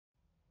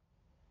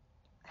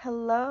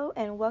Hello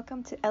and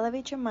welcome to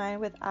Elevate Your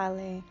Mind with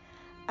Ale.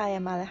 I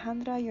am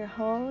Alejandra, your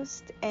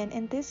host, and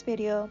in this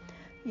video,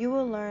 you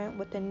will learn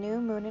what the new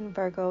moon in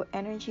Virgo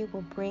energy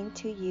will bring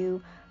to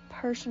you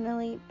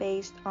personally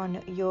based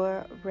on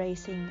your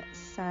rising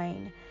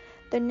sign.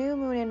 The new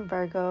moon in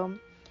Virgo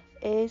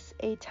is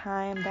a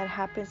time that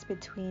happens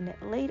between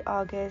late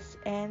August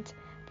and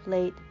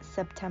late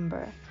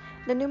September.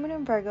 The new moon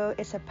in Virgo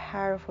is a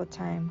powerful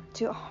time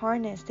to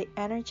harness the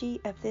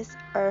energy of this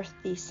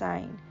earthly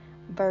sign,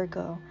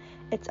 Virgo.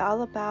 It's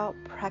all about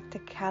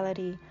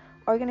practicality,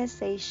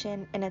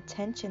 organization, and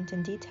attention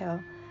to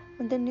detail.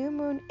 When the new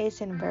moon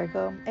is in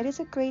Virgo, it is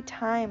a great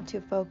time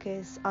to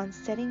focus on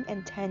setting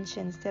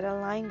intentions that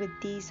align with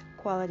these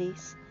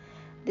qualities.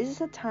 This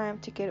is a time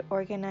to get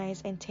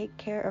organized and take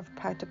care of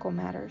practical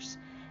matters,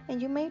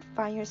 and you may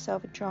find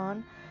yourself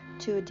drawn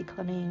to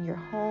decluttering your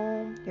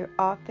home, your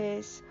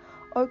office,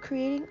 or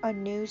creating a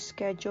new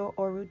schedule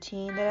or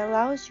routine that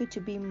allows you to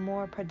be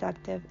more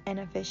productive and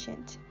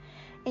efficient.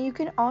 And you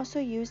can also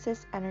use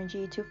this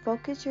energy to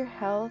focus your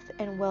health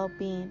and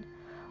well-being,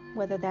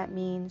 whether that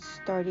means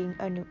starting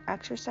a new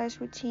exercise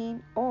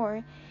routine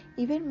or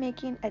even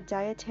making a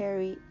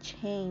dietary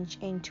change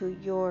into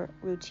your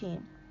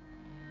routine.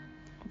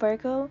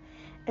 Virgo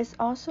is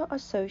also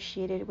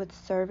associated with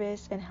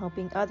service and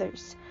helping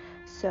others.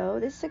 So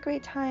this is a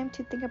great time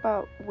to think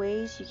about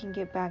ways you can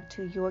give back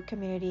to your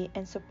community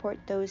and support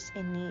those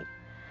in need,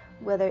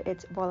 whether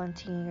it's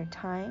volunteering your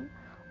time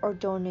or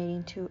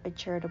donating to a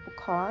charitable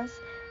cause.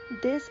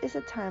 This is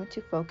a time to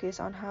focus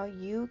on how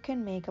you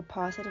can make a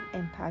positive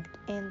impact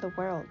in the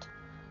world.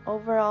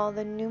 Overall,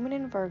 the new moon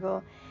in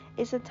Virgo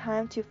is a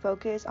time to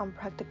focus on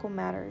practical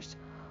matters,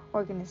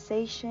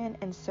 organization,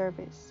 and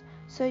service.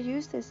 So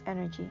use this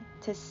energy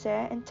to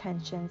set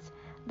intentions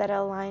that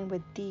align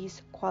with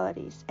these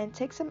qualities and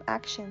take some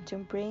action to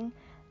bring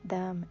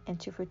them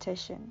into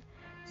fruition.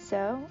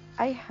 So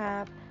I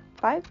have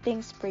 5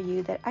 things for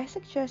you that I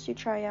suggest you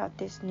try out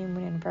this new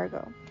moon in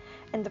Virgo.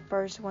 And the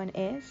first one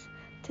is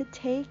to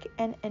take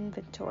an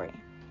inventory.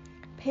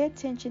 Pay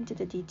attention to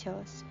the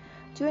details.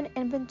 Do an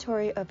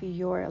inventory of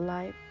your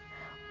life.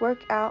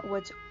 Work out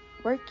what's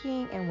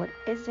working and what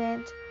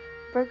isn't.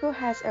 Virgo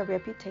has a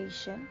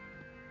reputation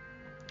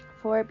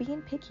for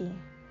being picky,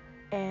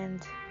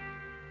 and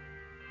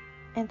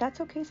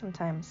that's okay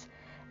sometimes.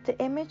 The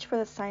image for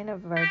the sign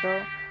of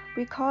Virgo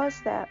recalls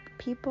that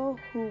people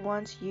who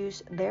once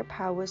used their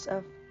powers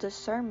of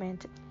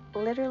discernment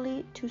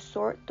literally to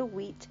sort the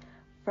wheat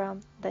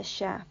from the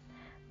chaff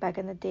back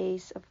in the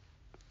days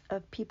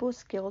of people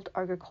skilled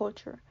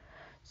agriculture.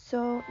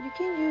 So you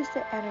can use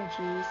the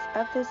energies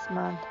of this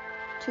month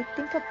to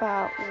think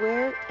about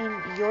where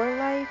in your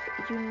life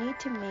you need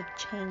to make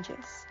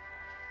changes.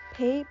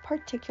 Pay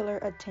particular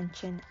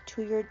attention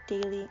to your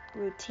daily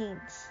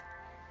routines.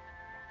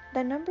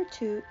 The number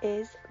 2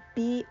 is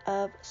be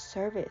of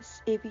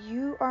service. If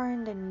you are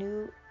in the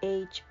new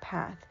age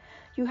path,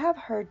 you have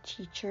heard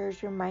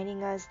teachers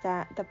reminding us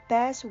that the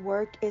best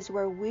work is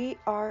where we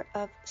are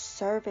of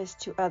service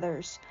to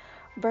others.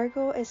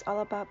 Virgo is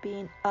all about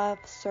being of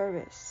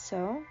service.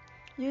 So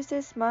use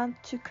this month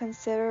to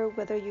consider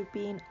whether you're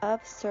being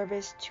of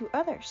service to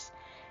others.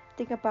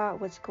 Think about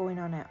what's going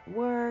on at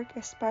work,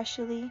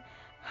 especially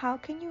how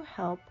can you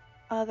help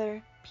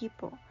other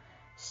people.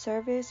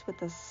 Service with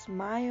a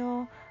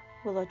smile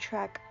will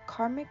attract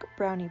karmic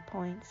brownie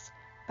points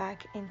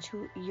back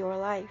into your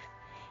life.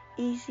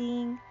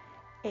 Easing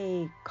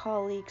a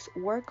colleague's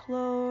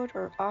workload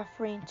or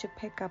offering to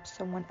pick up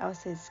someone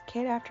else's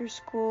kid after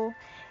school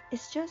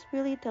is just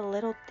really the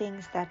little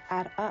things that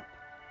add up.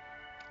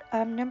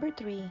 Number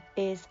 3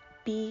 is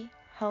be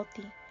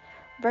healthy.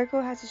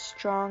 Virgo has a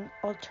strong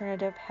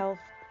alternative health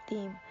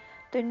theme.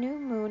 The new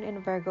moon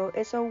in Virgo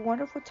is a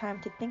wonderful time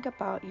to think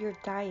about your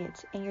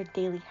diet and your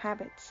daily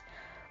habits.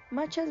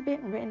 Much has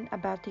been written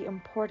about the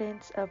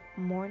importance of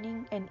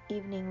morning and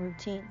evening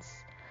routines.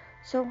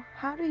 So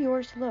how do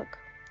yours look?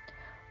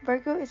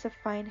 Virgo is a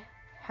fine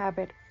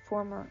habit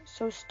former,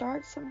 so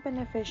start some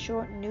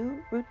beneficial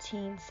new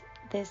routines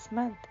this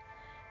month.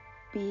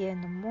 Be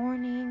in the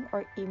morning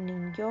or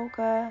evening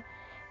yoga,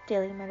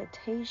 daily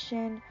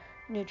meditation,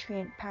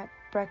 nutrient-packed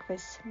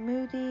breakfast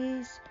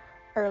smoothies,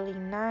 early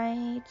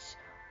nights,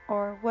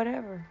 or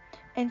whatever,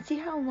 and see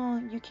how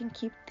long you can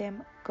keep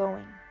them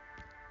going.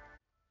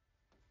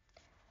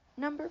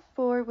 Number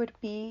 4 would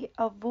be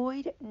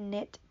avoid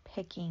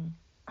nitpicking.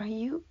 Are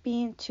you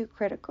being too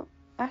critical?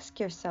 Ask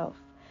yourself.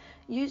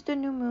 Use the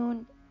new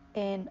moon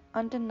in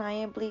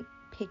undeniably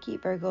picky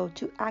Virgo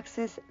to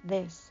access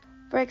this.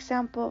 For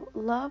example,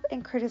 love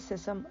and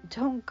criticism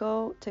don't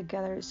go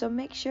together, so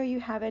make sure you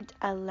haven't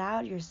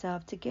allowed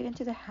yourself to get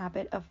into the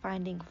habit of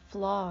finding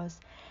flaws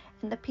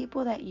in the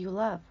people that you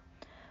love.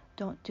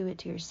 Don't do it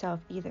to yourself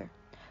either.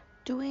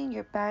 Doing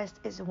your best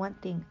is one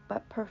thing,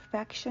 but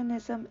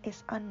perfectionism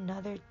is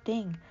another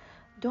thing.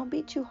 Don't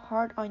be too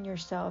hard on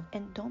yourself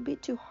and don't be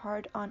too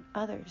hard on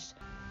others.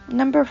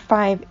 Number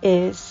 5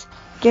 is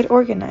get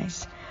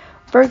organized.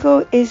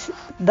 Virgo is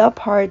the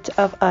part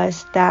of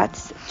us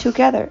that's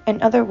together.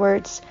 In other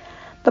words,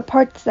 The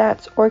part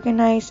that's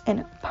organized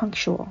and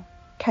punctual.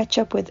 Catch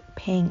up with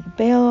paying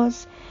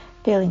bills,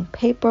 filling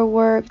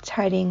paperwork,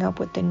 tidying up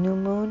with the new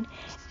moon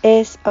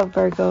is a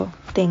Virgo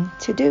thing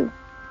to do.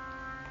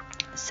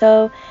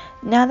 So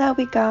now that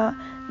we got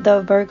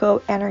the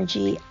Virgo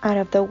energy out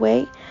of the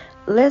way,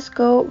 let's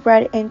go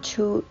right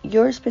into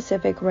your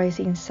specific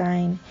rising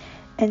sign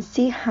and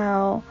see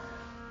how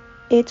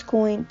it's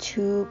going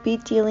to be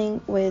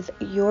dealing with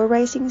your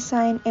rising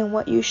sign and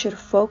what you should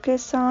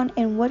focus on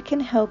and what can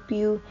help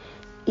you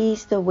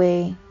ease the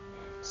way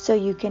so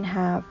you can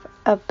have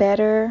a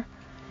better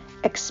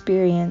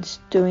experience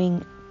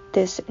during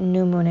this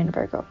new moon in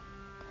Virgo.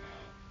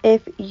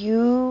 If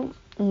you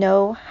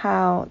know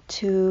how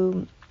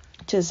to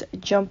just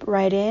jump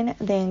right in,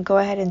 then go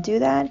ahead and do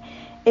that.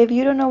 If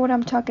you don't know what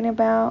I'm talking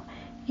about,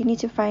 you need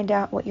to find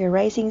out what your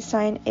rising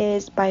sign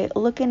is by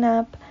looking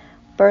up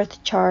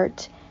birth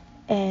chart,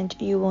 and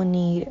you will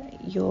need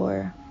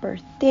your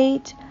birth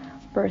date,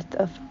 birth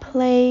of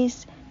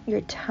place,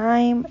 your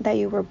time that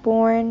you were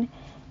born,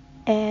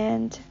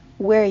 and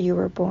where you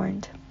were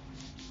born.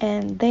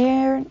 And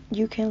there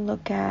you can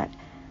look at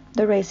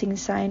the rising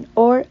sign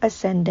or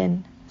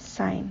ascendant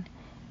sign.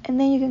 And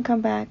then you can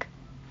come back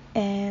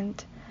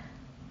and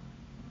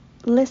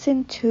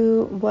listen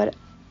to what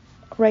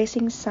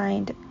rising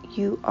sign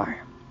you are.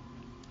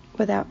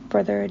 Without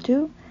further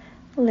ado,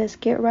 let's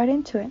get right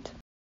into it.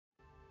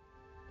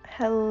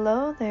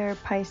 Hello there,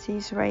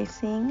 Pisces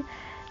Rising.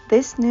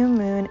 This new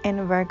moon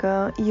in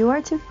Virgo, you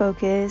are to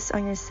focus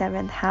on your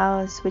 7th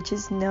house, which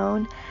is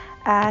known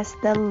as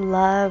the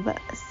love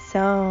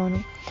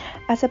zone.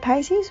 As a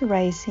Pisces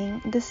Rising,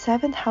 the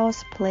 7th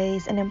house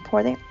plays an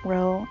important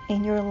role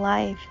in your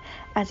life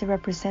as it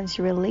represents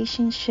your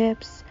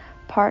relationships,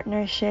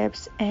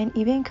 partnerships, and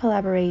even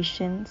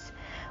collaborations.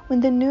 When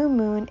the new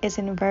moon is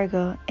in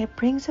Virgo, it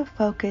brings a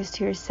focus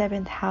to your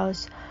 7th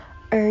house,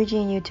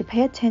 urging you to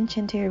pay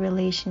attention to your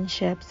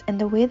relationships and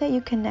the way that you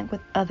connect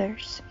with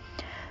others.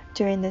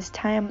 During this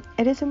time,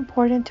 it is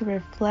important to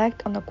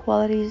reflect on the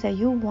qualities that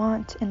you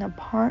want in a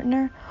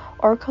partner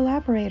or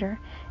collaborator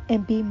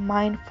and be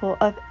mindful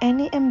of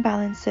any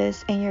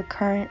imbalances in your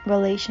current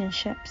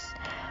relationships.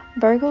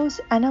 Virgo's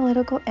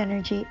analytical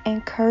energy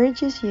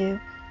encourages you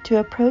to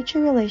approach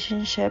your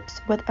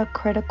relationships with a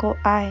critical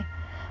eye,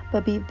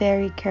 but be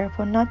very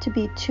careful not to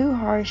be too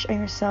harsh on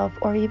yourself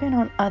or even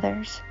on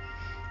others.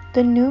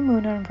 The new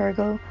moon on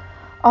Virgo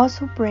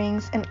also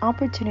brings an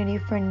opportunity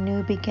for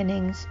new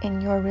beginnings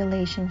in your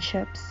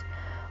relationships,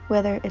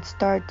 whether it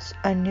starts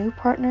a new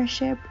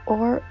partnership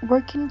or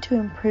working to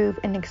improve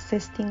an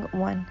existing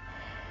one.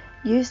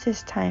 Use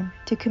this time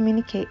to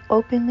communicate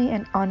openly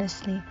and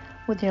honestly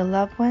with your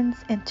loved ones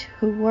and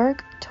to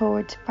work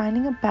towards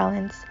finding a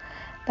balance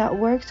that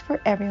works for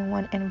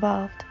everyone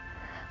involved.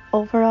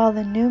 Overall,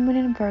 the new moon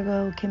in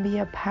Virgo can be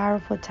a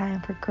powerful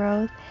time for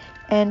growth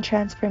and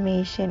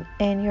transformation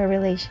in your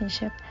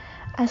relationship,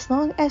 as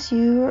long as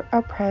you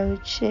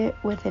approach it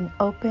with an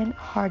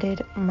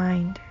open-hearted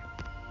mind.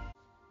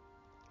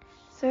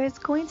 So it's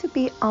going to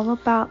be all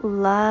about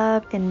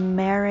love and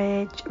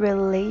marriage,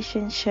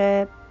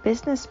 relationship,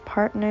 business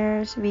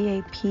partners,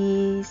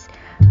 VIPs,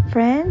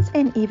 friends,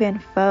 and even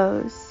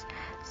foes.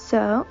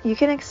 So you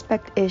can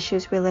expect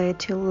issues related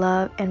to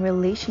love and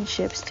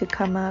relationships to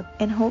come up,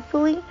 and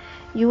hopefully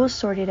you will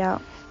sort it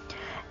out.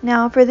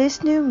 Now for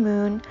this new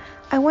moon,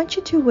 I want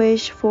you to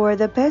wish for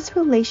the best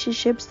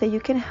relationships that you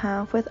can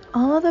have with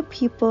all the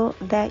people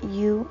that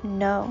you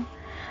know.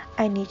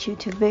 I need you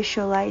to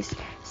visualize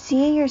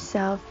seeing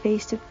yourself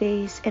face to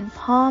face and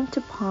palm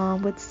to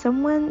palm with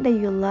someone that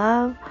you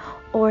love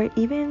or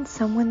even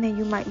someone that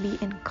you might be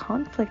in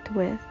conflict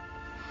with.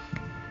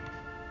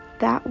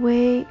 That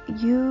way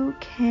you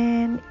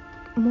can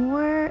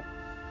more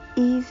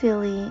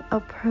easily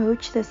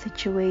approach the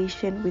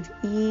situation with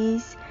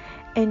ease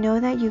and know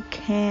that you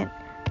can't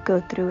go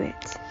through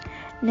it.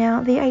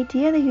 Now, the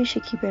idea that you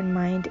should keep in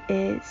mind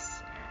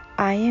is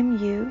I am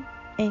you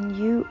and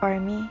you are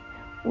me.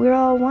 We're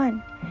all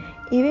one.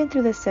 Even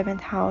through the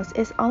 7th house,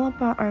 it's all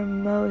about our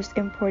most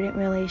important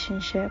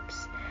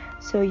relationships.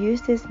 So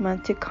use this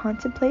month to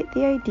contemplate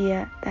the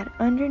idea that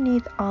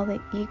underneath all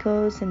the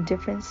egos and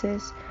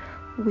differences,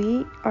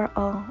 we are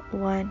all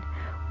one.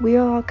 We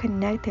are all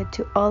connected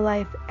to all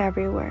life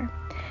everywhere.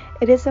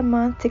 It is a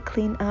month to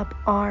clean up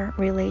our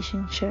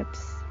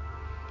relationships.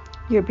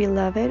 Your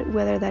beloved,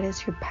 whether that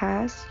is your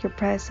past, your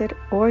present,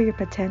 or your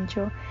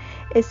potential,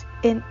 is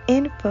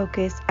in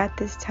focus at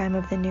this time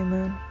of the new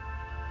moon.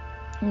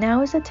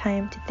 Now is the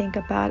time to think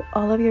about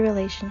all of your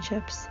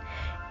relationships.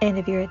 And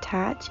if you're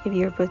attached, if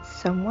you're with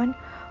someone,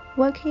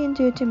 what can you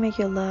do to make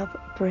your love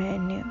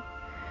brand new?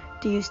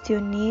 Do you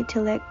still need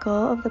to let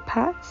go of the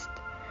past?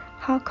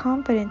 How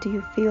confident do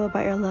you feel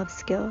about your love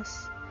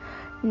skills?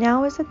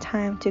 Now is the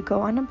time to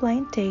go on a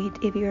blind date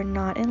if you're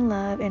not in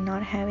love and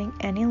not having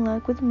any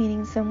luck with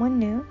meeting someone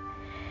new.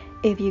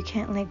 If you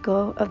can't let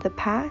go of the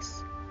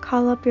past,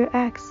 call up your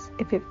ex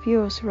if it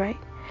feels right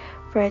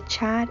for a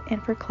chat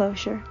and for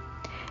closure.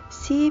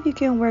 See if you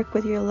can work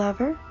with your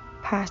lover,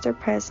 past or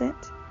present.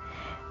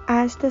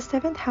 as the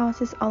seventh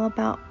house is all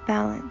about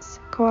balance,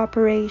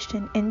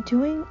 cooperation, and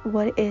doing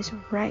what is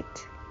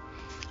right.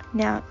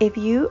 Now, if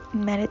you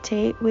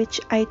meditate, which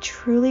I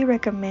truly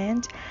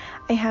recommend,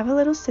 I have a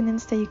little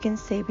sentence that you can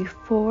say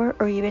before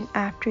or even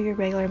after your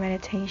regular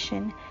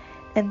meditation,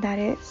 and that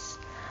is,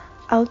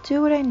 I'll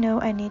do what I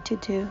know I need to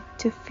do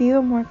to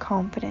feel more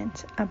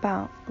confident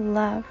about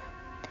love.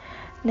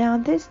 Now,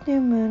 this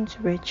new moon's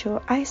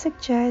ritual, I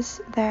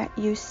suggest that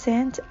you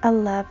send a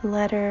love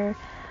letter,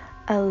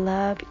 a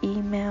love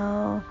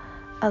email,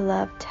 a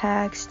love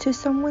text to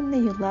someone that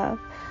you love,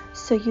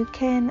 so you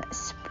can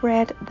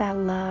spread that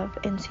love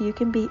and so you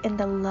can be in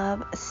the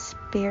love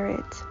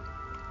spirit.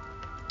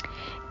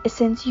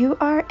 Since you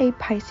are a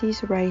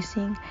Pisces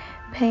rising,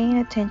 paying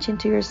attention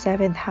to your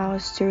seventh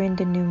house during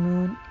the new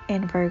moon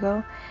in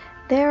Virgo,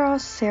 there are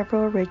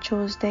several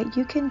rituals that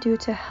you can do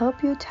to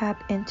help you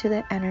tap into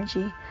the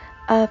energy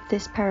of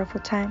this powerful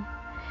time.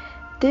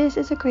 This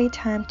is a great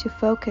time to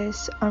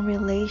focus on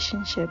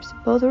relationships,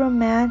 both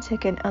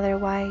romantic and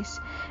otherwise,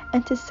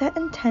 and to set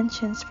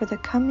intentions for the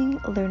coming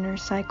lunar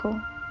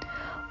cycle.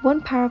 One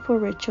powerful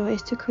ritual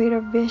is to create a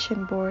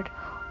vision board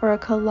or a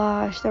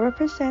collage that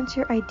represents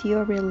your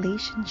ideal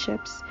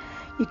relationships.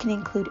 You can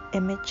include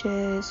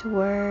images,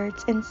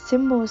 words, and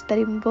symbols that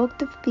invoke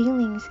the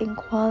feelings and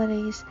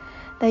qualities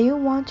that you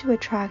want to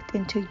attract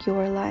into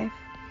your life.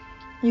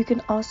 You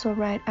can also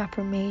write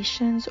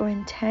affirmations or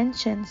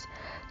intentions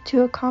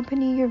to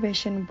accompany your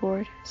vision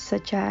board,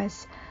 such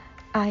as,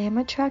 I am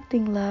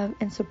attracting love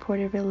and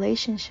supportive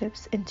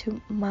relationships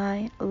into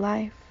my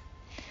life.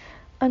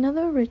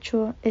 Another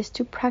ritual is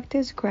to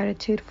practice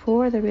gratitude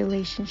for the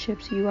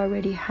relationships you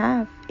already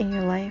have in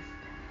your life.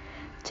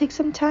 Take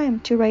some time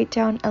to write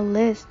down a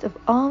list of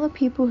all the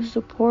people who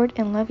support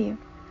and love you,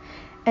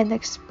 and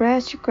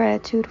express your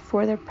gratitude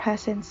for their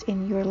presence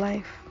in your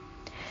life.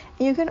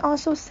 You can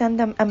also send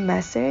them a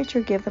message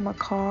or give them a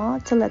call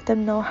to let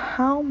them know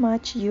how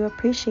much you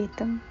appreciate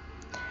them.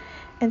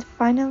 And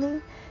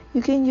finally,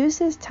 you can use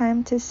this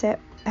time to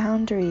set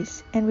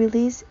boundaries and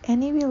release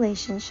any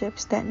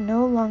relationships that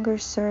no longer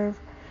serve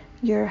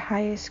your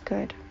highest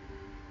good.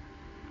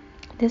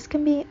 This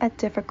can be a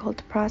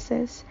difficult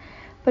process,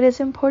 but it's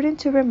important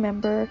to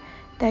remember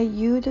that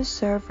you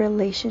deserve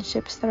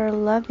relationships that are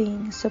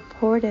loving,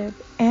 supportive,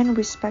 and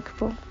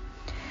respectful.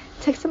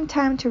 Take some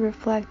time to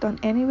reflect on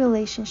any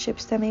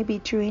relationships that may be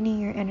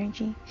draining your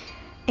energy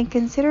and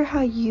consider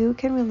how you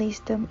can release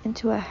them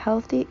into a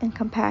healthy and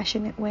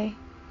compassionate way.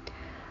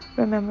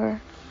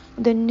 Remember,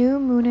 the new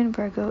moon in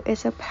Virgo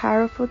is a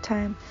powerful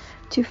time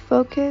to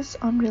focus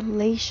on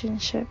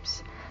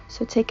relationships.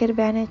 So take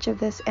advantage of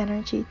this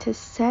energy to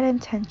set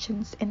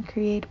intentions and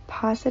create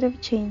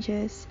positive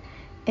changes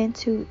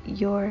into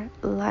your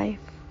life.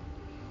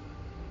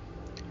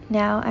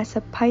 Now, as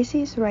a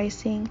Pisces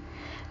rising,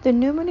 the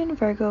new moon in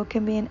Virgo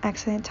can be an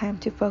excellent time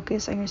to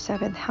focus on your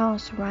seventh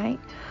house, right?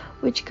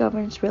 Which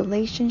governs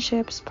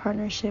relationships,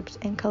 partnerships,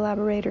 and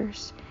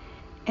collaborators.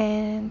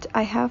 And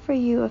I have for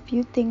you a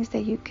few things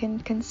that you can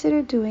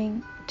consider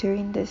doing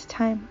during this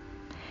time.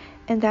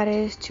 And that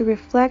is to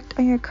reflect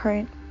on your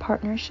current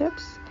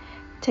partnerships.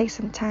 Take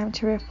some time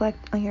to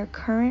reflect on your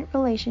current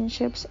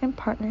relationships and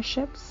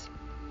partnerships.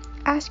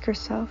 Ask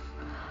yourself,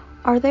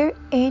 are there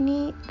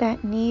any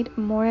that need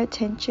more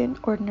attention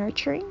or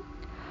nurturing?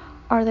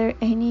 Are there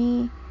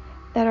any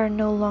that are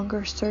no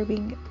longer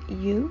serving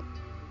you?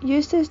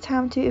 Use this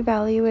time to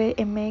evaluate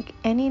and make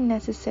any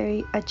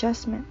necessary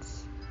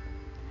adjustments.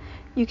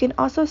 You can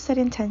also set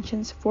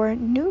intentions for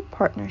new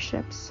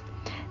partnerships.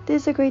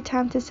 This is a great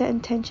time to set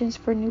intentions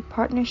for new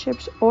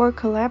partnerships or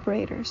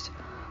collaborators.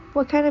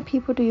 What kind of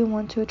people do you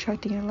want to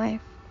attract in your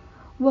life?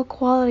 What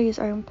qualities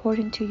are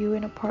important to you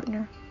in a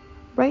partner?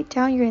 Write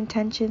down your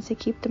intentions to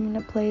keep them in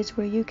a place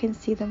where you can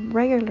see them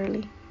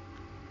regularly.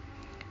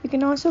 You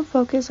can also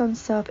focus on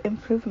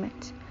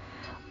self-improvement.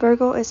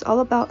 Virgo is all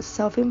about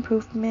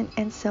self-improvement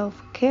and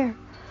self-care,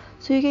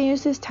 so you can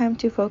use this time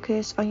to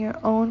focus on your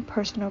own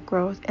personal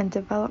growth and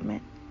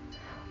development.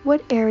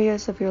 What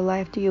areas of your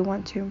life do you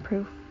want to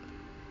improve?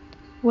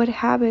 What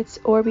habits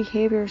or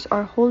behaviors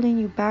are holding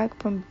you back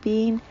from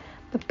being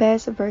the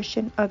best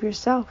version of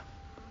yourself?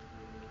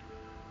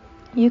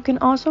 You can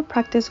also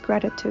practice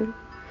gratitude.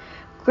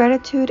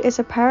 Gratitude is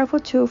a powerful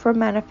tool for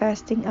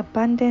manifesting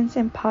abundance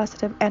and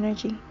positive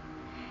energy.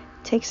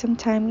 Take some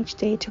time each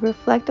day to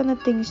reflect on the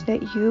things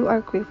that you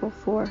are grateful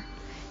for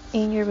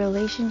in your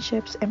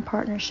relationships and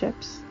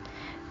partnerships.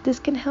 This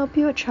can help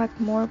you attract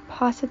more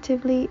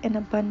positivity and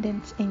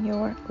abundance in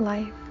your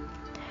life.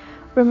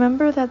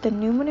 Remember that the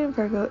new moon in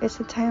Virgo is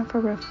a time for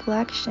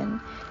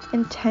reflection,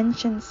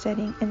 intention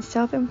setting, and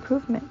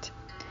self-improvement.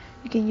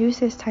 You can use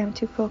this time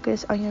to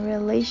focus on your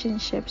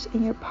relationships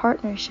and your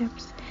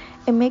partnerships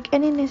and make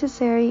any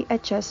necessary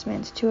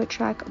adjustments to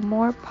attract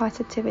more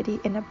positivity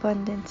and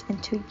abundance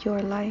into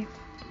your life.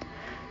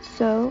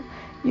 So,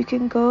 you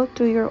can go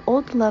through your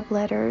old love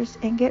letters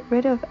and get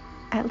rid of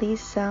at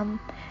least some,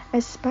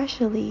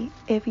 especially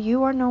if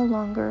you are no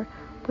longer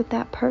with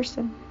that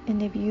person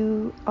and if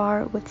you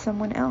are with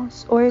someone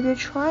else, or if you're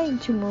trying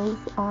to move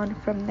on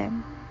from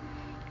them.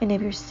 And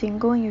if you're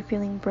single and you're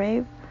feeling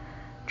brave,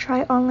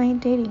 try online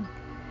dating.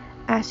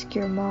 Ask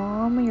your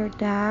mom or your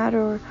dad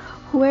or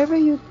whoever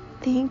you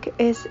think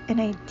is an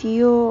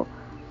ideal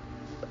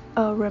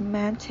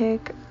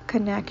romantic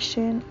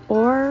connection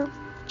or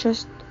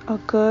just a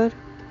good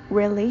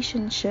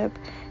relationship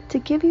to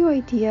give you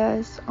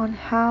ideas on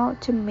how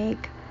to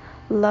make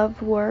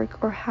love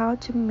work or how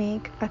to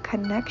make a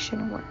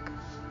connection work.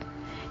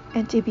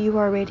 And if you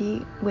are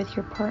already with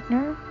your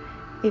partner,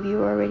 if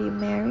you are already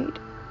married,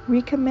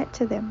 recommit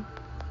to them.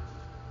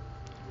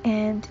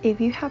 And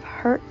if you have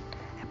hurt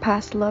a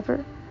past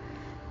lover,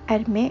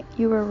 admit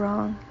you were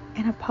wrong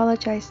and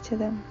apologize to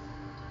them.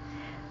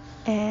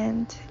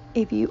 And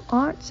if you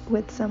aren't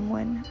with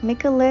someone,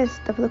 make a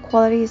list of the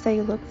qualities that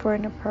you look for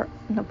in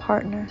a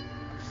partner,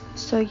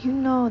 so you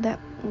know that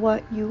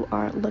what you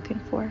are looking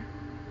for.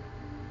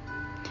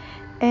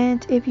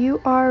 And if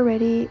you are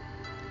already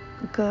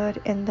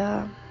good in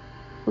the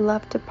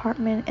love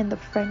department, in the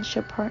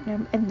friendship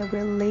partner, in the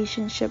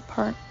relationship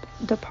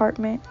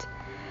department,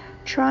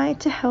 try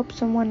to help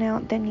someone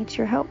out that needs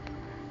your help.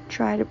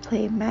 Try to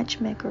play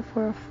matchmaker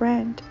for a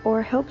friend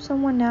or help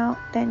someone out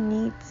that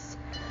needs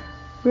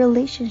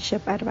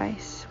relationship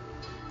advice.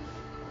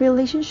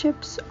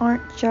 Relationships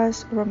aren't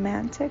just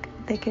romantic,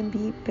 they can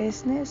be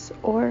business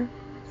or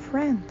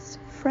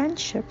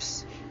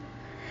friendships.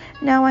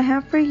 Now I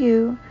have for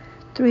you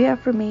 3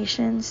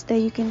 affirmations that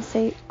you can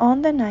say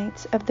on the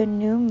nights of the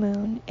new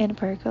moon in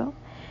Virgo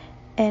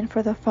and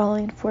for the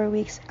following 4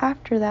 weeks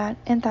after that,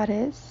 and that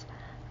is,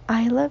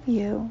 I love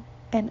you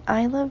and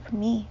I love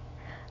me.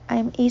 I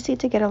am easy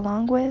to get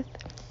along with.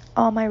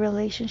 All my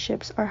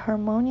relationships are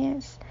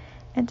harmonious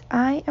and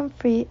I am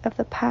free of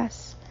the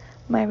past.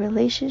 My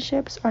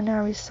relationships are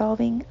now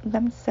resolving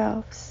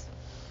themselves.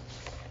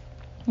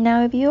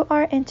 Now, if you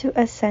are into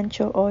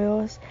essential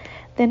oils,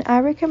 then I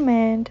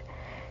recommend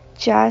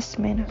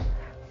jasmine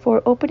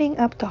for opening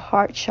up the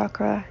heart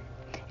chakra.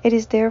 It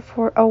is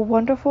therefore a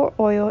wonderful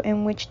oil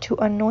in which to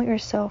anoint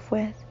yourself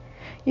with.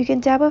 You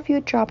can dab a few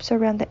drops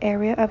around the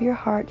area of your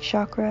heart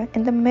chakra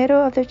in the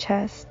middle of the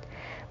chest,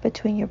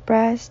 between your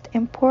breast,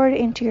 and pour it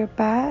into your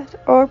bath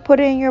or put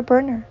it in your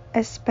burner,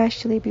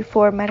 especially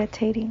before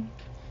meditating.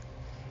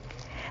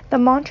 The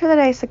mantra that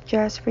I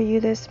suggest for you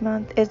this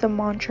month is the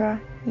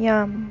mantra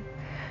Yum.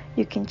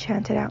 You can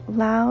chant it out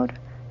loud,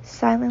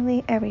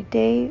 silently every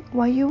day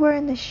while you are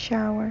in the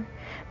shower,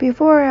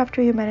 before or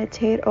after you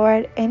meditate, or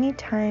at any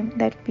time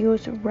that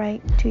feels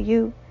right to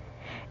you.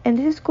 And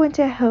this is going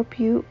to help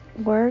you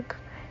work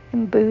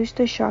and boost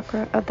the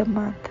chakra of the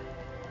month.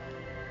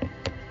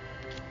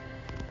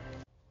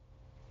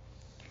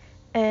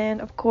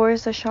 And of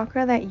course, the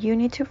chakra that you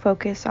need to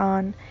focus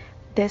on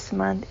this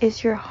month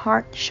is your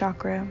heart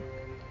chakra.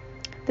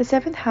 The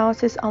 7th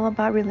house is all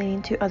about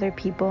relating to other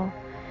people.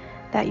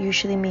 That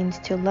usually means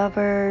to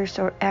lovers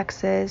or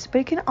exes, but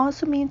it can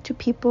also mean to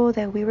people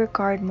that we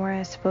regard more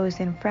as foes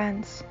than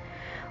friends.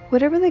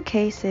 Whatever the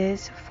case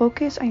is,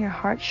 focus on your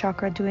heart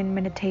chakra during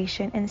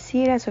meditation and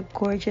see it as a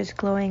gorgeous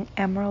glowing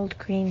emerald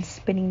green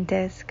spinning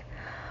disc.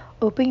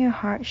 Open your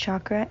heart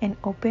chakra and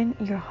open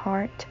your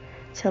heart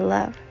to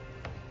love.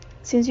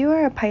 Since you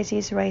are a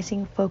Pisces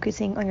rising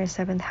focusing on your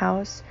 7th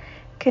house,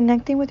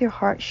 connecting with your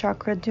heart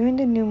chakra during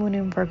the new moon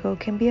in Virgo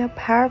can be a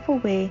powerful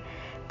way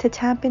to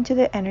tap into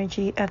the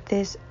energy of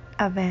this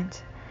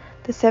event.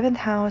 The 7th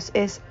house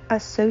is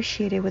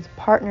associated with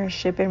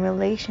partnership and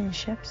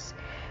relationships,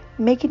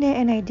 making it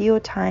an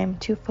ideal time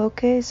to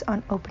focus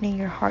on opening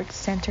your heart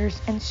centers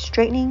and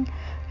straightening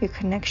your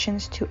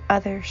connections to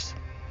others.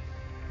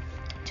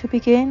 To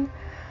begin,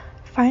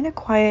 find a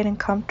quiet and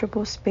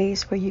comfortable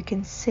space where you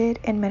can sit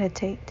and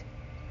meditate.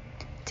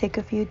 Take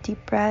a few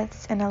deep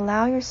breaths and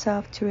allow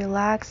yourself to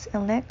relax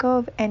and let go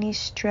of any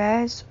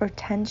stress or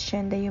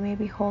tension that you may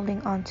be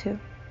holding onto.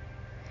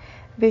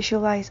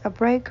 Visualize a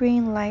bright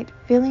green light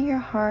filling your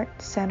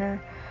heart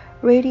center,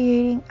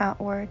 radiating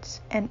outwards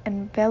and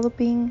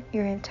enveloping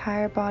your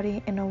entire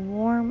body in a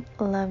warm,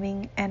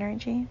 loving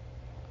energy.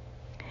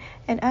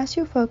 And as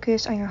you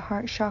focus on your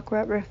heart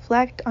chakra,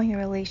 reflect on your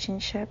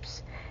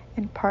relationships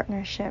and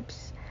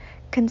partnerships.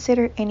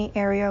 Consider any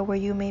area where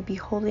you may be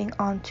holding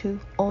on to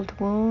old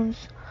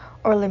wounds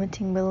or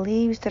limiting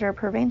beliefs that are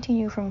preventing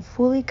you from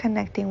fully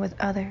connecting with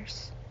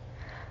others.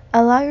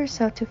 Allow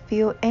yourself to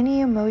feel any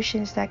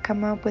emotions that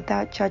come up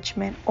without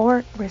judgment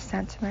or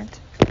resentment.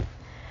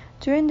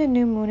 During the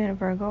new moon in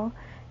Virgo,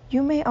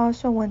 you may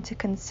also want to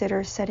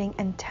consider setting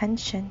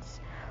intentions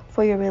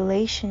for your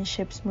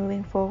relationships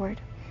moving forward.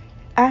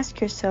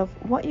 Ask yourself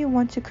what you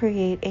want to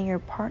create in your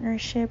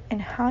partnership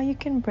and how you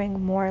can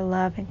bring more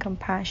love and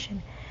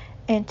compassion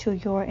into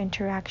your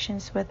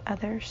interactions with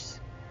others.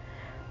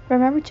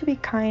 Remember to be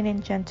kind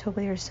and gentle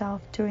with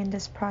yourself during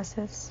this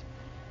process.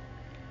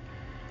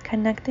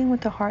 Connecting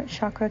with the heart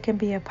chakra can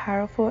be a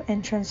powerful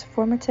and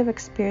transformative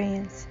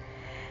experience,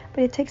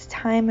 but it takes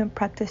time and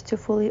practice to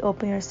fully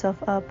open yourself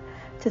up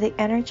to the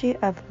energy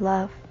of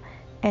love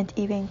and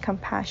even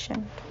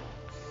compassion.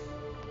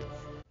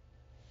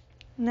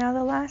 Now,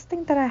 the last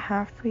thing that I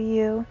have for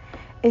you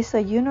is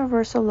a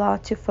universal law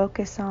to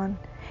focus on,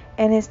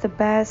 and it's the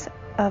best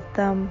of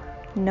them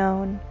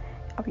known.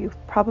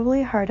 You've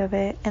probably heard of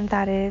it, and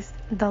that is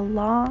the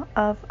law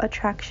of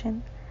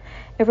attraction.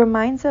 It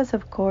reminds us,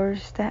 of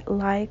course, that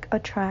like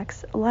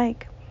attracts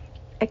like.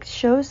 It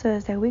shows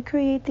us that we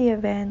create the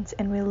events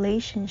and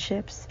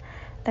relationships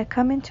that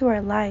come into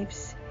our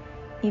lives.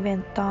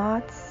 Even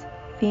thoughts,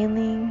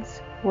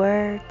 feelings,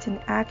 words, and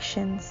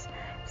actions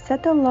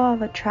set the law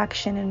of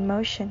attraction in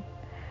motion,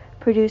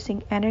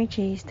 producing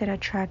energies that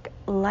attract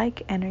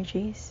like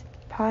energies,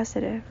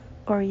 positive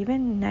or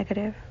even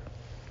negative.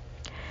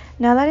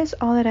 Now that is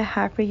all that I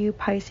have for you,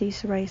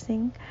 Pisces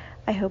Rising.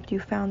 I hope you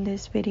found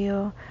this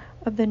video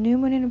of the new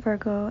moon in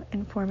Virgo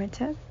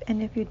informative,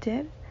 and if you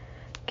did,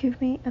 give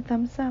me a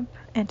thumbs up,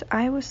 and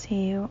I will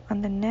see you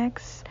on the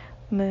next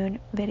moon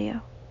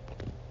video.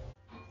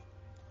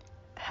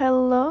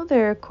 Hello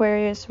there,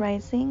 Aquarius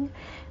Rising.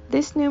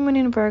 This new moon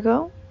in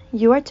Virgo,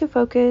 you are to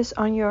focus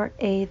on your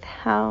 8th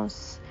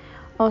house,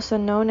 also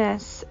known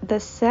as the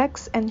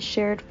sex and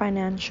shared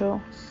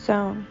financial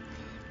zone.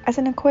 As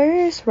an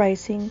Aquarius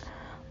Rising,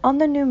 on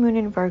the new moon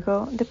in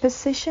Virgo, the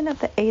position of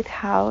the 8th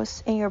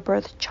house in your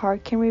birth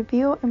chart can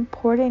reveal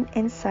important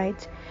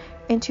insights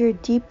into your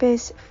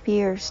deepest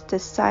fears,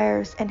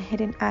 desires, and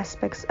hidden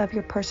aspects of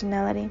your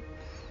personality.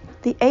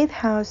 The 8th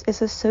house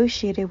is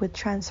associated with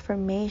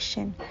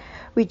transformation,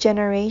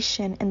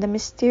 regeneration, and the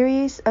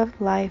mysteries of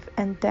life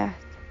and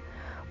death.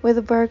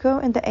 With Virgo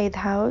in the 8th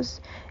house,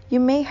 you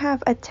may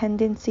have a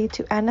tendency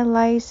to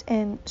analyze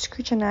and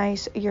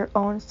scrutinize your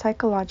own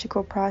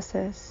psychological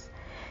process,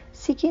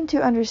 seeking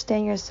to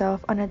understand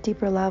yourself on a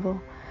deeper level.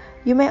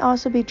 You may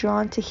also be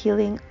drawn to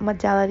healing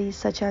modalities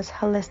such as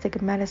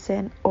holistic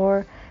medicine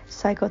or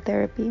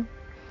psychotherapy.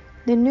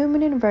 The new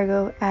moon in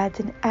Virgo adds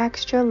an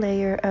extra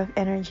layer of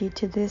energy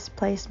to this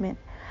placement,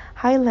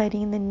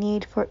 highlighting the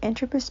need for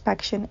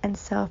introspection and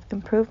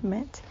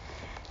self-improvement.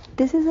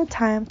 This is a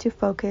time to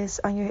focus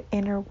on your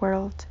inner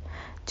world,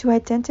 to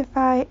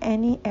identify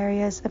any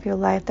areas of your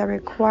life that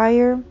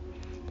require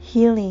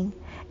healing,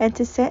 and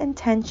to set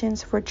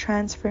intentions for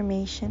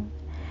transformation.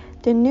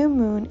 The new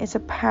moon is a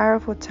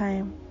powerful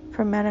time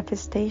for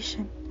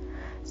manifestation,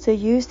 so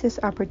use this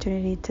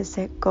opportunity to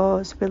set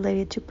goals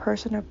related to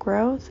personal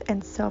growth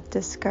and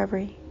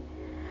self-discovery.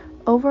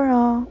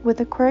 Overall,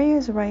 with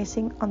Aquarius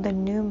rising on the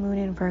new moon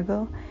in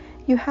Virgo,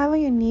 you have a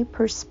unique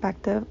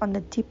perspective on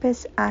the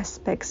deepest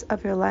aspects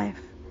of your life.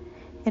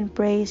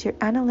 Embrace your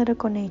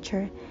analytical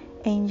nature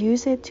and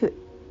use it to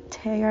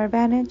your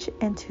advantage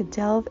and to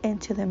delve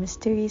into the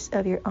mysteries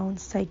of your own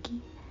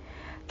psyche.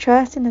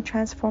 Trust in the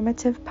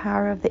transformative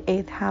power of the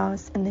 8th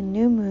house and the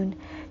new moon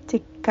to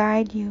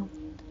guide you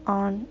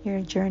on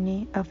your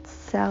journey of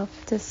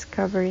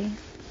self-discovery.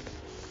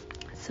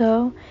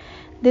 So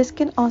this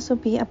can also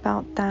be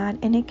about that,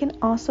 and it can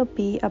also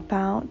be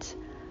about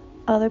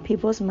other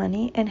people's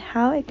money and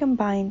how it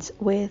combines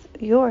with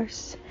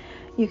yours.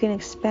 You can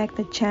expect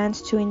a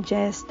chance to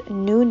ingest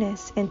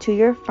newness into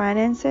your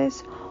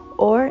finances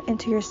or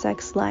into your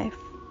sex life.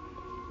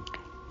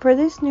 For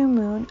this new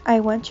moon, I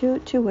want you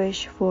to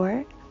wish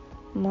for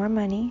more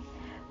money,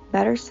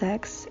 better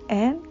sex,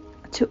 and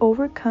to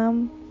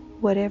overcome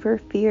whatever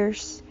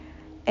fears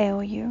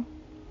ail you.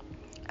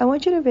 I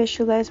want you to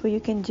visualize what you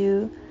can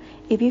do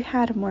if you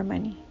had more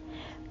money.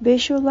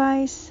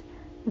 Visualize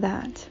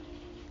that,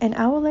 and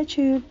I will let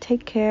you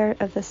take care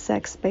of the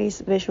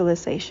sex-based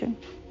visualization.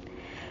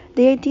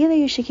 The idea that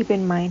you should keep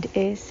in mind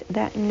is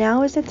that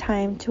now is the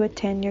time to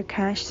attend your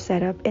cash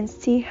setup and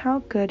see how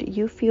good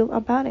you feel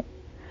about it.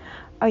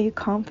 Are you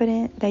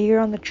confident that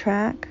you're on the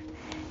track?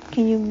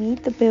 Can you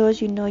meet the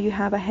bills you know you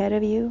have ahead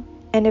of you?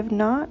 And if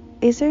not,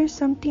 is there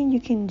something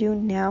you can do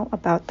now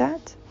about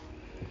that?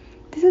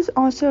 This is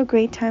also a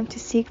great time to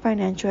seek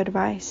financial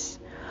advice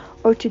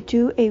or to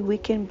do a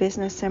weekend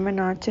business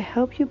seminar to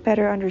help you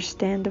better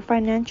understand the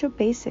financial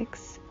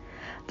basics.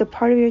 The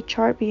part of your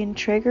chart being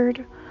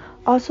triggered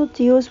also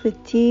deals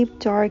with deep,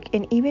 dark,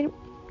 and even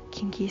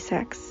kinky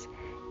sex.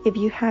 If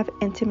you have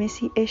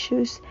intimacy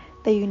issues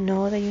that you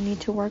know that you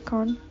need to work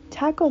on,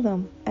 tackle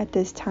them at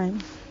this time.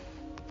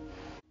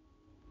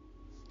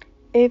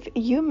 If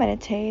you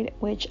meditate,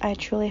 which I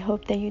truly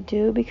hope that you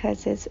do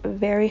because it's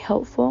very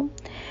helpful,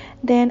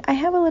 then I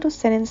have a little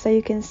sentence that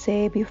you can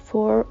say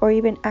before or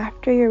even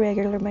after your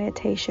regular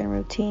meditation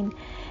routine,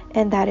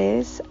 and that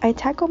is, I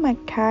tackle my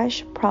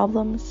cash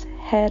problems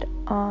head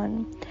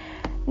on.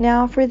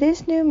 Now, for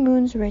this new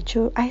moon's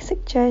ritual, I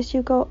suggest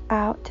you go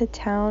out to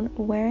town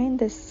wearing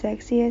the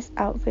sexiest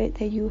outfit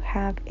that you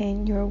have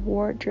in your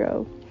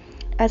wardrobe.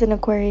 As an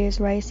Aquarius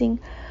rising,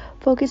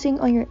 focusing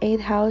on your 8th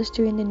house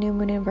during the new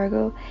moon in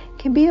Virgo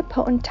can be a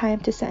potent time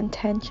to set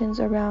intentions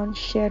around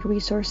shared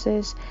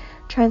resources,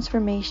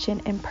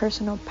 transformation, and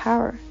personal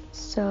power.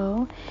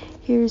 So,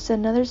 here's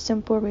another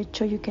simple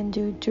ritual you can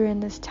do during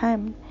this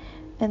time,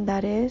 and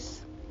that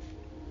is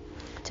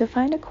to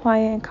find a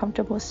quiet and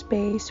comfortable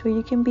space where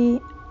you can be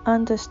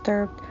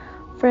undisturbed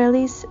for at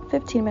least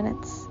 15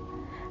 minutes.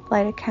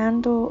 Light a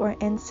candle or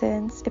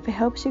incense if it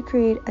helps you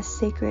create a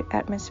sacred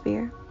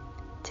atmosphere.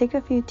 Take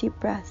a few deep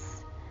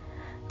breaths.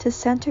 to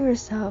center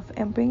yourself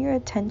and bring your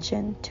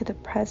attention to the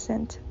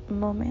present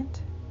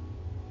moment.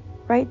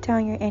 Write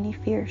down your any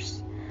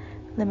fears,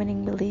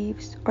 limiting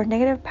beliefs, or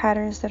negative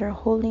patterns that are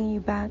holding you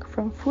back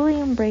from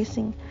fully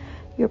embracing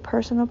your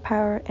personal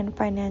power and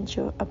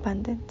financial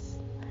abundance.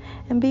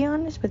 And be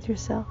honest with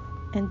yourself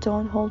and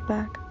don't hold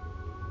back.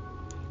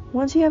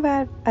 Once you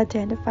have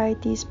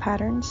identified these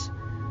patterns,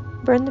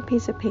 burn the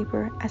piece of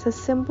paper as a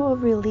symbol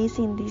of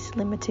releasing these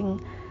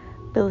limiting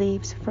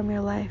beliefs from your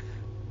life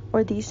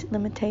or these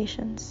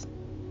limitations.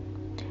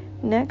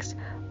 Next,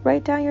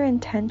 write down your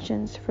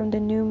intentions from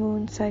the new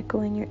moon cycle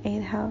in your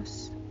 8th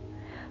house.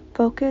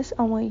 Focus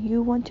on what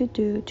you want to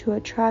do to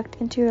attract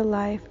into your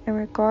life in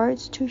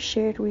regards to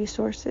shared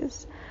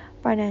resources,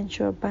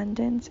 financial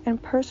abundance,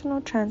 and personal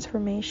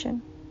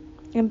transformation.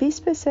 And be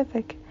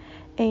specific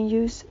and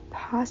use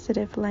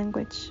positive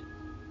language.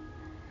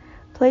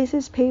 Place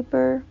this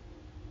paper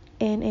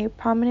in a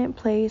prominent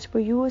place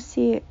where you will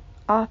see it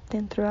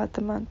often throughout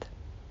the month.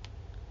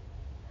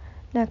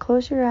 Now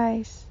close your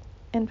eyes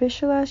and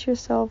visualize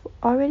yourself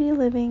already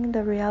living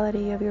the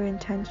reality of your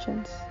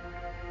intentions.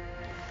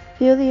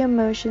 Feel the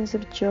emotions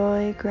of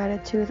joy,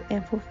 gratitude,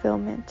 and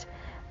fulfillment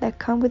that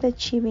come with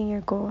achieving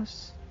your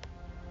goals.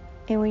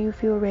 And when you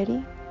feel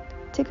ready,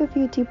 take a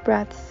few deep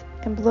breaths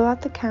and blow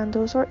out the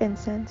candles or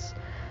incense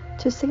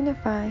to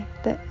signify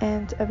the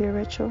end of your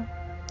ritual.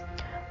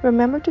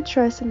 Remember to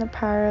trust in the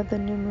power of the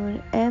new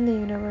moon and the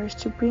universe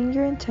to bring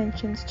your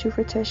intentions to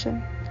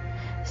fruition.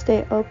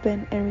 Stay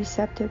open and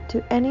receptive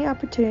to any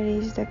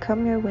opportunities that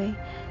come your way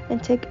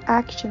and take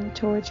action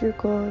towards your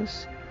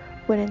goals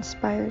when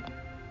inspired.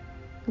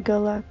 Good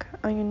luck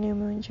on your new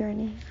moon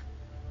journey.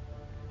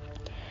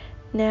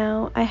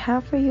 Now, I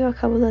have for you a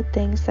couple of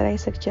things that I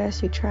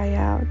suggest you try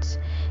out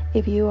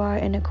if you are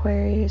an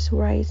Aquarius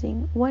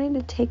Rising wanting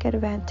to take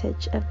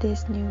advantage of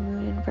this new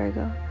moon in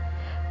Virgo.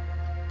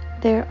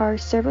 There are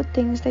several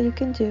things that you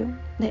can do.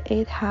 The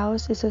 8th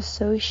house is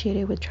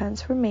associated with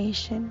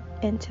transformation,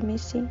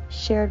 intimacy,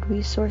 shared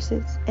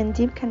resources, and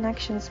deep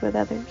connections with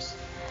others.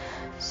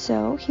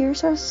 So,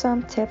 here's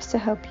some tips to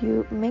help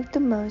you make the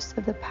most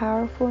of the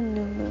powerful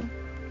new moon.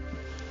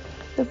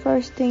 The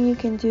first thing you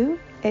can do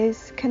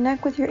is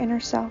connect with your inner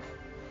self.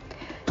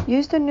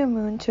 Use the new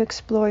moon to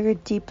explore your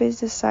deepest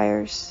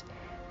desires,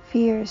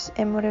 fears,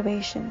 and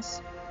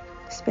motivations.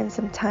 Spend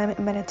some time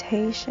in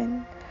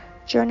meditation,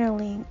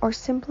 journaling, or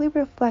simply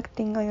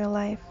reflecting on your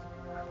life.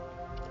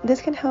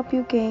 This can help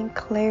you gain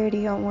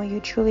clarity on what you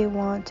truly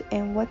want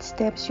and what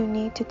steps you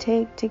need to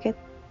take to get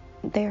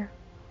there.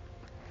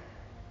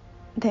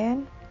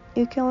 Then,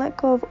 you can let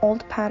go of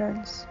old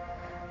patterns.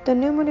 The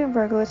new moon in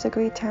Virgo is a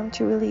great time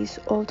to release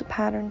old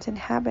patterns and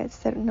habits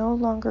that no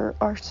longer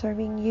are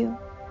serving you.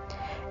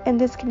 And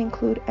this can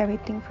include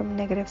everything from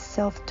negative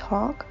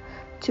self-talk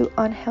to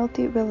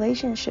unhealthy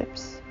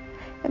relationships.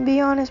 And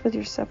be honest with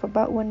yourself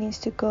about what needs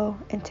to go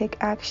and take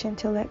action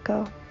to let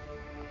go.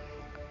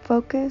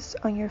 Focus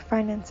on your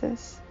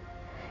finances.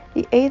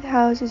 The 8th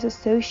house is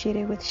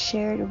associated with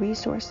shared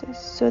resources,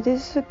 so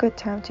this is a good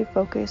time to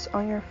focus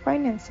on your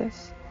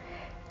finances.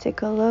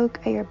 Take a look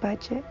at your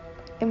budget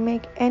and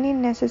make any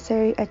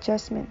necessary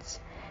adjustments,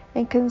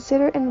 and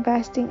consider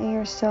investing in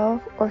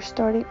yourself or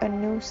starting a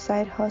new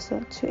side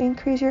hustle to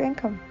increase your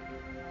income.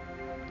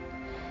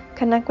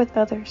 Connect with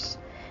others.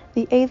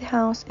 The 8th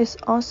house is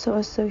also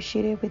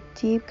associated with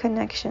deep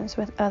connections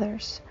with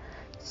others.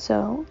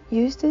 So,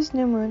 use this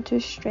new moon to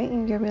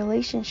strengthen your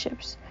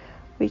relationships.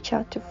 Reach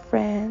out to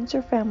friends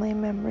or family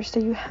members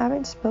that you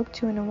haven't spoke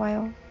to in a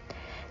while.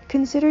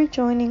 Consider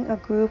joining a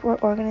group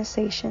or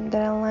organization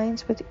that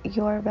aligns with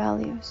your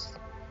values.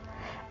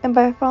 And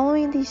by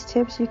following these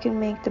tips, you can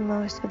make the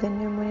most of the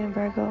new moon in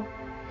Virgo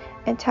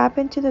and tap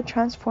into the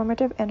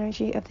transformative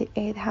energy of the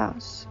 8th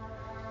house.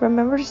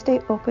 Remember to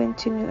stay open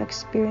to new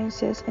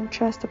experiences and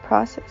trust the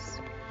process.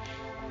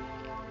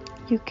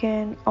 You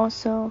can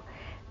also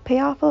pay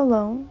off a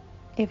loan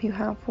if you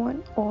have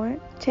one, or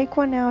take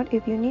one out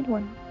if you need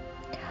one.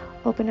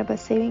 Open up a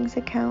savings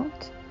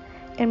account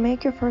and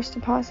make your first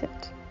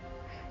deposit.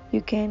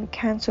 You can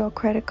cancel a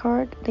credit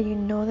card that you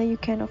know that you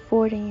can't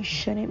afford and you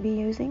shouldn't be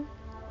using.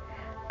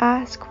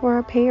 Ask for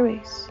a pay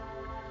raise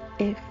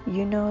if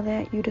you know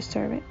that you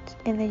deserve it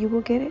and that you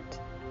will get it.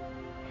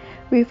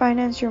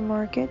 Refinance your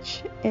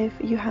mortgage if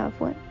you have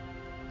one.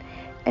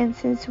 And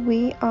since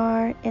we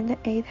are in the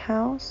 8th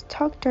house,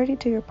 talk dirty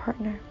to your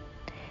partner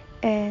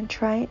and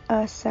try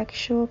a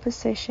sexual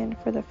position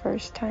for the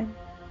first time.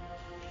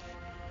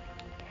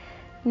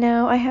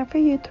 Now, I have for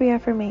you 3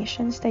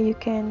 affirmations that you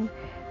can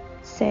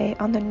say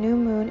on the new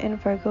moon in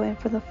Virgo and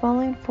for the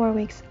following 4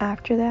 weeks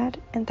after that,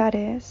 and that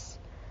is,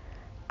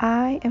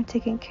 I am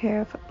taken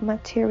care of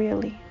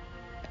materially.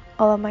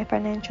 All of my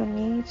financial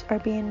needs are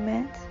being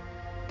met.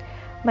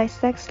 My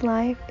sex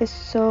life is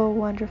so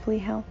wonderfully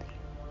healthy.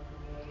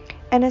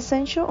 An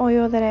essential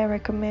oil that I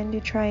recommend you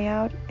try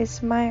out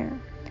is myrrh.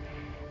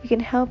 It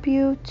can help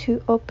you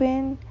to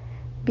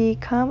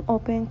become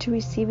open to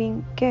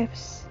receiving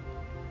gifts.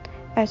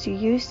 As you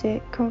use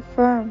it,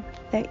 confirm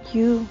that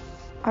you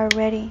are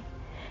ready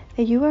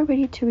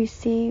to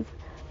receive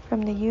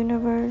from the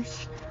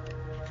universe,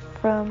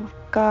 from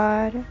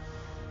God,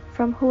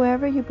 from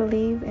whoever you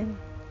believe in.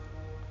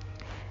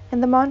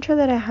 And the mantra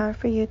that I have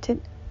for you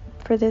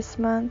for this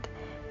month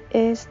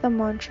is the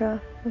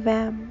mantra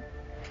VAM.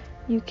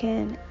 You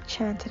can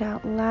chant it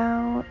out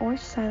loud or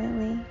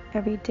silently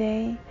every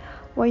day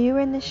while you're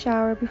in the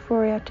shower,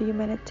 before or after you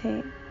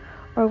meditate,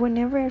 or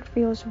whenever it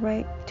feels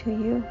right to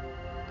you.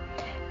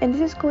 And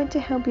this is going to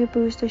help you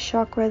boost the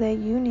chakra that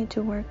you need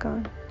to work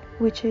on,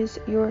 which is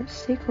your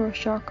sacral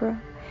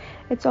chakra.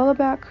 It's all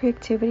about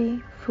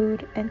creativity,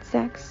 food, and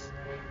sex.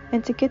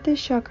 And to get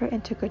this chakra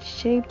into good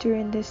shape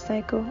during this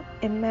cycle,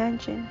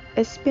 imagine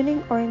a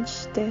spinning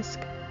orange disc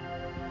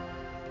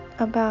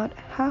about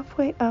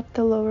halfway up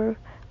the lower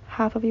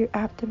half of your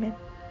abdomen,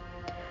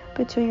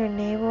 between your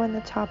navel and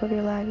the top of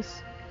your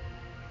legs.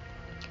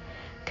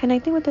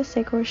 Connecting with the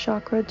sacral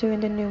chakra during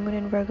the new moon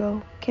in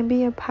Virgo can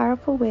be a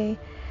powerful way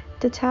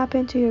to tap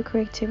into your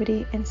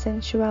creativity and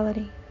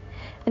sensuality.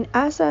 And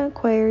as an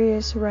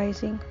Aquarius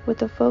Rising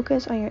with a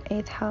focus on your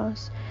 8th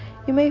house,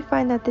 you may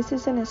find that this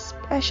is an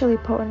especially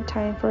potent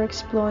time for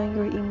exploring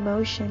your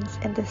emotions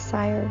and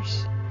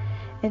desires.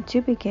 And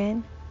to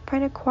begin,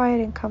 find a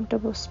quiet and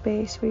comfortable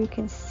space where you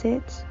can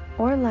sit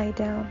or lie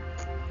down.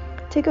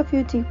 Take a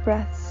few deep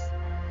breaths.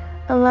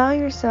 Allow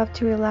yourself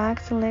to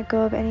relax and let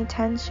go of any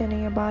tension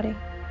in your body.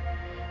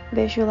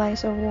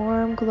 Visualize a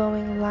warm,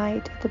 glowing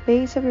light at the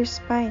base of your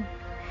spine,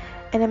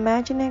 and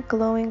imagine it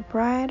glowing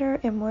brighter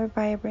and more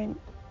vibrant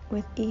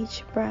with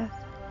each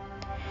breath.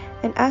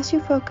 And as you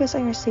focus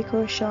on your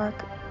sacral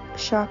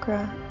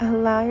chakra,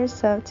 allow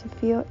yourself to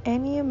feel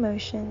any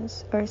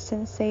emotions or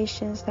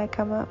sensations that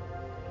come up.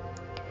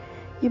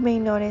 You may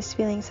notice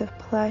feelings of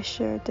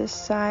pleasure,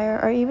 desire,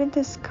 or even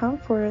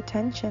discomfort or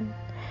tension.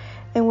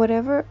 And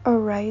whatever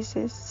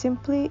arises,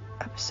 simply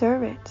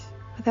observe it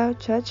without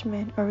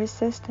judgment or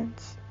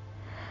resistance.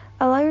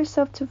 Allow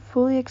yourself to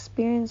fully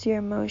experience your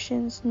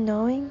emotions,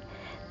 knowing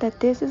that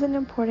this is an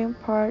important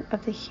part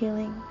of the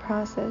healing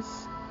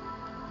process.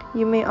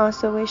 You may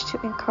also wish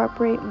to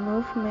incorporate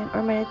movement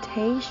or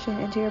meditation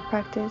into your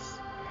practice.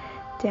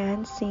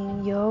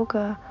 Dancing,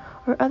 yoga,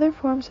 or other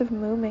forms of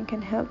movement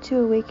can help to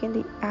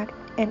awaken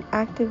and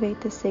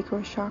activate the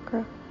sacral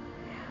chakra,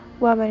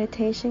 while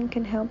meditation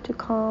can help to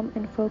calm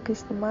and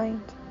focus the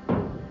mind.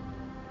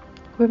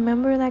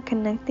 Remember that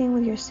connecting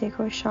with your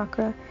sacral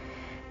chakra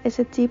is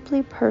a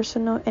deeply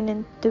personal and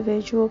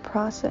individual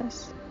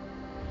process.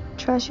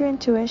 Trust your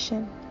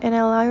intuition and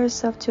allow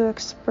yourself to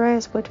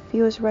express what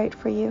feels right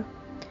for you.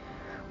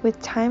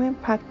 With time and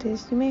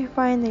practice, you may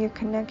find that your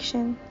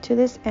connection to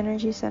this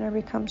energy center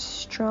becomes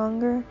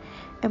stronger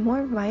and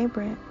more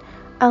vibrant,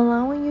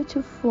 allowing you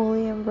to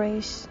fully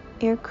embrace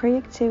your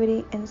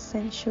creativity and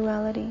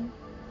sensuality.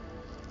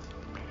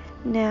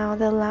 Now,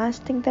 the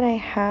last thing that I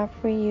have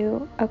for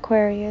you,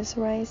 Aquarius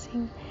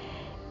Rising,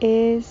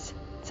 is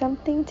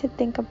something to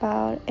think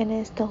about, and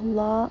is the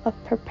law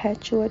of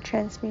perpetual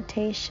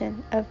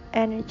transmutation of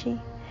energy,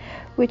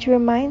 which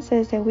reminds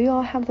us that we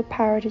all have the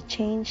power to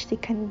change the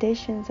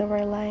conditions of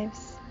our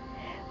lives.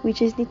 We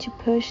just need to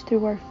push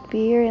through our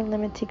fear and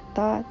limiting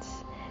thoughts,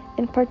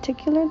 in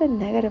particular the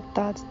negative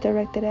thoughts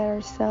directed at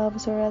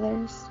ourselves or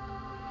others.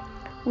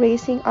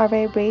 Raising our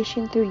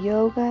vibration through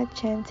yoga,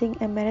 chanting,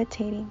 and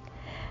meditating.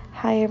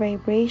 Higher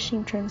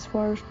vibration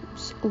transforms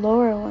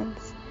lower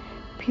ones.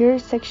 Pure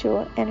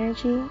sexual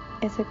energy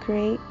is a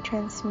great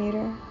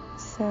transmuter.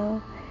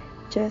 So,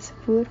 just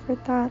food for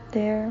thought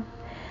there.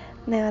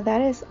 Now,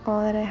 that is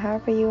all that I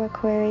have for you,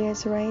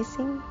 Aquarius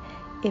Rising.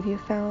 If you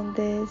found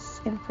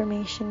this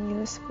information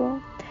useful,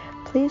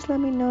 please let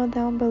me know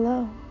down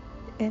below.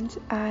 And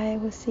I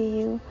will see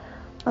you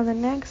on the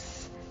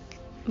next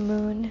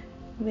moon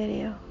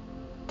video.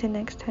 Till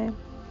next time.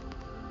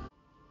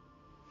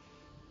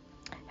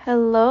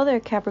 Hello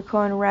there,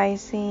 Capricorn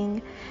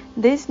Rising.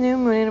 This new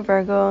moon in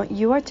Virgo,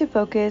 you are to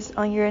focus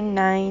on your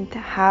 9th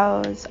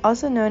house,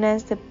 also known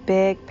as the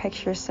big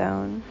picture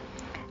zone.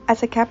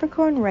 As a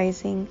Capricorn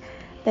Rising,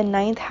 the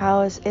 9th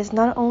house is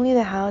not only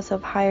the house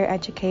of higher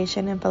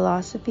education and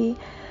philosophy,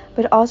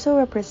 but also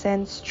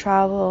represents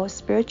travel,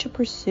 spiritual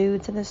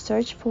pursuits, and the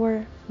search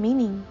for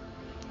meaning.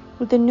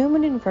 With the new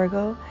moon in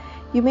Virgo,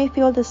 you may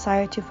feel a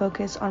desire to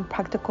focus on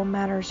practical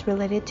matters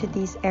related to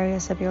these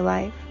areas of your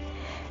life.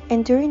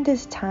 And during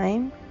this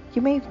time,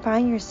 you may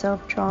find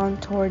yourself drawn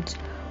towards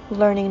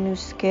learning new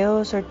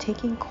skills or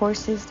taking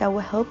courses that will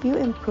help you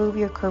improve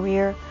your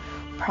career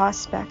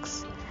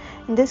prospects.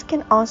 And this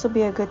can also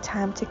be a good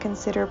time to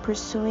consider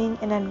pursuing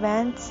an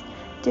advanced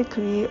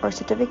degree or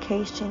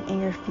certification in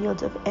your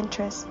field of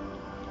interest.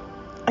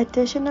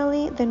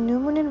 Additionally, the new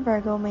moon in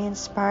Virgo may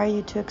inspire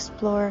you to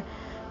explore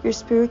your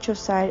spiritual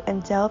side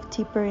and delve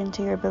deeper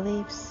into your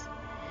beliefs.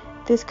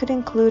 This could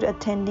include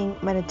attending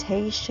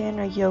meditation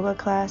or yoga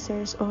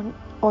classes,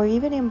 or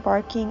even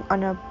embarking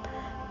on a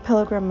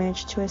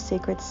pilgrimage to a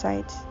sacred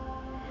site.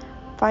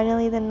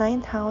 Finally, the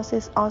 9th house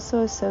is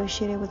also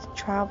associated with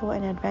travel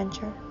and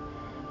adventure.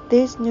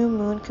 This new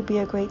moon could be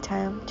a great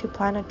time to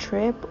plan a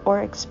trip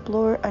or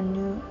explore a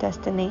new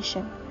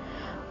destination,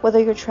 Whether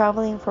you're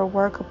traveling for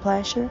work or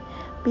pleasure,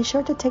 be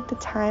sure to take the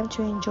time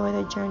to enjoy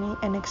the journey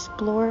and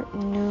explore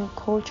new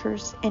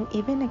cultures and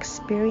even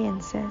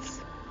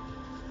experiences.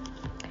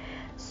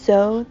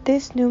 So,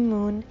 this new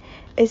moon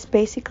is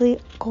basically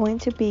going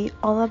to be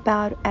all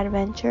about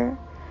adventure,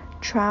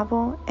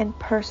 travel, and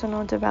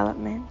personal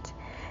development.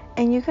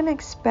 And you can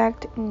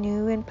expect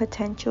new and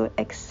potential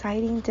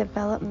exciting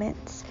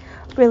developments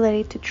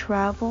related to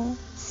travel,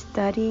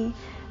 study,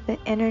 the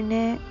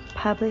internet,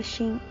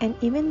 publishing, and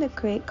even the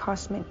great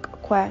cosmic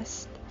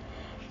quest.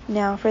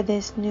 Now for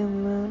this new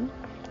moon,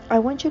 I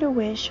want you to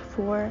wish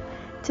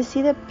to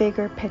see the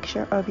bigger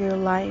picture of your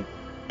life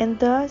and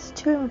thus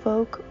to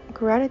invoke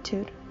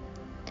gratitude.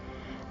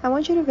 I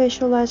want you to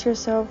visualize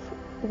yourself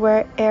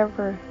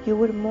wherever you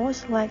would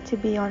most like to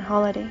be on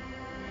holiday.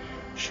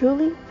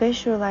 Truly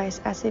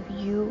visualize as if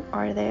you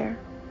are there.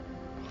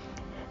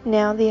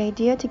 Now, the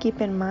idea to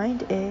keep in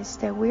mind is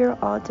that we are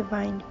all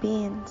divine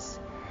beings.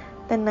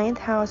 The ninth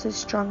house is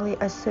strongly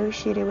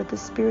associated with the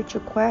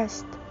spiritual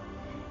quest,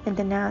 and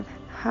the ninth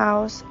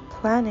house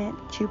planet,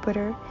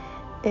 Jupiter,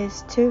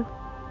 is too.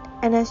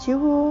 And as you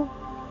will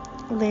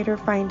later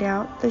find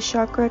out, the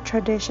chakra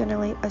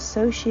traditionally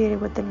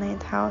associated with the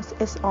ninth house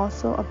is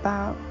also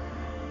about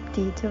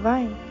the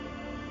divine,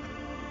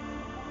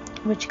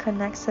 which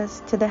connects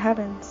us to the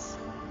heavens.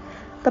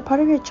 The part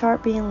of your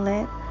chart being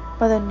lit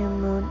by the new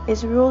moon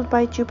is ruled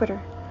by Jupiter,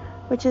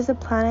 which is a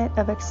planet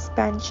of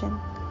expansion.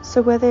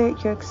 So whether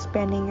you're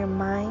expanding your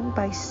mind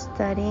by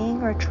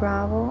studying or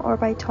travel, or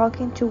by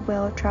talking to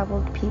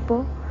well-traveled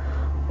people,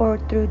 or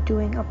through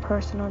doing a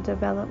personal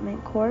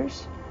development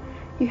course,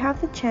 you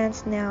have the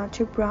chance now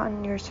to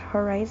broaden your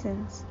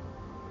horizons.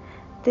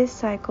 This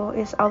cycle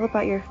is all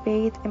about your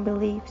faith and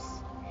beliefs.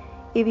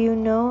 If you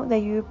know that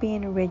you're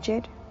being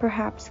rigid,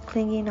 perhaps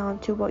clinging on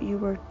to what you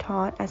were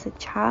taught as a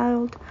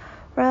child,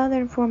 rather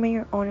than forming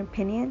your own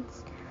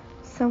opinions,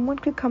 someone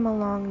could come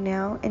along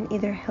now and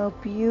either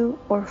help you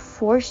or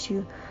force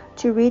you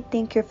to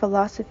rethink your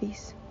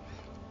philosophies.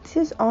 This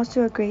is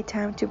also a great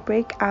time to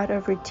break out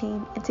of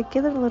routine and to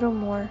give it a little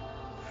more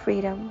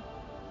freedom.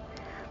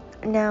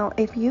 Now,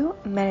 if you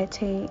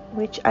meditate,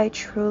 which I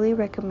truly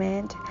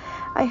recommend,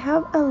 I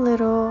have a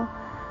little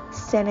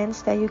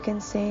sentence that you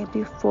can say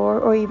before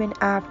or even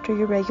after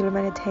your regular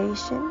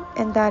meditation,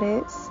 and that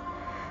is,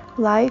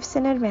 life's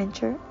an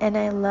adventure and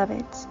I love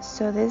it.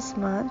 So this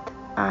month,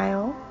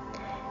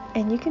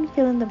 and you can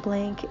fill in the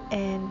blank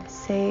and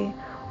say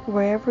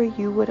wherever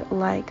you would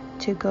like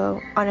to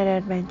go on an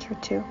adventure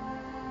to.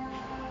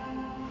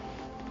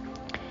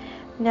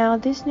 Now,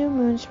 this new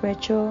moon's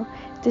ritual,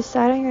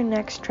 decide on your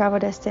next travel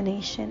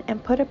destination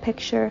and put a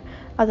picture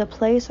of the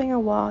place on your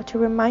wall to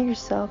remind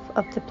yourself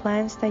of the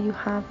plans that you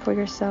have for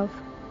yourself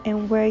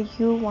and where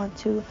you want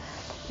to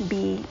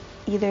be,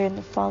 either in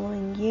the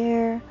following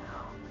year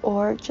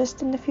or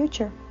just in the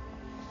future.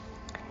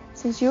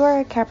 Since you are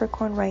a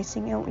Capricorn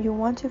Rising and you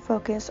want to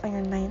focus on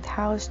your ninth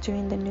house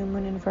during the new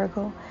moon in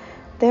Virgo,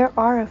 there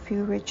are a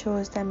few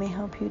rituals that may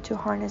help you to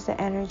harness the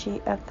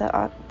energy of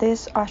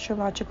this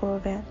astrological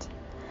event.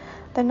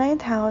 The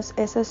ninth house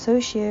is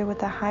associated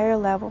with a higher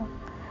level,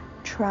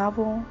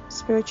 travel,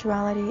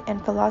 spirituality,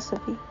 and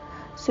philosophy,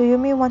 so you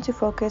may want to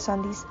focus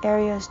on these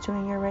areas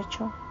during your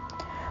ritual.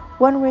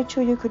 One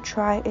ritual you could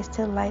try is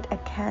to light a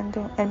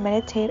candle and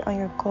meditate on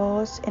your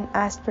goals and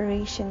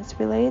aspirations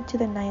related to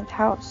the ninth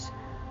house.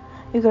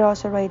 You could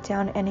also write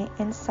down any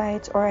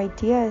insights or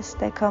ideas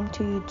that come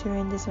to you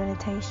during this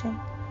meditation.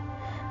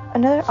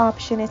 Another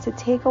option is to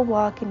take a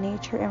walk in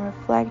nature and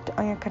reflect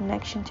on your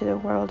connection to the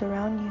world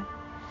around you.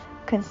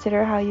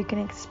 Consider how you can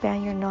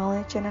expand your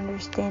knowledge and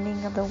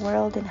understanding of the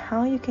world and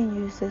how you can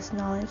use this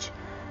knowledge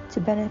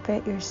to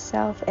benefit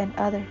yourself and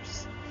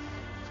others.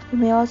 You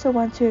may also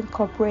want to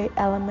incorporate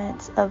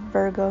elements of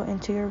Virgo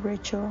into your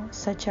ritual,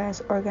 such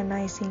as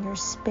organizing your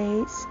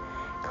space,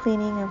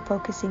 cleaning and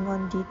focusing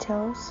on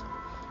details.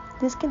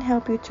 This can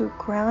help you to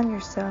ground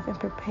yourself and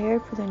prepare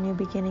for the new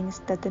beginnings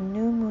that the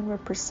new moon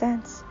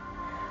represents.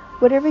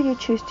 Whatever you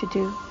choose to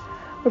do,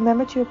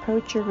 remember to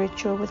approach your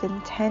ritual with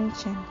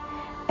intention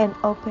and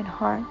open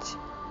heart,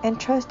 and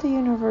trust the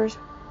universe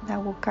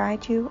that will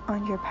guide you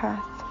on your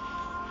path.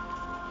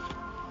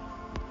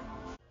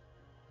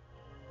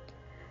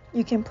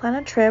 You can plan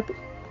a trip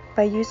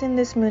by using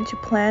this moon to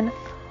plan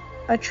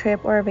a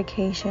trip or a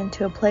vacation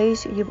to a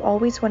place you've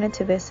always wanted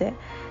to visit.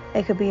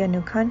 It could be a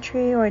new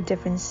country or a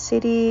different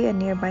city, a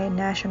nearby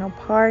national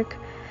park.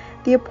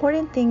 The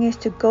important thing is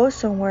to go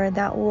somewhere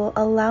that will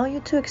allow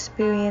you to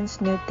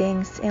experience new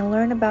things and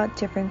learn about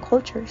different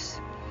cultures.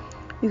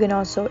 You can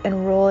also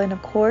enroll in a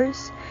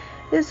course.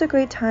 This is a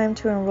great time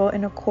to enroll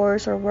in a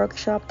course or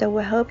workshop that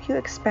will help you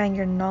expand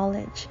your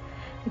knowledge.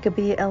 It could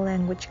be a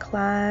language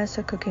class,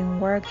 a cooking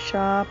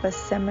workshop, a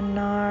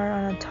seminar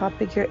on a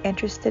topic you're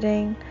interested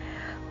in.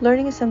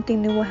 Learning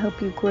something new will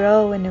help you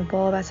grow and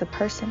evolve as a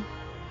person.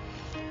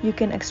 You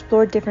can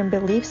explore different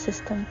belief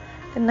systems.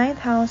 The ninth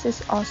house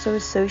is also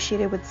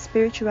associated with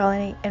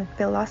spirituality and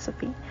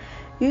philosophy.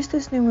 Use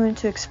this new moon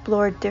to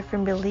explore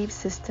different belief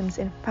systems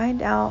and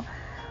find out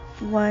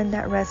one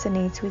that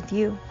resonates with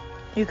you.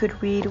 You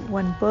could read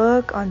one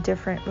book on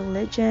different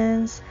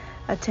religions,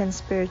 attend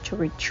spiritual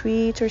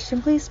retreats, or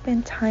simply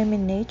spend time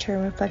in nature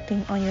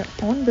reflecting on your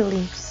own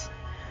beliefs.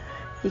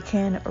 You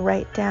can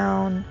write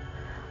down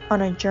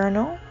on a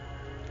journal.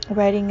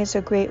 Writing is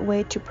a great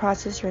way to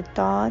process your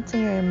thoughts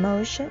and your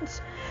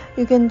emotions.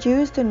 You can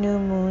use the new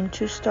moon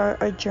to start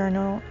a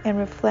journal and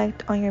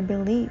reflect on your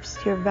beliefs,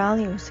 your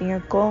values, and your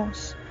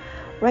goals.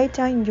 Write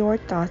down your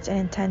thoughts and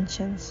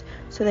intentions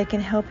so they can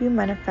help you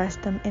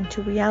manifest them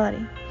into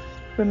reality.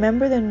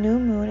 Remember, the new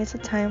moon is a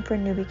time for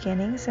new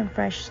beginnings and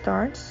fresh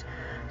starts,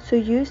 so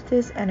use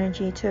this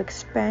energy to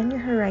expand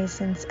your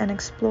horizons and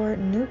explore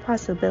new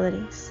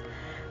possibilities.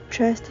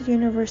 Trust the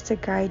universe to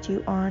guide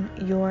you on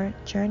your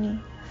journey.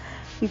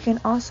 You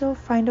can also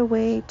find a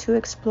way to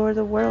explore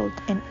the world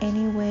in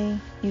any way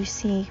you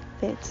see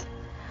fit.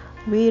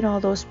 Read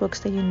all those books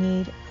that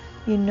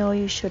you know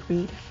you should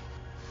read.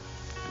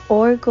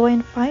 Or go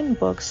and find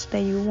books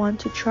that you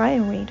want to try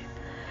and read.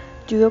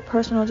 Do a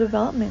personal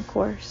development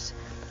course.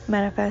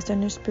 Manifest a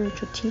new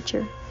spiritual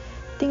teacher.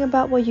 Think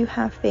about what you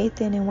have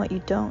faith in and what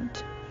you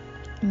don't.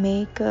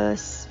 Make a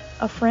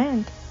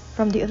friend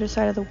from the other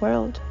side of the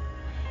world.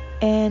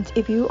 And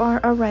if you are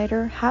a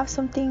writer, have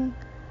something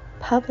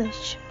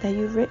published that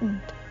you've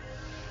written.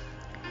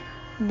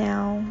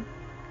 Now,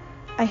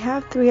 I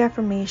have 3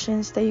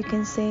 affirmations that you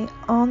can say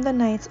on the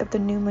nights of the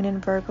new moon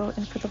in Virgo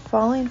and for the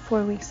following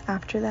 4 weeks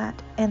after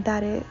that. And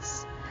that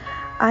is,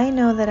 I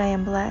know that I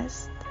am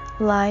blessed.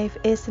 Life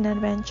is an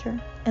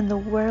adventure, and the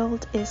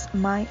world is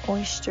my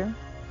oyster.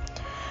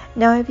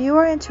 Now, if you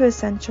are into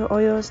essential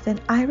oils, then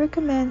I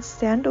recommend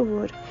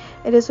sandalwood.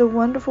 It is a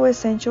wonderful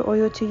essential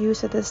oil to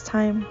use at this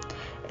time.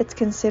 It's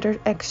considered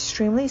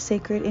extremely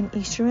sacred in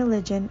Eastern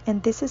religion,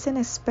 and this is an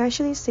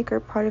especially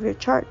sacred part of your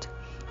chart.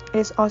 It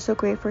is also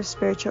great for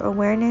spiritual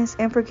awareness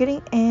and for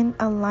getting in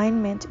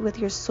alignment with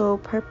your soul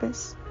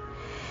purpose.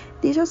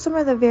 These are some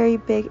of the very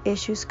big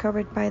issues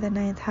covered by the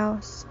 9th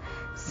house.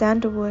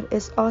 Sandalwood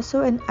is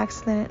also an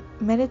excellent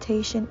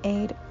meditation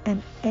aid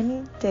on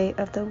any day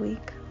of the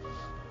week.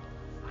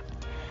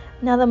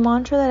 Now, the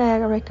mantra that I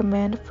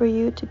recommend for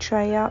you to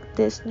try out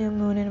this new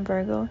moon in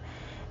Virgo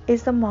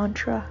is the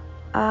mantra,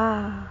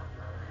 Ah.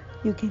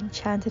 You can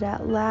chant it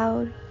out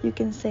loud. You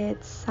can say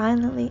it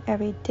silently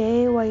every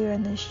day while you're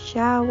in the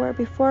shower,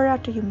 before or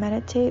after you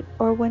meditate,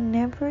 or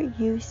whenever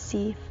you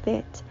see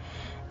fit.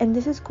 And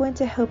this is going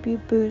to help you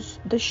boost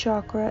the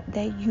chakra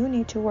that you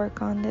need to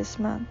work on this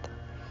month.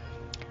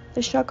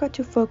 The chakra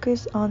to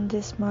focus on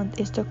this month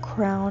is the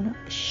crown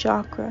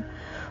chakra,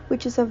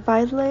 which is a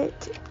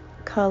violet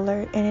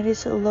color, and it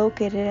is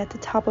located at the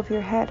top of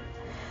your head.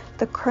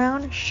 The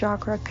crown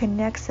chakra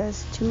connects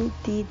us to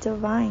the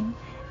divine.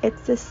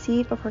 It's the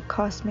seat of our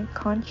cosmic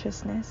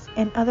consciousness.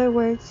 In other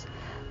words,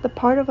 the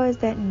part of us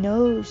that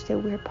knows that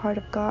we're part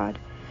of God,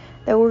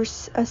 that we're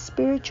a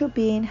spiritual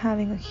being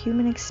having a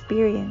human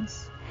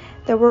experience,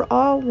 that we're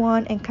all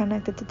one and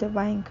connected to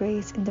divine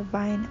grace and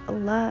divine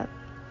love.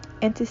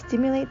 And to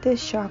stimulate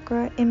this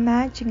chakra,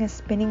 imagine a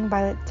spinning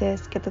violet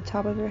disc at the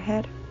top of your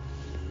head.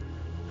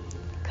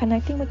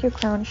 Connecting with your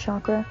crown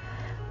chakra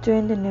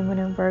during the new moon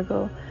in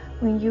Virgo,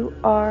 when you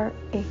are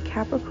a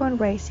Capricorn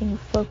Rising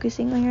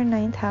focusing on your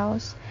 9th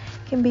house,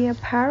 can be a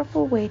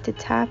powerful way to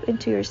tap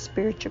into your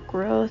spiritual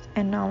growth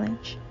and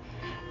knowledge.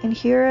 And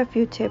here are a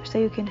few tips that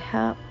you can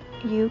help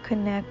you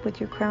connect with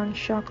your crown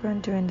chakra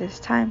during this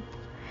time.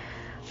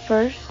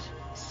 First,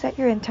 set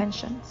your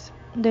intentions.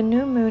 The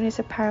new moon is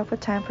a powerful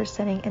time for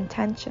setting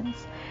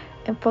intentions,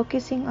 and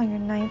focusing on your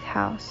 9th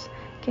house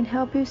can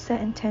help you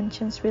set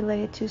intentions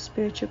related to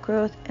spiritual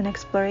growth and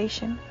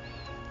exploration.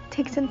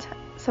 Take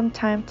some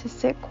time to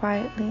sit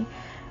quietly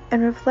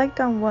and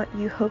reflect on what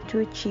you hope to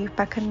achieve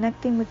by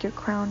connecting with your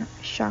crown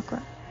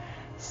chakra.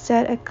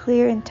 Set a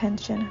clear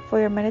intention for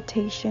your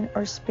meditation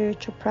or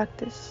spiritual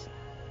practice.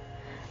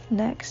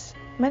 Next,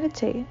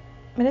 meditate.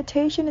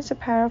 Meditation is a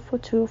powerful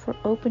tool for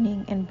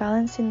opening and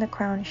balancing the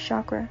crown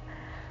chakra.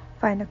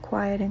 Find a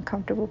quiet and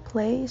comfortable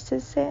place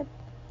to sit.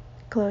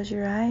 Close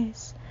your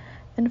eyes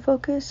and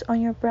focus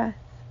on your breath.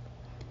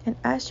 And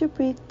as you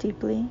breathe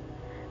deeply,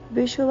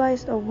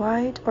 visualize a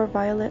white or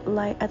violet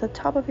light at the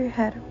top of your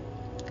head,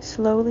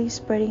 slowly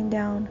spreading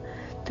down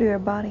through your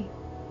body.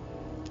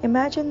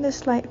 Imagine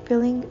this light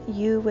filling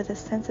you with a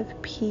sense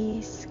of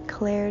peace,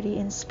 clarity,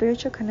 and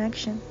spiritual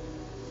connection.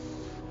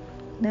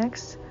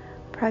 Next,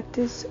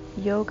 practice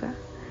yoga.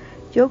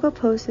 Yoga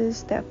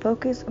poses that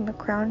focus on the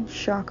crown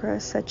chakra,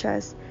 such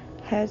as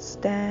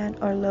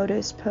headstand or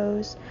lotus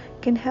pose,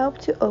 can help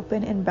to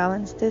open and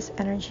balance this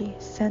energy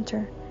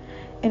center.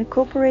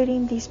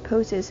 Incorporating these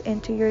poses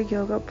into your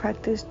yoga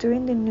practice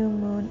during the new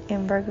moon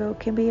in Virgo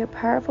can be a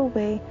powerful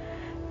way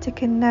to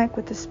connect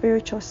with the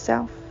spiritual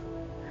self.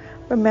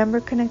 Remember,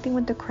 connecting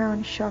with the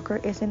crown chakra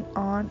is an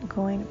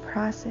ongoing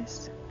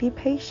process. Be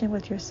patient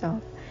with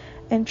yourself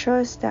and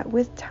trust that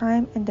with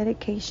time and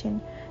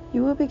dedication,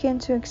 you will begin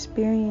to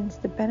experience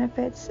the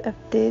benefits of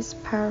this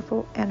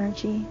powerful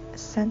energy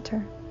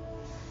center.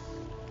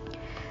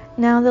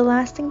 Now, the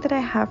last thing that I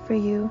have for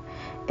you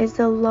is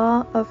the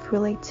law of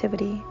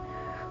relativity.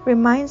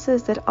 reminds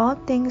us that all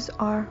things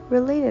are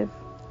relative,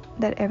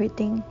 that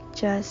everything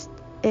just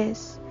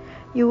is.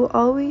 You will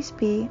always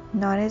be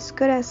not as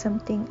good at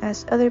something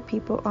as other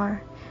people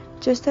are,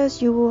 just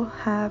as you will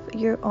have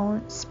your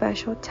own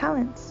special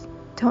talents.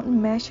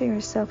 Don't measure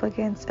yourself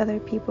against other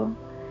people.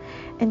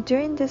 And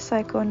during this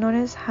cycle,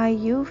 notice how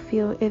you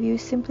feel if you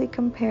simply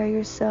compare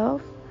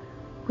yourself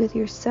with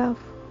yourself.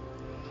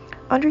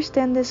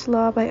 Understand this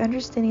law by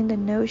understanding the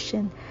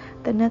notion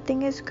that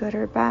nothing is good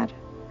or bad,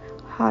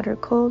 hot or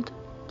cold,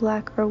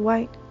 black or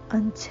white,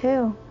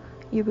 until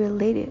you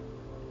relate it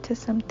to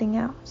something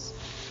else.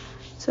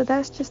 So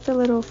that's just a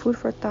little food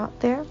for thought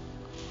there.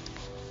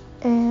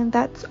 And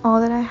that's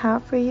all that I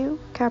have for you,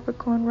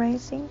 Capricorn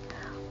Rising,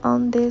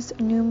 on this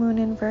new moon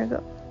in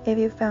Virgo. If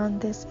you found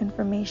this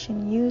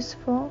information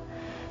useful,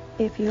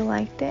 if you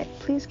liked it,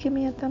 please give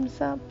me a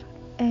thumbs up.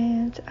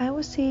 And I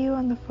will see you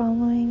on the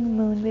following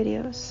moon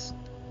videos.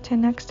 Till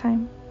next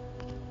time.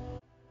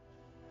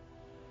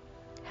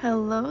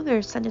 Hello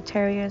there,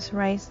 Sagittarius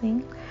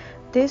Rising.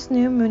 This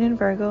new moon in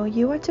Virgo,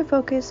 you are to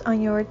focus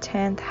on your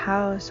 10th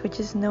house, which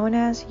is known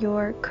as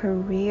your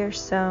career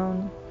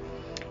zone.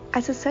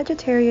 As a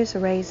Sagittarius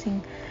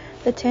Rising,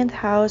 the 10th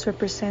house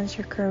represents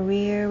your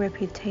career,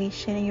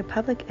 reputation, and your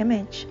public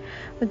image.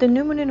 With the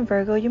new moon in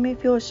Virgo, you may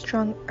feel a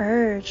strong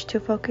urge to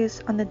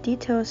focus on the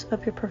details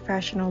of your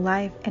professional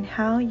life and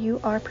how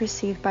you are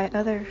perceived by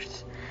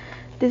others.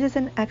 This is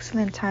an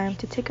excellent time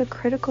to take a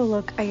critical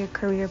look at your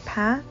career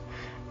path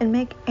and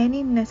make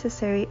any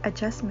necessary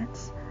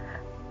adjustments.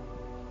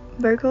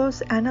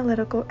 Virgo's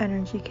analytical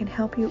energy can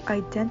help you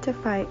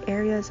identify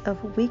areas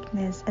of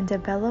weakness and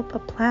develop a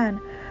plan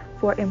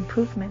for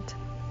improvement.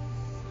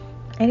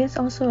 It is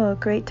also a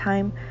great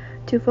time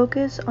to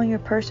focus on your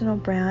personal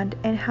brand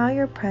and how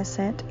you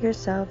present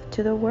yourself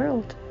to the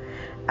world.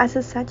 As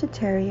a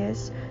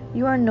Sagittarius,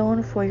 you are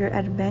known for your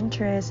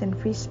adventurous and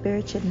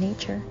free-spirited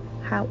nature.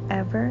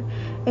 However,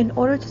 in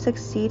order to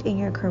succeed in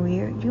your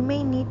career, you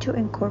may need to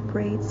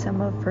incorporate some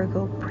of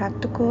Virgo's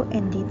practical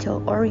and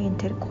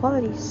detail-oriented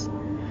qualities.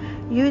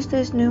 Use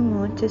this new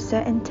moon to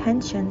set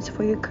intentions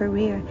for your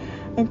career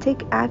and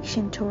take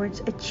action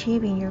towards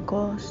achieving your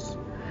goals.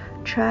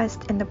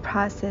 Trust in the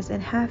process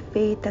and have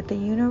faith that the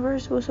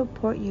universe will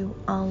support you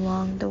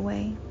along the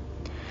way.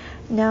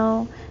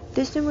 Now,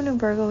 this new moon in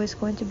Virgo is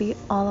going to be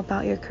all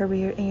about your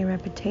career and your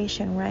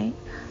reputation, right?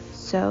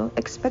 So,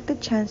 expect a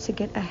chance to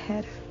get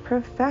ahead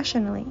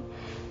professionally.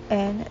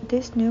 And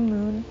this new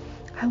moon,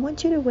 I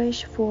want you to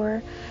wish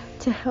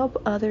to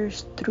help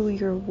others through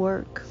your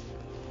work.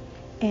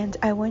 And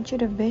I want you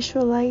to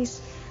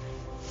visualize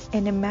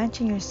and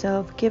imagine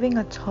yourself giving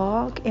a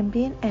talk and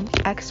being an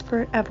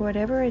expert at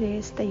whatever it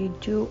is that you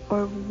do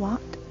or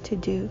want to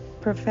do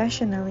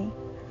professionally.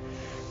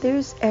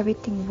 There's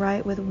everything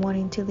right with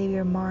wanting to leave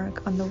your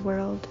mark on the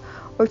world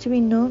or to be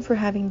known for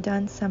having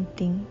done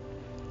something.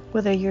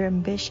 Whether you're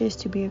ambitious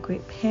to be a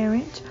great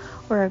parent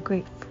or a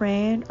great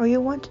friend, or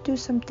you want to do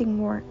something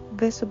more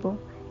visible,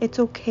 it's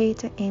okay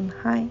to aim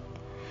high.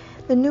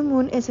 The new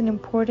moon is an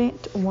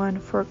important one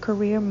for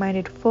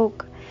career-minded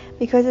folk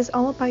because it's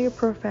all about your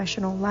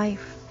professional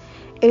life.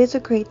 It is a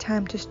great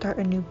time to start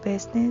a new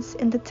business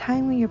and the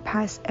time when your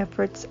past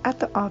efforts at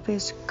the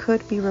office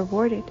could be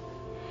rewarded.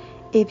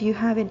 If you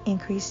have an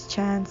increased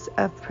chance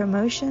of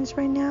promotions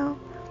right now,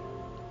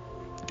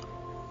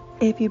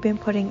 if you've been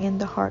putting in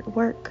the hard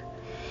work.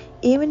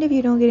 Even if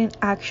you don't get an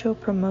actual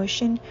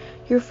promotion,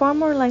 you're far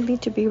more likely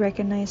to be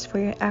recognized for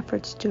your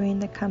efforts during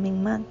the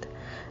coming month.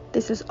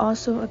 This is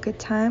also a good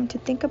time to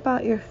think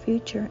about your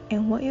future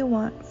and what you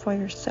want for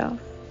yourself.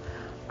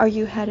 Are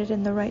you headed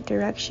in the right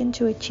direction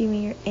to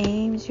achieving your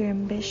aims, your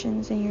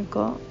ambitions, and your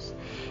goals?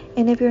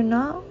 And if you're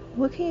not,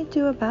 what can you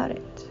do about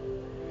it?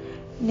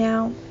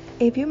 Now,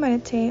 if you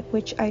meditate,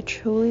 which I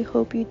truly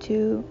hope you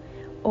do,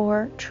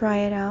 or try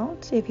it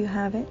out if you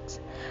haven't,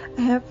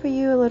 I have for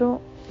you a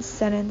little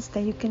sentence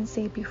that you can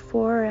say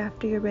before or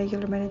after your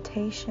regular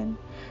meditation,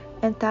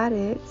 and that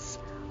is,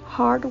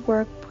 hard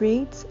work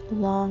breeds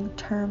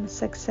long-term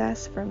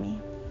success for me.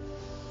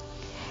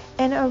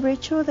 And a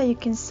ritual that you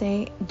can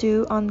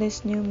do on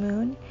this new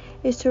moon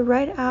is to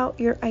write out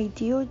your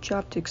ideal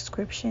job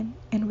description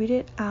and read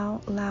it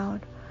out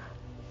loud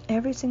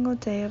every single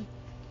day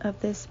of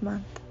this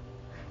month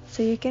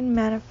so you can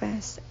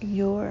manifest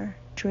your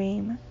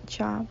dream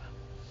job.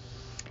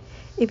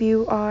 If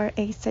you are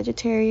a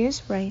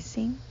Sagittarius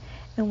Rising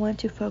and want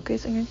to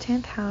focus on your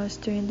 10th house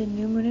during the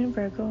new moon in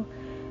Virgo,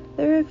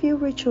 there are a few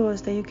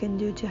rituals that you can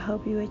do to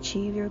help you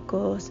achieve your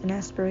goals and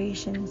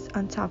aspirations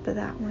on top of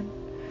that one.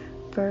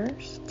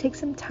 First, take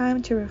some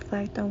time to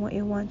reflect on what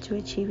you want to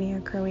achieve in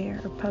your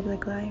career or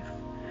public life.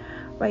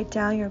 Write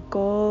down your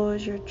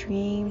goals, your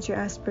dreams, your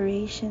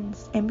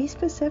aspirations, and be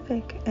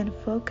specific and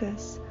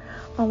focus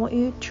on what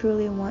you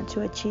truly want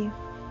to achieve.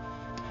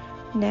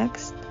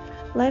 Next,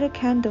 light a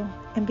candle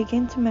and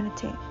begin to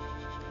meditate.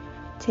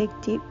 Take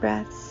deep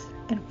breaths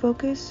and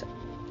focus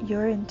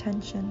your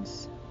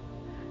intentions.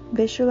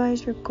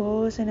 Visualize your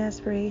goals and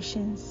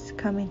aspirations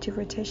coming to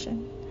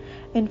fruition,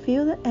 and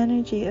feel the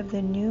energy of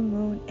the new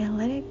moon and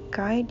let it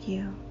guide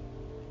you.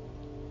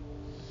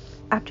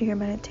 After your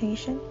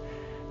meditation,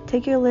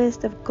 take your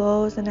list of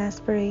goals and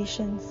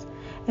aspirations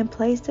and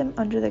place them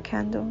under the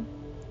candle.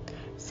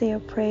 Say a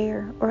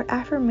prayer or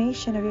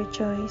affirmation of your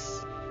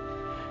choice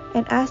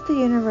and ask the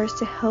universe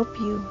to help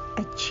you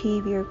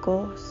achieve your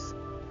goals.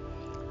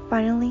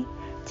 Finally,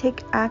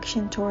 take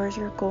action towards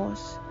your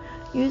goals.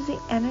 Use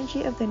the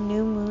energy of the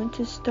new moon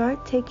to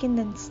start taking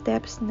the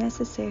steps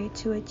necessary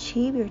to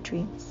achieve your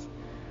dreams.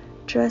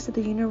 Trust that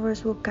the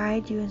universe will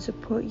guide you and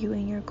support you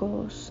in your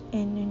goals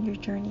and in your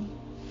journey.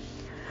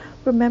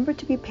 Remember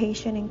to be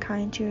patient and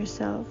kind to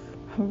yourself.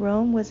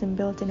 Rome wasn't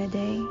built in a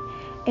day,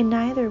 and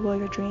neither will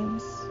your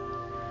dreams.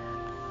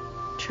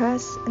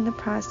 Trust in the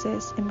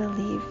process and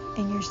believe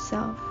in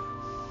yourself.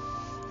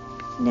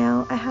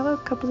 Now, I have a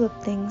couple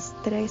of things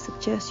that I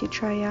suggest you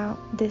try out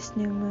this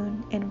new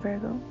moon in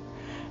Virgo.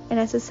 And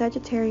as a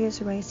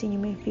Sagittarius Rising, you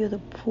may feel the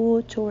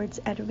pull towards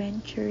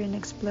adventure and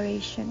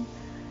exploration.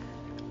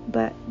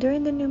 But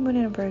during the new moon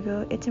in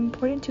Virgo, it's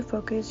important to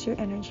focus your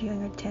energy on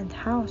your 10th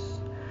house,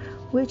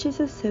 which is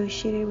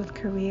associated with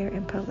career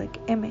and public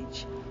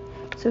image.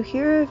 So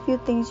here are a few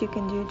things you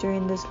can do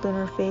during this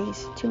lunar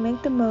phase to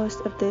make the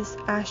most of this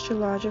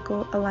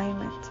astrological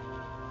alignment.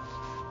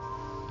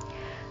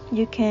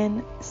 You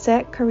can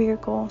set career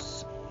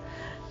goals.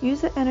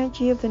 Use the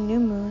energy of the new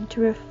moon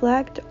to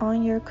reflect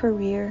on your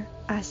career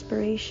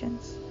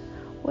aspirations.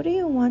 What do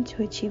you want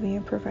to achieve in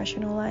your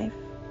professional life?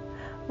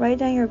 Write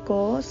down your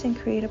goals and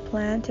create a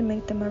plan to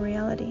make them a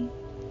reality.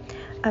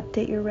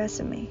 Update your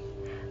resume.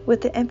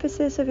 With the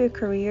emphasis of your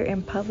career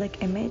and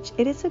public image,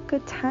 it is a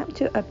good time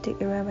to update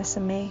your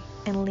resume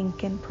and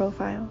LinkedIn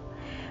profile.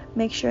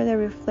 Make sure they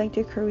reflect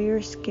your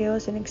career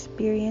skills and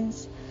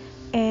experience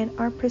and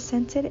are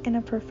presented in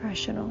a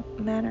professional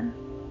manner.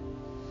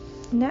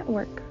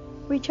 Network.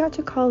 Reach out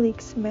to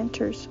colleagues,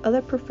 mentors,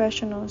 other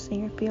professionals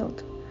in your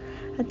field.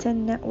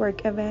 Attend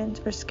network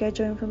events or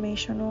schedule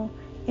informational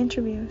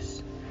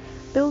interviews.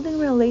 Building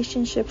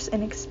relationships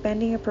and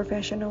expanding your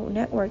professional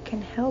network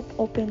can help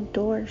open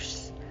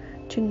doors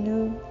to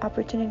new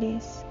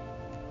opportunities.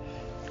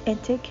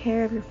 And take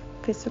care of your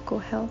physical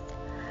health.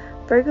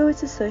 Virgo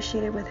is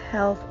associated with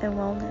health and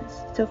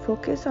wellness, so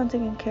focus on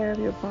taking care of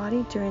your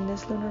body during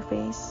this lunar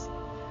phase.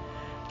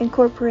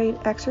 Incorporate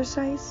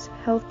exercise,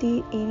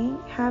 healthy eating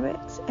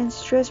habits, and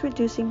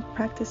stress-reducing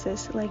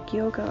practices like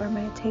yoga or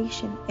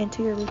meditation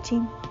into your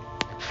routine.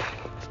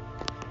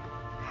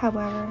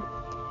 However,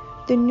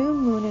 the new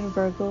moon in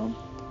Virgo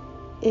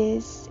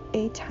is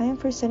a time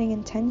for setting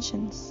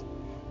intentions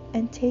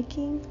and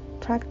taking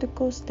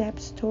practical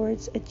steps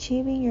towards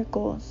achieving your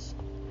goals.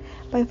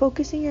 By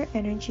focusing your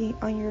energy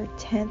on your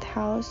 10th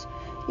house,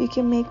 you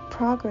can make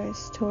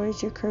progress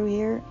towards your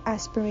career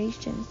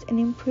aspirations and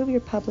improve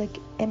your public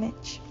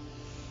image.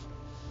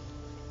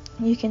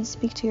 You can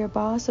speak to your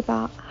boss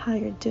about how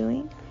you're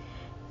doing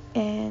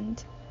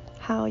and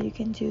how you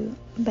can do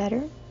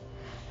better.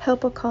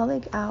 Help a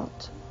colleague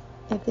out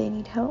if they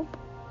need help.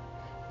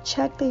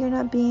 Check that you're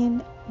not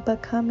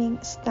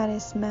becoming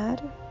status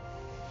mad.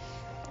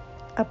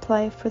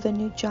 Apply for the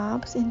new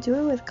jobs and do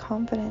it with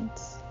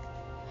confidence.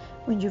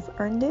 When you've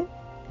earned it,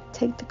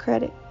 take the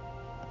credit.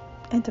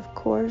 And of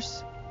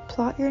course,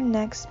 plot your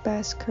next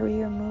best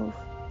career move.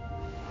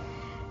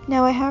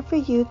 Now I have for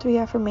you 3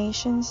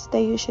 affirmations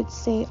that you should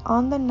say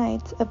on the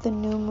night of the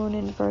new moon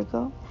in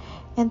Virgo,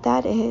 and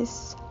that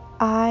is,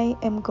 I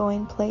am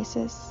going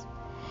places.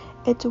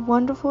 It's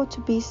wonderful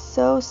to be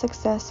so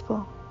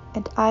successful,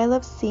 and I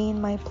love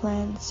seeing my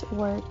plans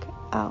work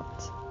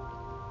out.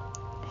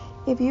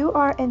 If you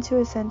are into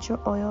essential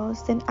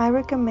oils, then I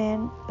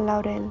recommend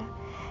Laurel.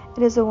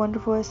 It is a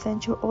wonderful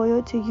essential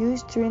oil to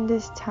use during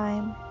this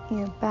time in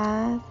your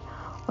bath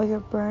or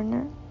your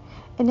burner,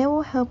 and it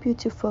will help you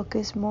to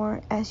focus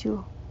more as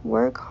you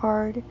work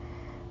hard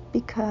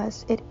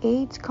because it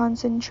aids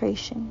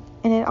concentration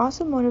and it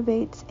also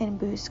motivates and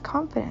boosts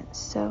confidence,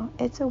 so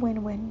it's a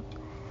win-win.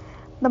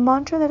 The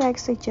mantra that I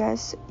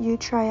suggest you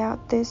try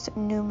out this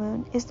new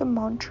moon is the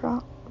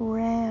mantra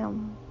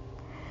RAM.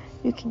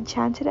 You can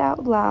chant it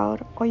out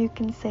loud or you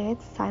can say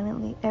it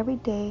silently every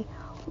day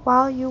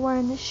while you are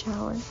in the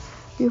shower,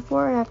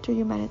 before or after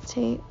you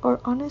meditate, or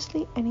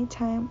honestly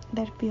anytime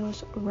that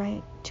feels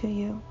right to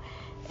you.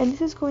 And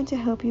this is going to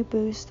help you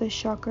boost the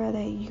chakra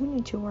that you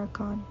need to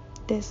work on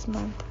this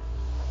month.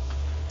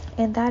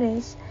 And that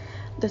is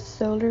the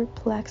solar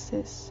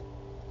plexus,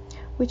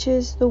 which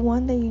is the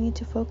one that you need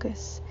to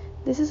focus.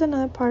 This is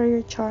another part of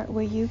your chart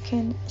where you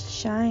can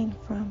shine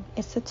from.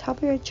 It's the top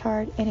of your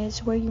chart and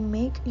it's where you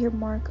make your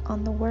mark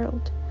on the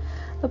world.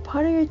 The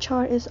part of your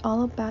chart is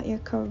all about your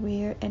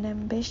career and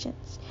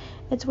ambitions.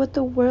 It's what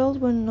the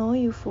world will know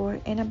you for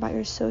and about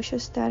your social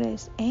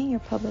status and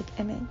your public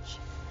image.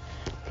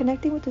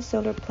 Connecting with the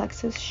solar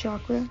plexus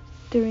chakra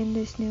during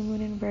this new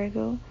moon in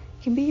Virgo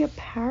can be a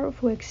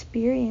powerful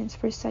experience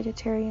for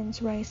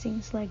Sagittarius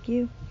risings like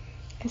you,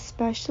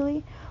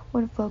 especially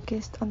when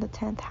focused on the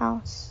 10th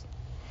house.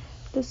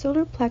 The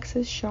solar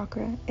plexus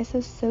chakra is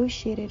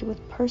associated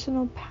with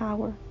personal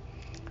power,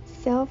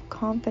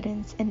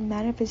 self-confidence, and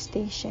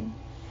manifestation.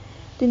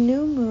 The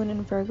new moon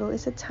in Virgo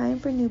is a time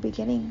for new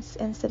beginnings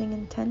and setting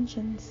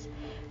intentions,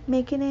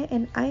 making it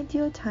an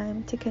ideal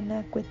time to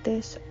connect with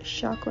this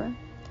chakra.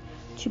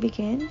 To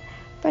begin,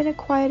 find a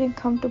quiet and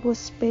comfortable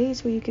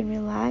space where you can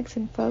relax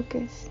and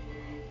focus.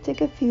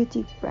 Take a few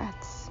deep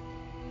breaths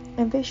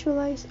and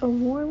visualize a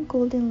warm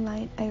golden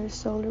light at your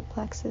solar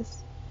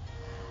plexus,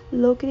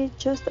 located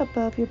just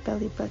above your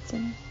belly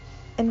button.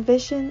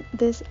 Envision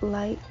this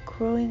light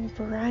growing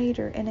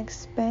brighter and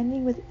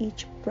expanding with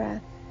each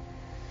breath,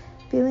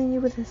 filling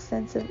you with a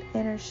sense of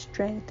inner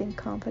strength and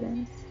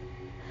confidence.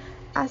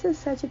 As a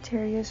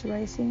Sagittarius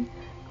Rising,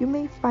 you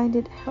may find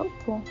it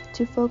helpful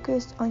to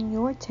focus on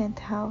your 10th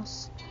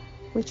house,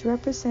 which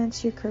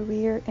represents your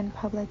career and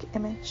public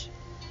image.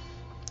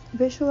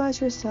 Visualize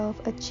yourself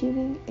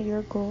achieving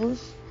your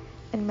goals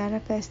and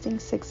manifesting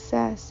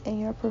success in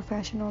your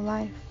professional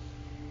life.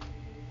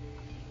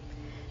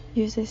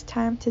 Use this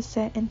time to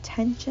set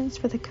intentions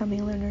for the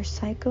coming lunar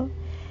cycle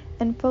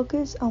and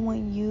focus on what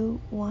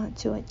you want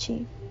to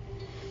achieve.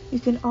 You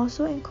can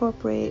also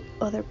incorporate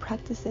other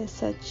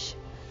practices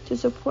to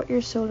support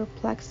your solar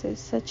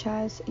plexus, such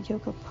as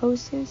yoga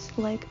poses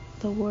like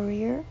the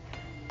warrior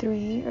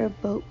 3 or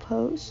boat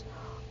pose,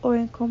 or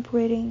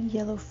incorporating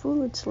yellow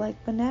foods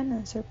like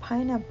bananas or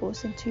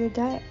pineapples into your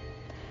diet.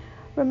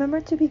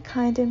 Remember to be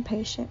kind and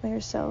patient with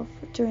yourself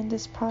during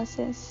this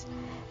process,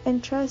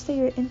 and trust that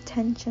your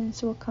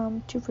intentions will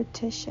come to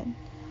fruition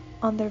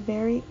on their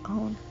very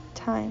own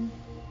time.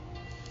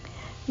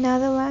 Now,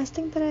 the last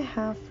thing that I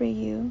have for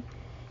you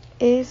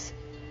is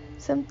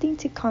something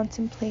to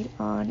contemplate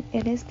on.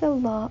 It is the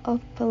law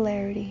of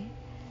polarity.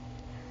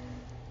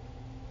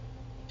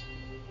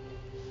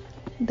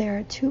 There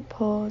are two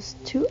poles,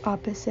 two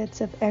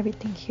opposites of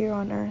everything here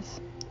on earth,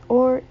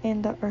 or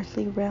in the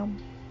earthly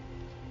realm.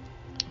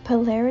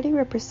 Polarity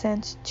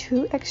represents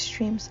two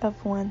extremes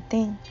of one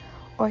thing,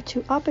 or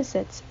two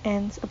opposites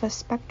ends of a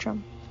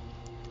spectrum.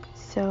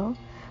 So,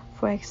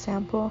 for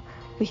example,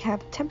 we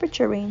have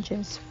temperature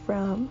ranges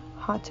from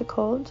hot to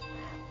cold.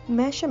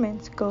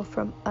 Measurements go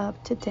from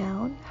up to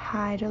down,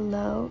 high to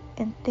low,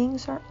 and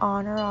things are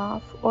on or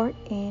off, or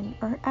in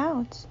or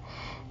out.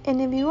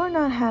 And if you are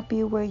not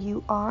happy where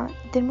you are,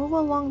 then move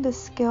along the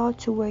scale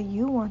to where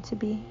you want to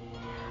be.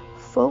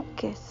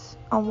 Focus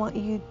on what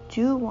you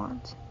do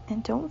want,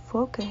 and don't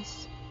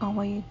focus on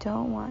what you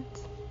don't want.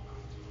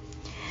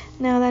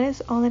 Now, that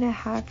is all that I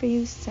have for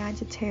you,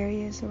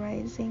 Sagittarius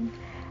Rising.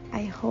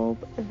 I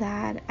hope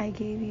that I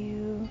gave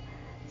you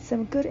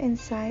some good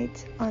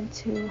insight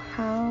onto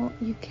how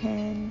you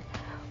can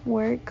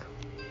work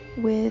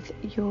with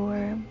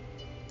your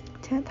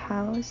 10th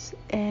house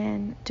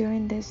and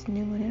during this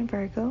new moon in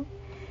Virgo.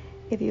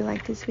 If you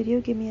like this video,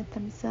 give me a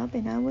thumbs up,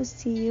 and I will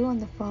see you on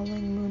the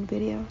following moon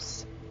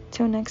videos.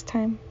 Till next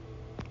time.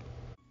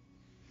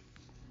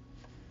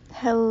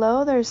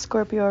 Hello there,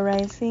 Scorpio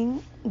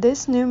Rising.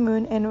 This new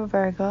moon in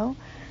Virgo,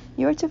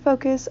 you are to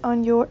focus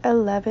on your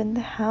 11th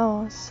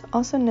house,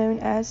 also known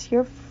as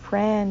your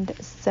friend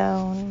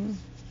zone.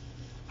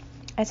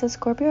 As a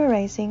Scorpio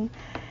Rising,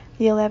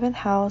 the 11th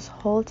house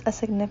holds a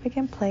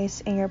significant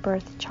place in your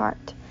birth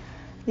chart.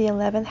 The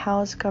 11th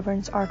house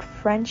governs our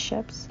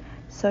friendships,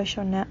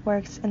 social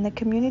networks, and the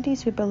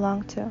communities we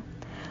belong to.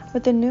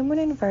 With the new moon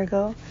in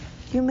Virgo,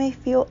 you may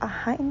feel a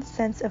heightened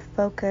sense of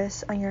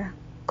focus on your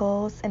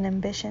goals and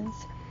ambitions.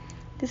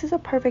 This is a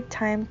perfect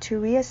time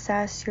to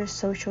reassess your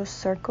social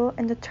circle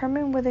and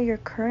determine whether your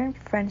current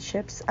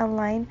friendships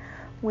align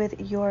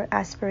with your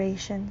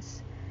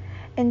aspirations.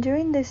 And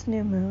during this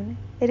new moon,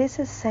 it is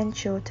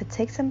essential to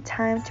take some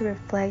time to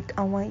reflect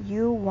on what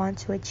you want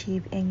to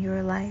achieve in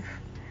your life.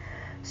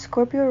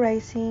 Scorpio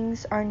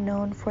risings are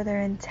known for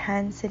their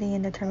intensity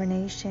and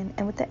determination,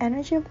 and with the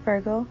energy of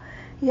Virgo,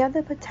 you have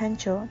the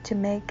potential to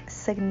make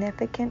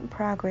significant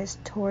progress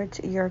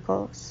towards your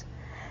goals.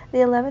 The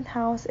 11th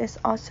house is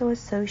also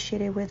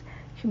associated with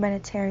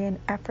humanitarian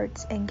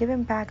efforts and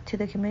giving back to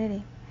the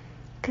community.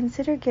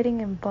 Consider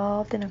getting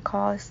involved in a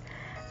cause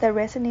that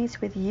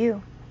resonates with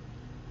you,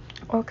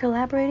 or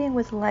collaborating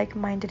with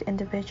like-minded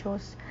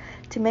individuals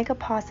to make a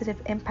positive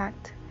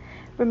impact.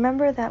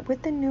 Remember that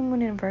with the new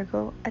moon in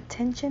Virgo,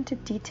 attention to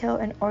detail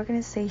and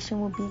organization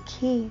will be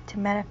key to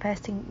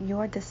manifesting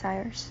your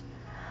desires.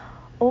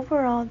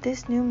 Overall,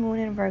 this new moon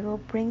in Virgo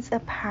brings a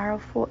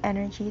powerful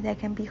energy that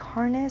can be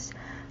harnessed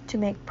to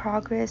make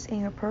progress in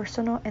your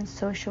personal and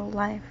social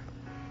life.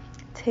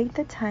 Take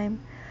the time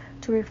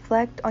to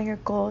reflect on your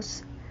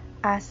goals,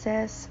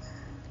 assess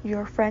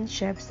your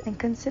friendships, and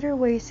consider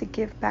ways to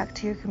give back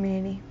to your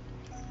community.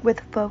 With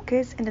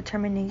focus and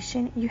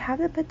determination, you have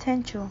the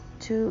potential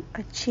to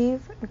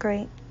achieve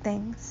great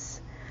things.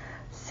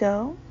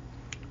 So,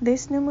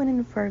 this new moon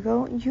in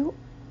Virgo,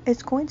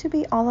 it's going to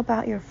be all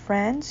about your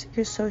friends,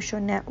 your social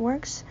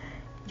networks,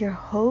 your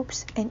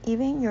hopes, and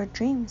even your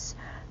dreams.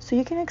 So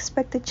you can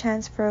expect the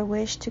chance for a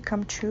wish to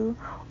come true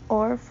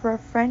or for a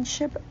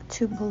friendship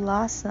to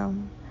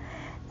blossom.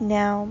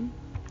 Now,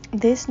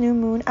 this new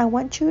moon, I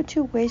want you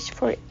to wish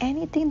for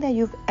anything that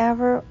you've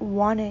ever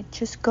wanted.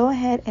 Just go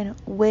ahead and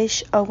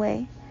wish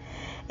away.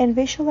 And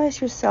visualize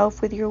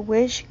yourself with your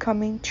wish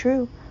coming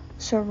true.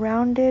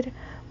 surrounded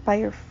by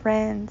your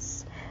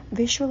friends.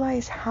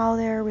 Visualize how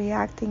they're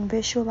reacting.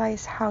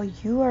 Visualize how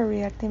you are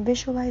reacting.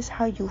 Visualize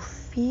how you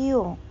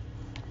feel.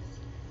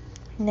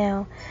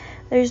 Now,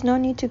 there's no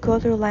need to go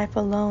through life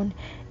alone.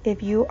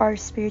 If you are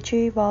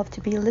spiritually evolved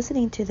to be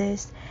listening to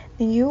this,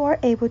 then you are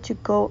able to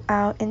go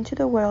out into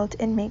the world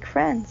and make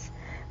friends.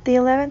 The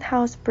 11th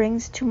house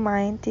brings to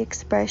mind the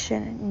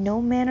expression,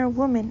 no man or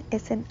woman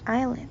is an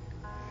island.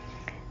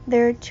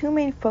 There are two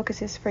main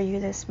focuses for you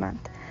this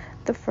month.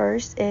 The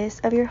first is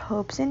of your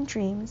hopes and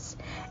dreams,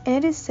 and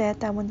it is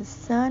said that when the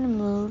sun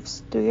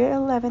moves through your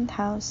 11th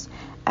house,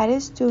 as it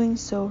is doing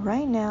so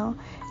right now,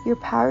 your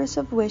powers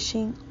of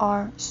wishing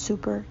are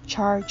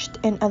supercharged.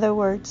 In other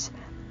words,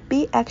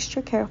 be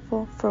extra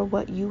careful for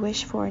what you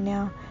wish for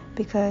now,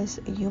 because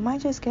you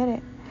might just get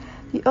it.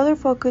 The other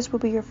focus will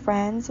be your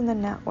friends and the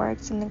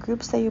networks and the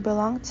groups that you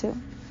belong to.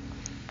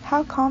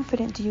 How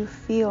confident do you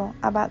feel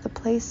about the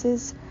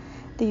places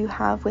that you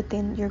have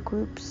within your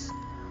groups?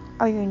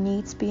 Are your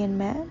needs being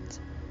met?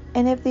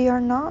 And if they are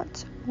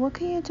not, what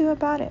can you do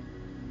about it?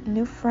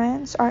 New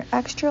friends are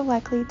extra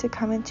likely to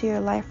come into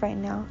your life right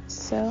now,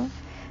 so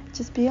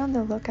just be on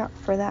the lookout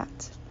for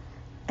that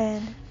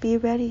and be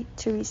ready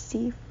to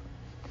receive.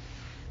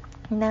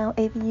 Now,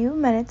 if you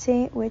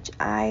meditate, which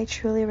I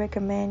truly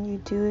recommend you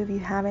do if you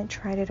haven't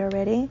tried it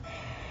already,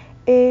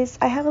 is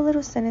I have a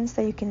little sentence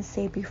that you can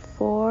say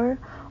before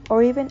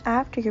or even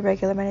after your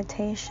regular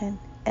meditation,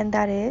 and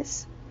that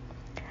is,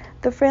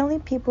 the friendly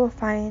people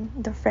find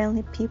the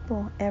friendly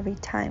people every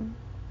time.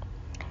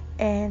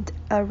 And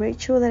a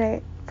ritual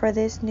that for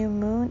this new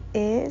moon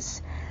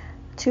is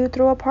to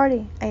throw a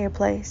party at your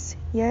place.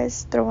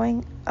 Yes,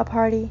 throwing a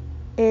party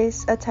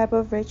is a type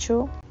of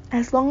ritual,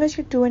 as long as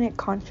you're doing it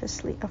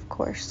consciously, of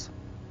course.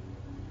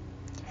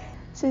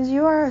 Since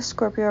you are a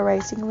Scorpio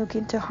Rising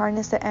looking to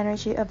harness the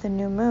energy of the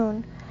new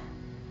moon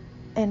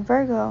in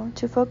Virgo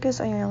to focus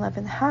on your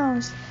 11th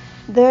house,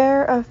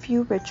 there are a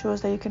few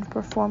rituals that you can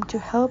perform to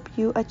help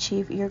you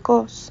achieve your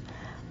goals.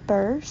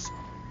 First,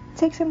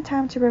 take some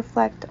time to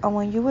reflect on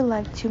what you would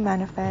like to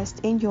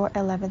manifest in your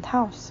 11th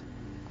house.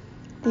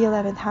 The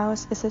 11th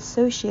house is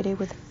associated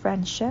with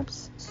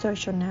friendships,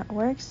 social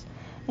networks,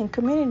 and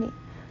community.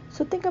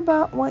 So think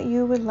about what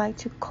you would like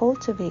to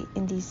cultivate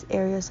in these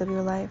areas of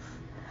your life.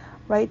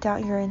 Write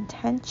down your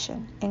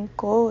intention and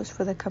goals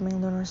for the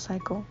coming lunar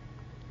cycle.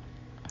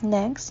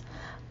 Next,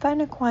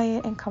 find a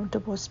quiet and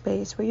comfortable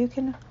space where you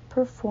can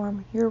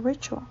perform your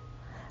ritual.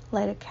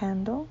 Light a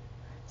candle,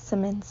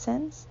 some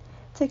incense,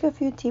 take a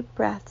few deep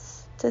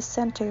breaths to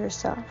center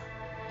yourself.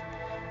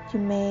 You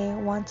may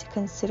want to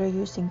consider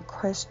using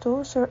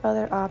crystals or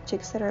other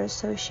objects that are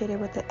associated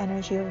with the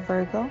energy of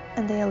Virgo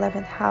in the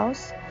 11th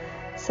house,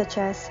 such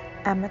as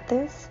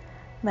amethyst,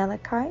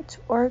 malachite,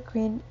 or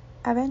green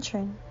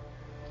aventurine.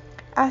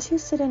 As you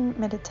sit in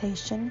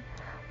meditation,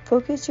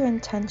 focus your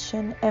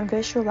intention and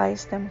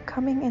visualize them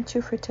coming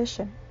into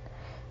fruition.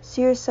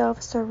 See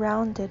yourself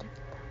surrounded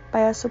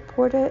by a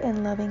supportive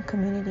and loving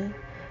community,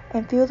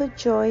 and feel the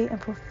joy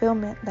and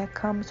fulfillment that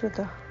comes with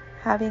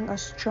having a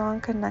strong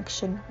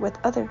connection with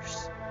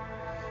others.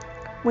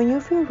 When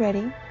you feel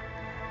ready,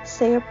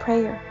 say a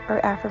prayer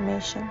or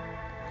affirmation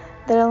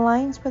that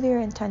aligns with your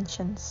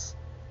intentions.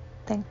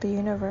 Thank the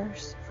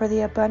universe for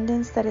the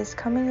abundance that is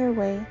coming your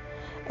way,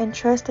 and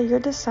trust that your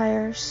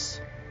desires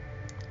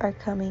are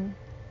coming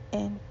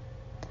in.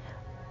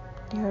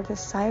 Your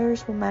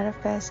desires will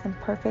manifest in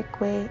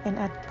perfect way and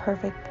at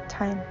perfect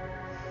time.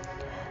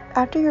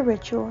 After your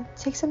ritual,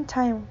 take some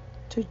time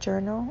to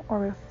journal or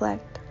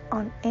reflect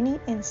on any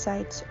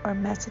insights or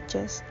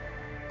messages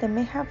that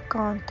may have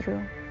gone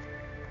through.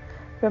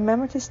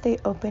 Remember to stay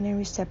open and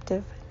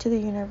receptive to the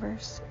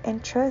universe,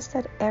 and trust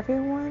that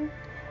everyone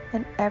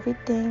and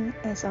everything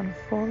is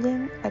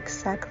unfolding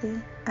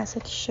exactly as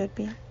it should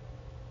be.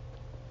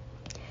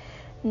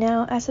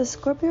 Now, as a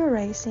Scorpio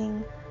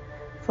Rising,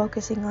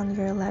 focusing on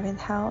your 11th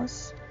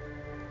house,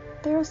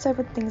 there are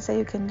several things that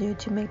you can do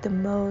to make the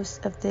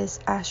most of this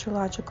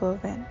astrological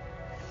event.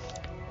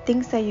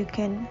 Things that you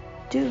can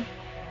do.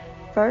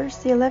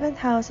 First, the 11th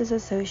house is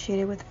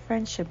associated with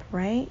friendship,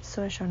 right?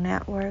 Social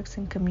networks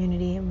and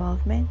community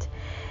involvement.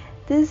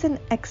 This is an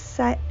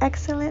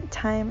excellent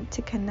time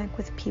to connect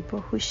with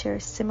people who share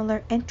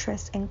similar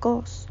interests and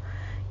goals.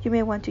 You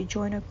may want to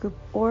join a group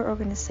or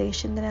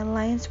organization that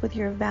aligns with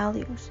your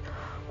values,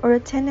 or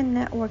attend a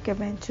network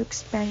event to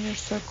expand your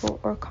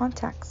circle or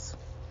contacts.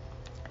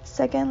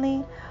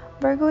 Secondly,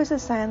 Virgo is a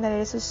sign that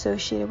is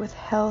associated with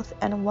health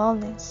and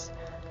wellness.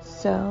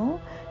 So,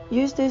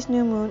 use this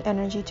new moon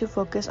energy to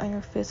focus on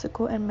your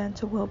physical and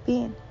mental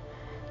well-being.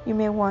 You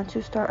may want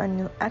to start a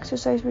new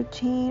exercise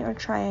routine or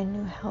try a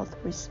new health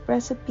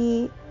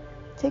recipe.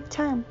 Take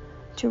time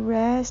to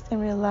rest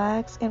and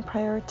relax and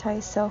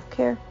prioritize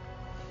self-care.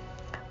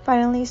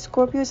 Finally,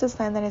 Scorpio is a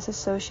sign that is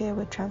associated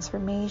with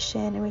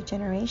transformation and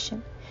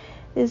regeneration.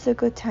 This is a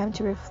good time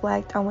to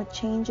reflect on what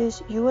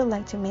changes you would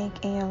like to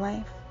make in your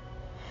life.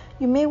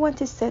 You may want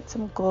to set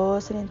some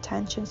goals and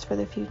intentions for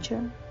the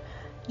future.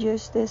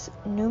 Use this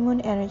new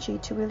moon energy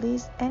to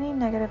release any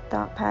negative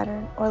thought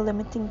pattern or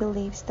limiting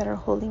beliefs that are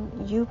holding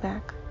you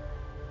back.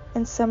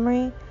 In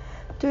summary,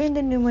 during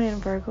the new moon in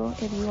Virgo,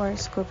 if you are a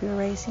Scorpio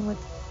Rising with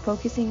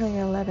focusing on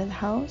your 11th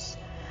house,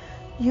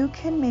 you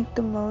can make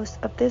the most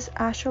of this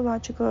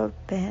astrological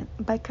event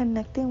by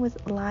connecting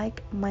with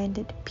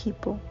like-minded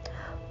people,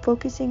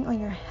 focusing on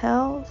your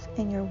health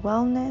and your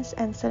wellness,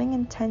 and setting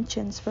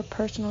intentions for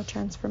personal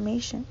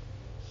transformation.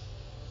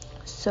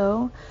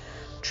 So,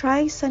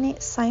 try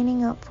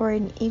signing up for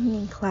an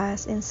evening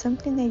class in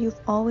something that you've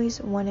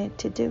always wanted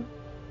to do.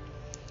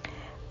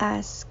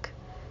 Ask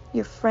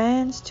your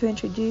friends to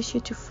introduce you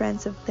to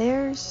friends of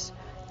theirs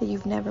that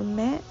you've never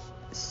met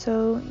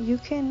so you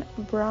can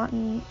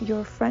broaden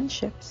your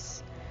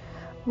friendships.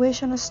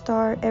 Wish on a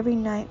star every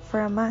night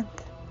for a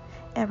month,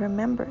 and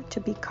remember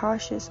to be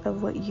cautious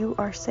of what you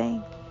are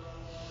saying.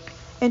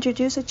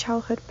 Introduce a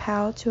childhood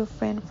pal to a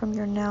friend from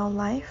your now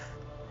life.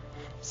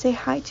 Say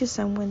hi to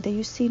someone that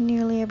you see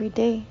nearly every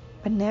day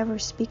but never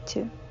speak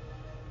to.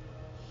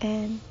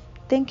 And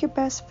thank your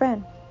best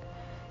friend,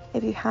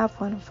 if you have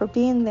one, for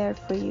being there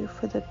for you,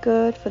 for the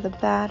good, for the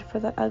bad, for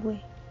the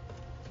ugly.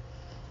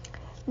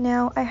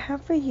 Now, I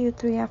have for you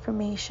 3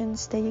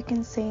 affirmations that you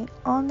can say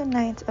on the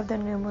night of the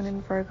new moon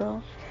in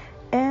Virgo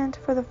and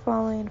for the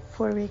following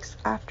 4 weeks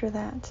after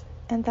that.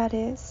 And that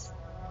is,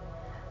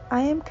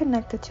 I am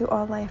connected to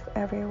all life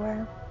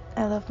everywhere.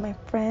 I love my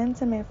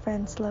friends and my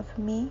friends love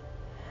me.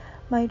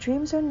 My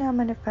dreams are now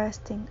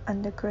manifesting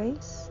under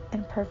grace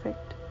and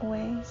perfect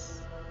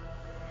ways.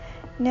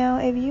 Now,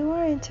 if you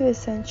are into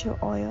essential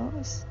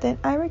oils, then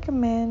I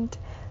recommend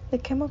the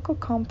chemical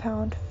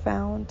compound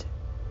found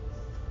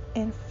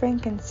in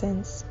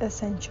frankincense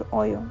essential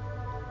oil.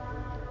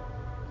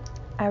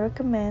 I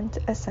recommend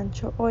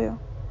essential oil.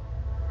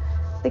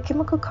 The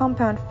chemical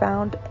compound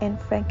found in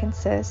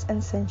frankincense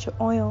essential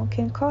oil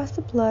can cross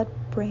the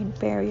blood-brain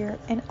barrier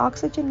and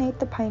oxygenate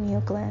the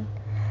pineal gland.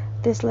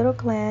 This little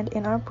gland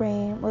in our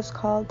brain was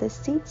called the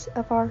seats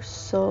of our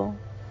soul.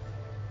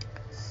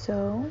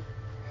 So,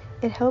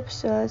 it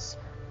helps us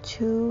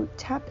to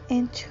tap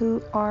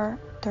into our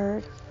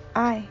third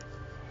eye.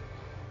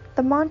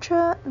 The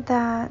mantra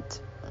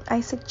that I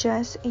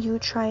suggest you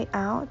try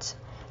out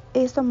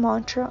is the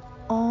mantra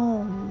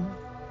Om.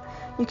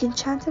 You can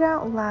chant it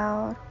out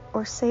loud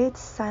or say it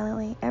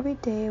silently every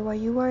day while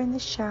you are in the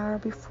shower,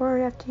 before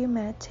or after you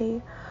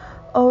meditate,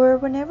 or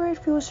whenever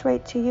it feels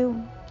right to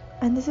you.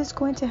 And this is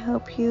going to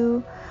help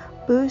you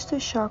boost the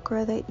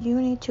chakra that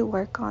you need to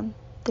work on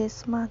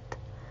this month.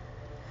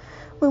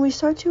 When we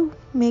start to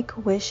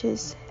make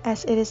wishes,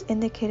 as it is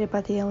indicated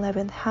by the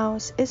 11th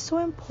house, it's so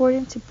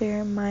important to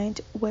bear in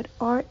mind what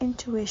our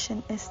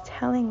intuition is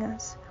telling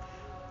us.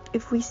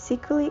 If we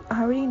secretly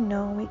already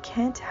know we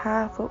can't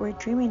have what we're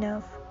dreaming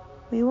of,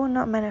 we will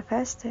not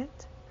manifest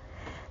it.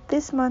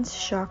 This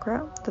month's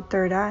chakra, the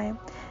third eye,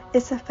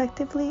 is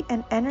effectively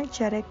an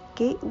energetic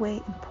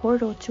gateway and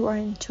portal to our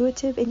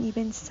intuitive and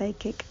even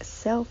psychic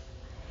self.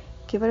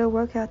 Give it a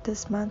workout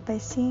this month by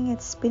seeing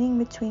it spinning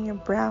between your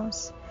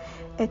brows.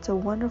 It's a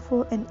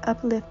wonderful and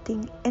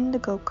uplifting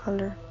indigo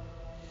color.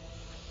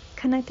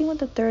 Connecting with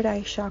the third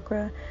eye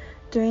chakra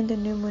during the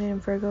new moon in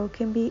Virgo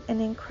can be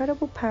an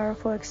incredible,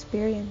 powerful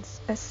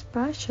experience,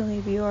 especially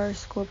if you are a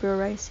Scorpio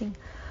Rising,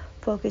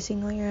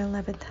 focusing on your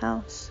 11th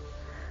house.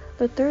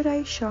 The third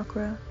eye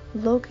chakra,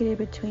 located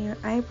between your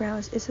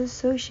eyebrows, is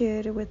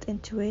associated with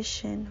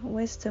intuition,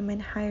 wisdom,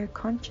 and higher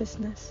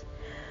consciousness.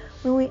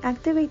 When we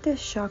activate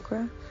this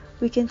chakra,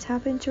 we can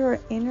tap into our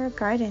inner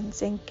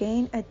guidance and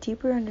gain a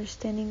deeper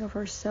understanding of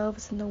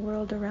ourselves and the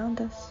world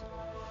around us.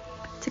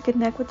 To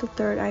connect with the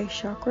third eye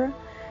chakra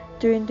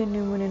during the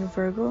new moon in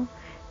Virgo,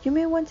 you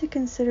may want to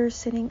consider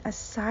setting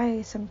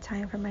aside some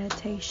time for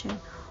meditation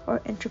or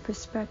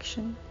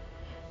introspection.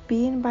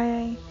 Begin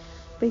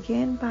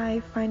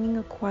by finding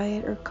a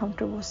quiet or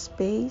comfortable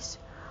space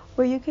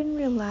where you can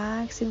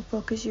relax and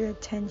focus your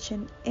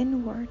attention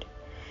inward.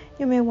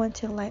 You may want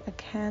to light a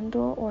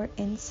candle or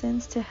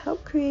incense to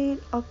help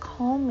create a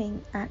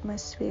calming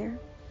atmosphere.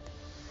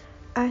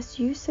 As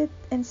you sit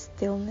in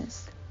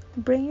stillness,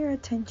 bring your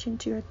attention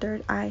to your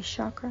third eye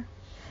chakra.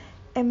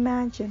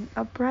 Imagine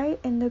a bright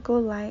indigo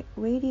light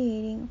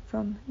radiating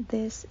from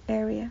this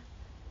area,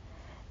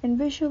 and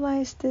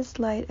visualize this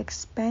light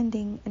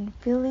expanding and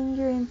filling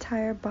your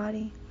entire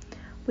body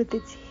with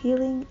its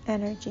healing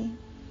energy.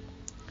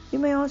 You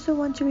may also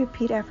want to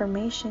repeat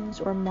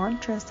affirmations or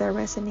mantras that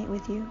resonate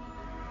with you,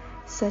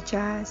 such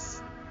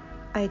as,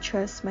 I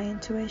trust my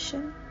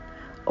intuition,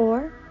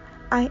 or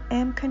I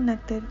am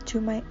connected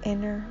to my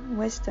inner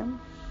wisdom.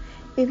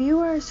 If you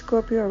are a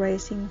Scorpio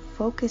Rising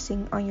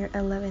focusing on your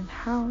 11th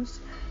house,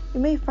 you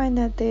may find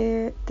that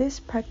this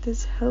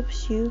practice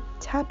helps you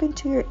tap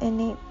into your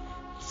innate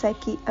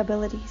psychic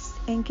abilities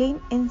and gain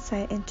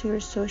insight into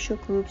your social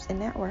groups and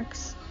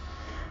networks.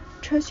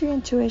 Trust your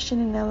intuition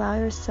and allow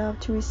yourself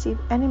to receive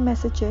any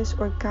messages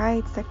or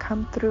guides that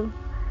come through.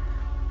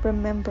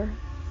 Remember,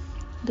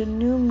 the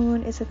new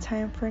moon is a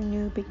time for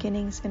new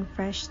beginnings and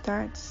fresh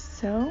starts,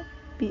 so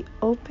be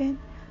open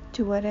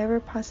to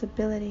whatever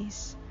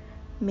possibilities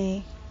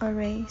may a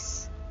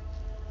race.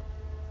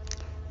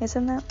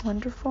 Isn't that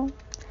wonderful?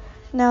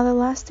 Now, the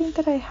last thing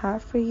that I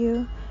have for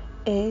you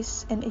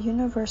is a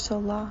universal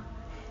law,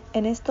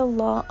 and it's the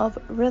law of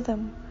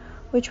rhythm,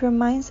 which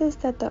reminds us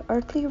that the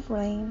earthly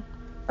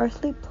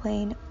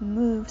plane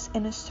moves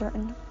in a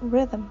certain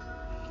rhythm.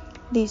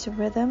 These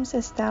rhythms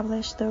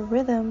establish the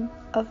rhythm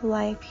of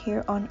life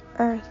here on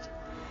earth.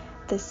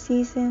 The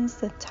seasons,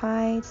 the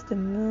tides, the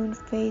moon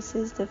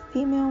phases, the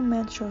female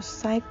menstrual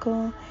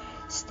cycle,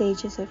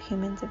 stages of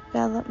human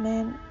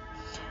development.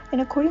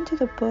 And according to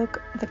the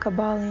book, The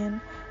Kabbalion,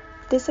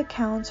 this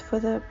accounts for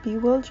the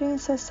bewildering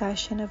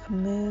succession of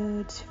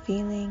moods,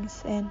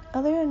 feelings, and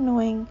other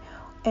annoying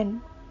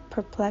and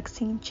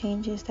perplexing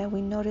changes that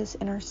we notice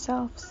in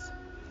ourselves.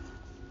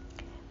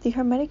 The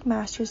Hermetic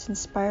Masters,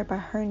 inspired by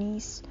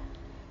Hermes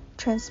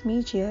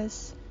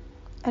Trismegistus,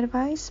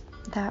 advise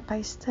that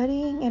by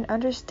studying and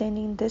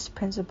understanding this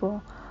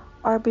principle,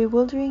 our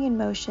bewildering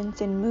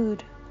emotions and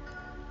mood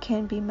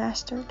can be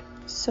mastered.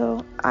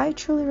 So I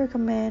truly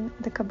recommend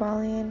The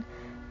Kabbalion.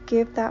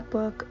 Give that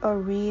book a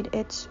read.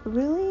 It's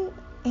really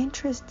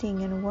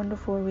interesting and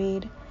wonderful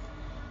read.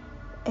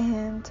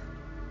 And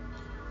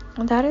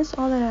that is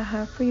all that I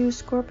have for you,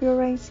 Scorpio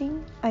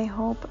Rising. I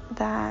hope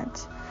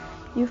that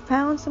you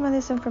found some of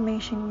this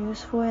information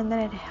useful and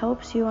that it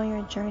helps you on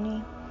your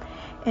journey.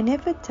 And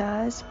if it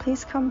does,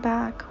 please come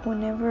back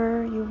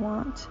whenever you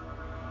want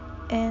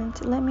and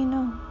let me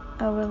know.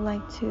 I would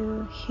like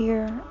to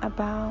hear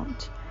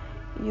about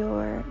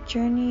your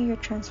journey, your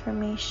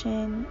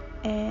transformation,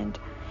 and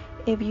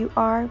if you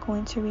are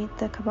going to read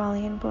the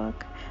Kabbalion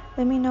book,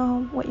 let me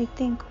know what you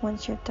think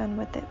once you're done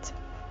with it.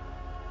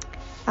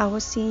 I will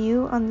see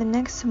you on the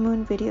next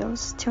moon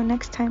videos. Till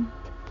next time.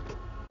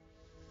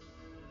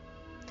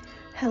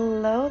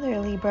 Hello there,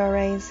 Libra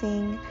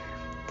Rising.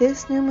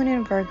 This new moon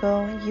in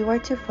Virgo, you are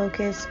to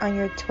focus on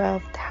your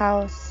 12th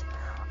house,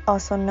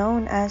 also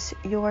known as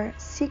your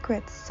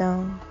secret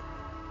zone.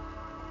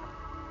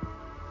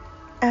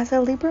 As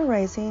a Libra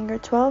Rising, your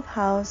 12th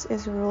house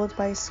is ruled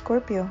by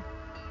Scorpio,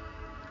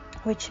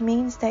 which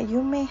means that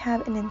you may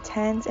have an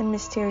intense and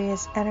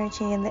mysterious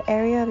energy in the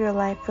area of your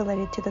life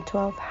related to the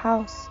 12th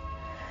house.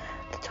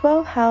 The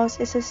 12th house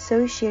is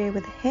associated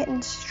with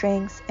hidden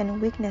strengths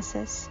and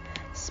weaknesses,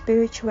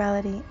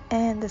 spirituality,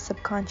 and the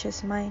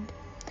subconscious mind.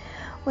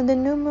 When the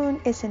new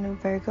moon is in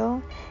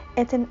Virgo,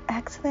 it's an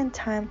excellent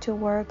time to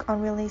work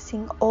on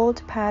releasing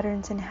old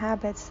patterns and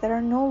habits that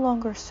are no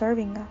longer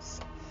serving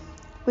us.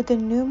 With the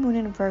new moon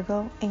in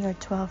Virgo in your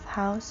 12th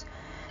house,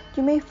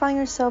 you may find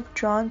yourself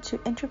drawn to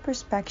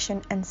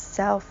introspection and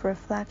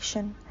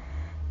self-reflection.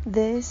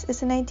 This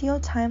is an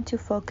ideal time to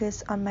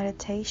focus on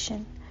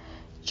meditation,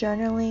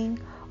 journaling,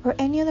 or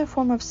any other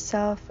form of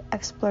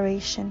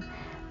self-exploration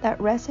that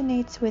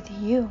resonates with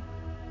you.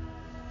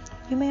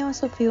 You may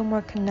also feel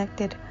more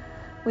connected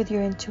with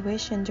your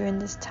intuition during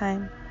this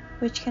time,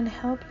 which can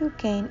help you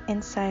gain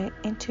insight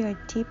into your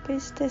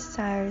deepest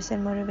desires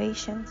and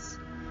motivations.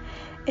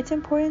 It's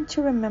important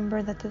to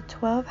remember that the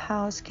 12th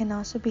house can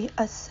also be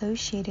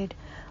associated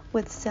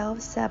with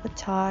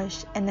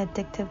self-sabotage and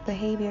addictive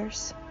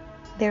behaviors.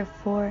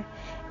 Therefore,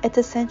 it's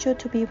essential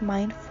to be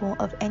mindful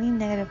of any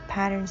negative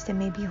patterns that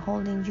may be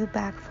holding you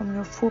back from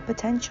your full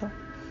potential.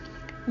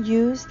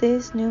 Use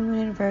this new moon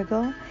in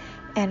Virgo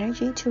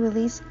energy to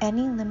release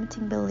any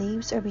limiting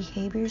beliefs or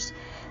behaviors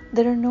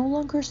that are no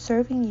longer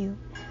serving you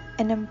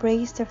and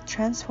embrace the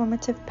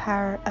transformative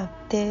power of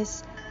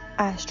this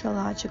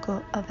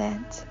astrological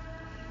event.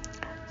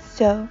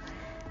 So,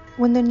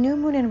 when the new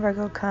moon in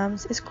Virgo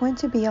comes, it's going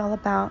to be all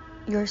about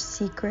your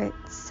secret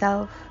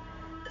self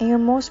and your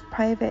most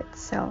private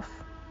self.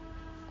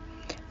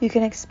 You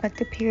can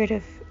expect a period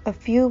of a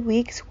few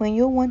weeks when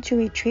you'll want to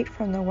retreat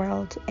from the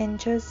world and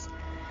just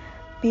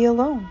be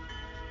alone.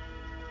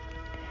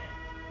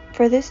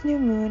 For this new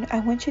moon,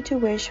 I want you to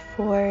wish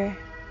for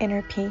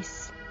inner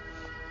peace.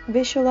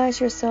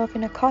 Visualize yourself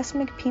in a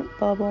cosmic pink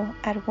bubble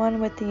at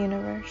one with the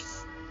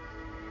universe.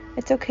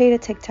 It's okay to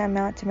take time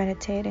out to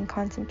meditate and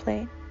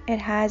contemplate. It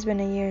has been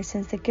a year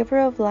since the giver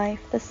of life,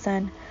 the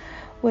sun,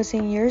 was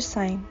in your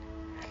sign.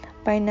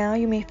 By now,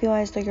 you may feel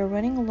as though you're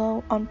running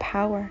low on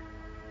power.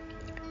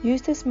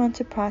 Use this month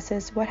to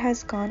process what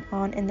has gone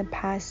on in the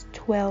past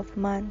 12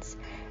 months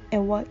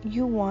and what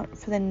you want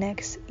for the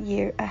next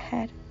year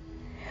ahead.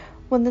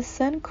 When the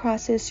sun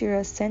crosses your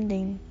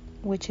ascending,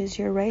 which is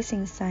your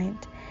rising sign,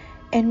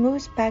 and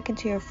moves back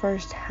into your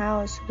first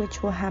house,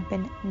 which will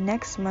happen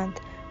next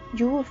month,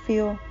 you will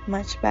feel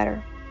much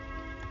better.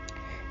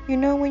 You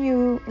know, when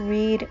you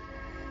read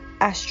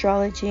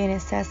astrology and it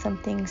says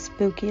something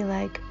spooky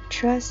like,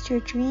 trust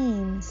your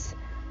dreams.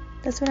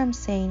 That's what I'm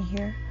saying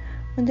here.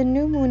 When the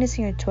new moon is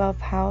in your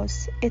 12th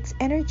house, it's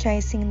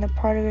energizing the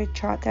part of your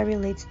chart that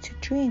relates to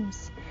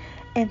dreams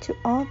and to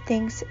all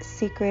things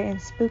secret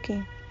and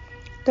spooky.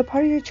 The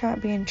part of your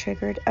chart being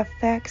triggered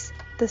affects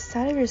the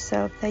side of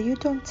yourself that you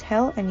don't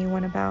tell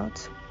anyone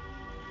about.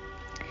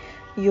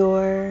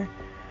 Your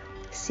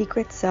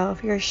secret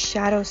self, your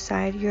shadow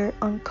side, your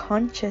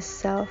unconscious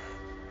self.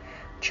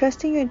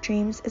 Trusting your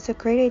dreams is a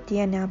great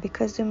idea now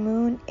because the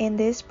moon in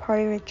this part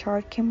of your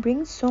chart can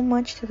bring so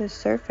much to the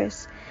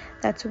surface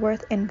that's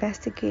worth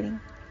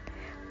investigating.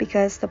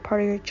 Because the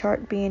part of your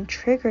chart being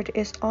triggered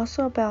is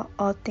also about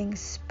all things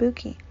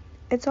spooky.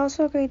 It's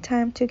also a great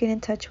time to get in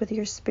touch with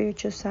your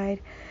spiritual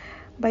side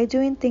by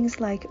doing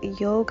things like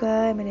yoga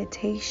and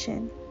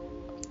meditation.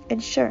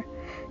 And sure,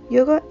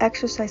 yoga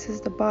exercises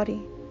the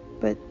body,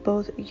 but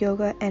both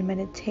yoga and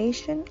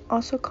meditation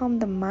also calm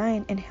the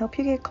mind and help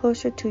you get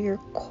closer to your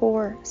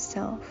core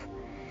self.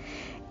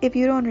 If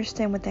you don't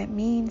understand what that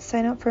means,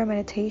 sign up for a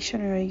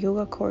meditation or a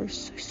yoga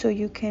course so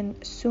you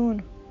can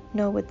soon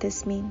know what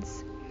this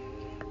means.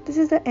 This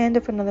is the end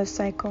of another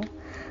cycle,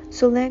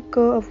 so let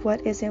go of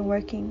what isn't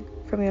working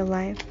from your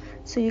life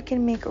so you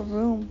can make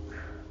room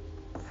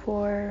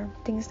for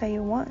things that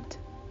you want.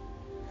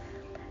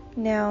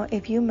 Now,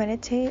 if you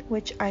meditate,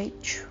 which I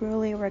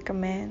truly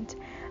recommend,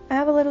 I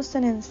have a little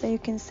sentence that you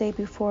can say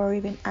before or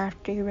even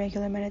after your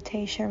regular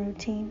meditation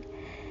routine,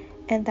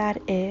 and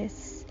that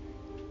is,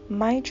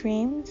 my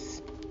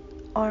dreams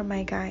are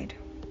my guide.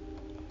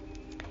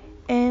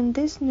 And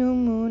this new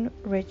moon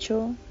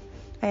ritual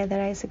that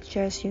I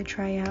suggest you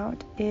try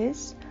out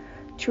is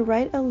to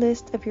write a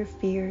list of your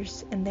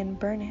fears and then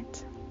burn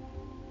it.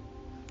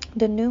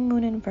 The new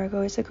moon in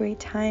Virgo is a great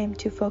time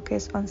to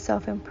focus on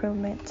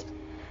self-improvement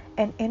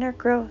and inner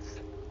growth.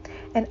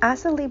 And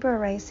as a Libra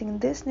Rising,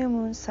 this new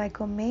moon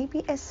cycle may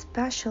be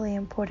especially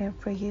important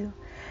for you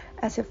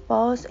as it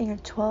falls in your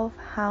 12th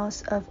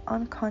house of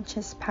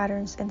unconscious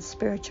patterns and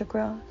spiritual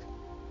growth.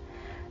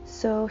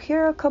 So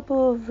here are a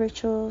couple of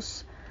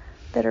rituals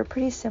that are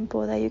pretty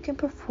simple that you can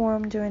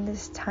perform during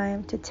this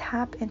time to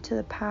tap into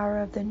the power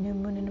of the new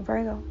moon in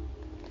Virgo.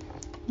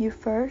 You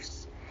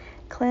first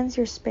cleanse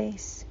your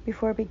space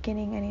before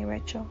beginning any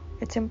ritual.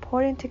 It's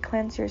important to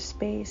cleanse your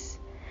space,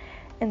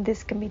 and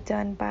this can be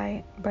done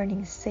by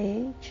burning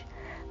sage,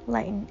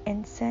 lighting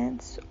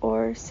incense,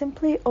 or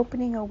simply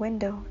opening a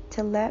window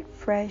to let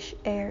fresh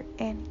air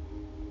in.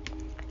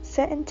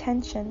 Set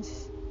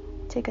intentions.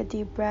 Take a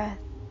deep breath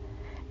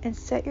and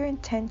set your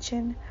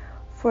intention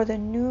for the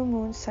new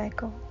moon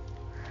cycle.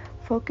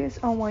 Focus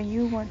on what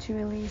you want to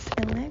release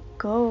and let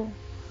go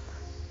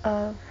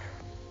of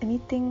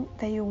anything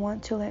that you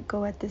want to let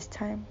go at this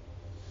time,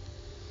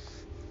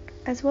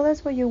 as well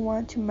as what you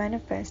want to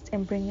manifest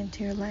and bring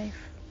into your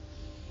life.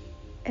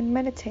 And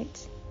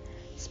meditate.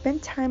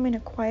 Spend time in a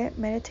quiet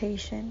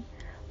meditation,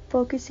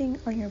 focusing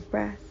on your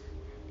breath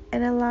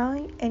and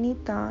allowing any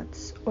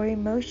thoughts or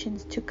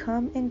emotions to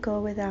come and go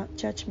without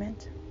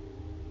judgment.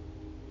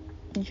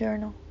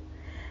 Journal.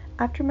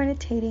 After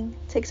meditating,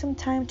 take some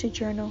time to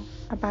journal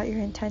about your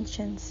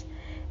intentions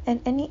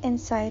and any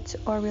insights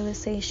or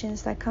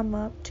realizations that come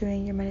up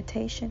during your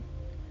meditation.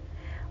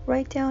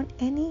 Write down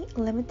any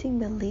limiting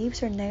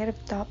beliefs or negative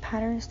thought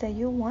patterns that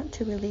you want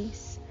to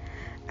release,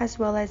 as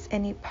well as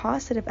any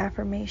positive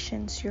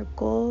affirmations, your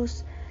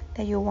goals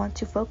that you want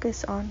to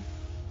focus on.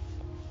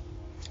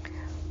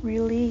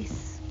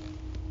 Release.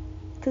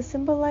 To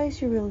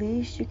symbolize your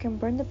release, you can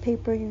burn the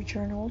paper you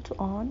journaled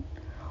on,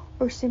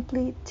 or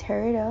simply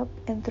tear it up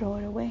and throw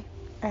it away,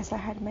 as I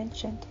had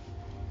mentioned.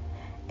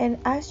 And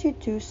as you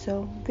do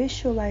so,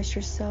 visualize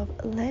yourself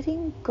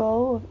letting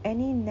go of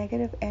any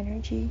negative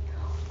energy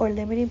or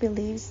limiting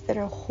beliefs that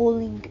are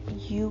holding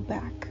you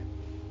back.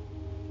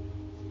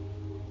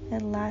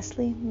 And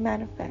lastly,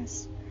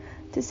 manifest.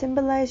 To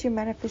symbolize your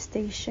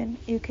manifestation,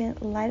 you can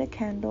light a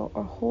candle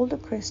or hold a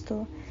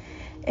crystal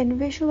and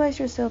visualize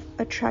yourself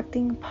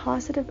attracting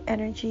positive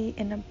energy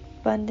and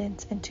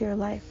abundance into your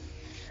life.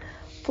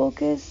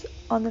 Focus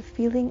on the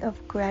feeling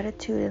of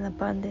gratitude and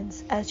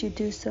abundance as you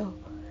do so.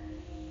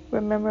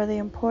 Remember, the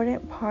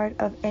important part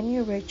of any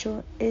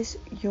ritual is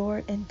your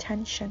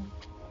intention.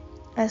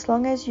 As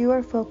long as you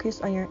are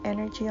focused on your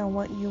energy, on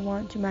what you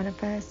want to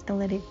manifest, and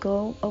let it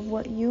go of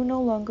what you no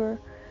longer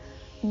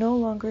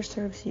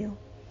serves you,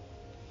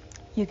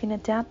 you can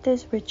adapt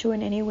this ritual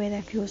in any way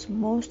that feels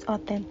most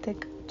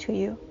authentic to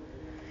you.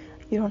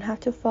 You don't have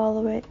to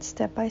follow it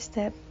step by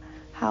step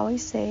how I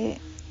say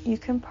it. You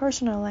can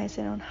personalize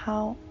it on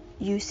how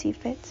you see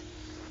fit.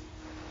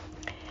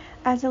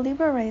 As a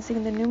Libra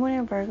rising, the new moon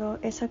in Virgo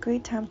is a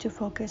great time to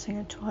focus on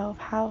your 12th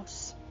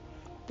house.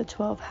 The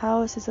 12th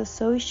house is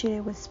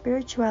associated with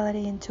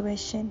spirituality,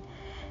 intuition,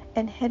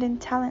 and hidden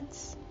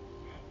talents.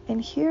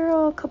 And here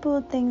are a couple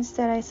of things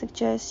that I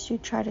suggest you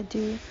try to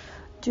do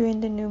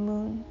during the new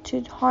moon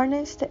to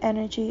harness the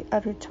energy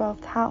of your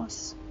 12th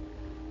house.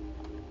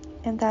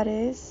 And that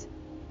is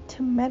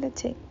to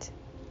meditate.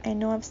 I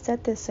know I've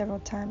said this several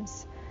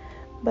times,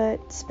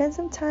 but spend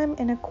some time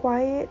in a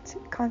quiet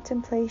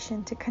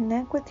contemplation to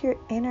connect with your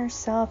inner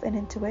self and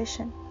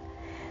intuition.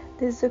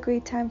 This is a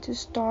great time to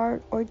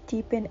start or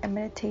deepen a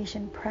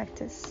meditation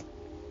practice.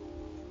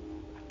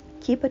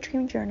 Keep a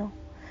dream journal.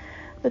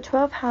 The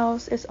 12th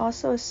house is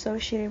also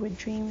associated with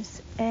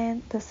dreams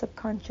and the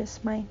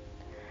subconscious mind.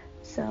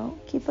 So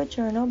keep a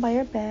journal by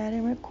your bed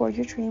and record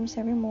your dreams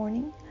every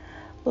morning.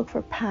 Look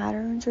for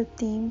patterns or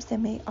themes that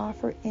may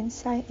offer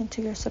insight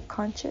into your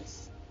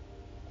subconscious.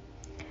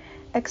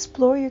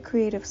 Explore your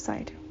creative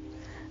side.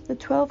 The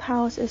 12th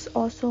house is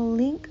also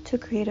linked to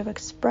creative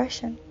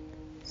expression.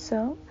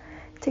 So,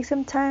 take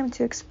some time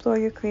to explore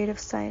your creative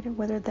side,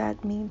 whether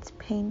that means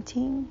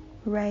painting,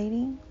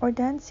 writing, or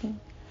dancing.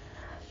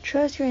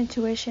 Trust your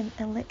intuition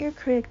and let your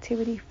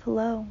creativity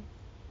flow.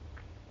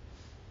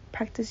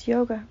 Practice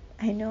yoga.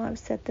 I know I've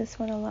said this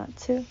one a lot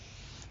too.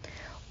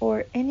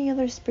 Or any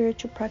other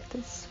spiritual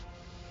practice.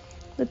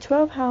 The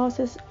 12th house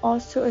is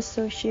also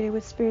associated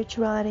with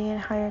spirituality and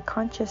higher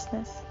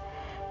consciousness.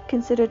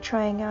 Consider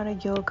trying out a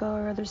yoga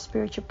or other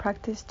spiritual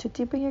practice to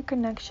deepen your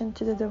connection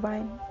to the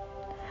divine.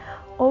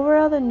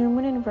 Overall, the new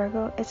moon in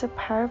Virgo is a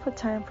powerful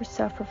time for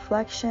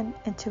self-reflection,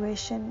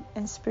 intuition,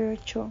 and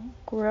spiritual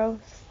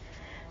growth.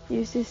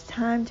 Use this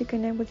time to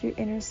connect with your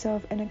inner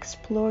self and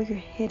explore your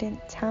hidden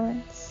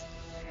talents.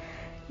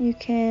 You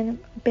can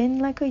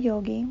bend like a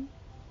yogi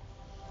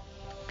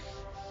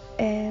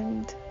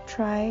and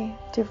try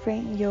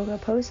different yoga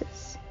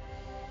poses.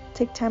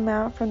 Take time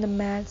out from the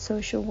mad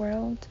social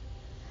world.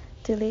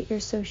 Delete your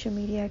social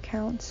media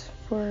accounts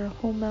for a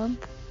whole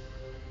month.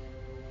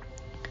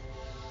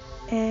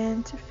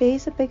 And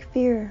face a big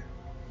fear.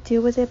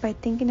 Deal with it by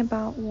thinking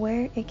about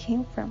where it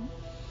came from.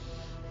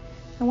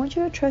 I want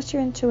you to trust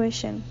your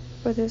intuition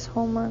for this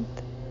whole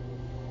month.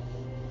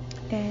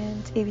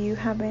 And if you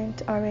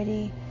haven't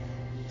already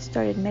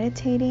started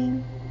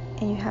meditating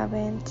and you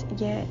haven't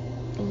yet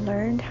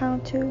learned how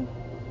to,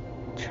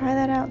 try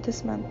that out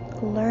this month.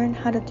 Learn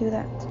how to do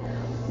that.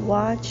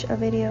 Watch a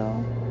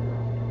video.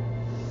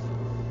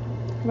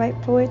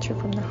 Write poetry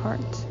from the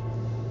heart.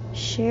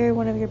 Share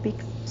one of your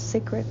big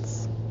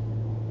secrets.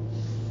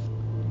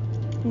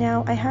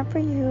 Now, I have for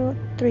you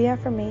 3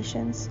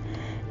 affirmations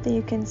that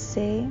you can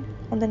say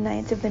on the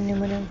night of the new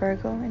moon in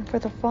Virgo and for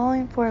the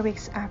following 4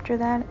 weeks after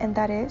that, and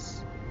that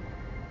is,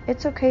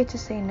 it's okay to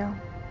say no.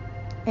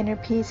 Inner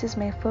peace is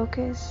my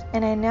focus,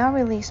 and I now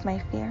release my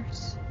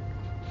fears.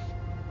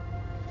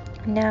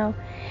 Now,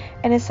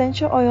 an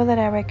essential oil that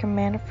I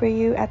recommend for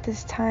you at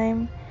this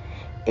time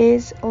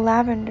is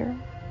lavender.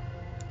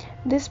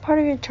 This part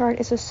of your chart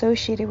is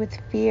associated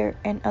with fear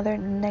and other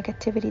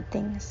negativity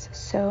things.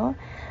 So,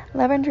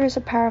 lavender is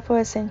a powerful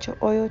essential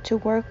oil to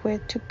work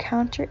with to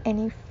counter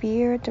any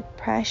fear,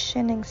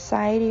 depression,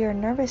 anxiety, or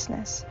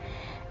nervousness.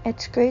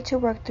 It's great to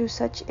work through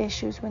such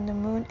issues when the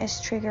moon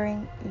is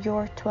triggering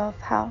your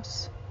 12th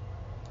house.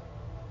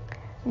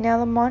 Now,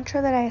 the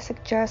mantra that I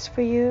suggest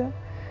for you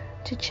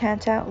to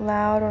chant out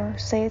loud or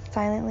say it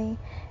silently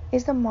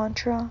is the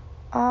mantra,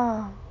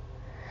 Ah.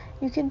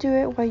 You can do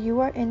it while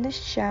you are in the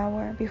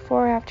shower,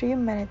 before or after you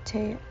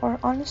meditate, or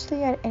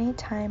honestly at any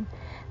time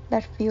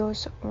that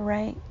feels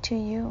right to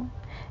you.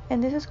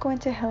 And this is going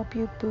to help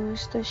you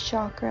boost the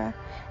chakra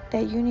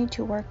that you need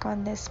to work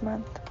on this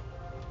month.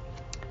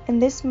 In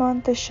this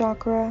month, the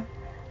chakra,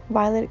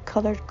 violet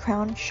colored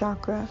crown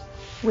chakra,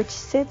 which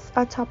sits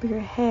atop of your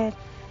head,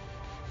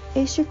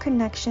 is your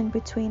connection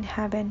between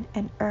heaven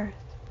and earth.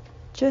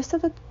 Just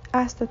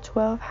as the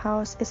 12th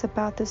house is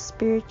about the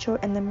spiritual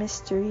and the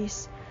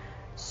mysteries,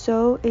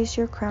 so is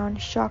your crown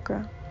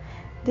chakra.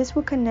 This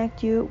will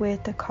connect you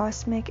with the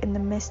cosmic and the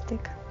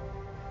mystic.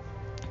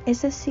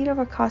 It's the seat of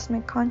our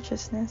cosmic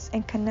consciousness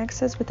and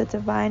connects us with the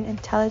divine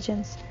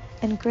intelligence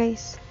and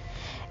grace.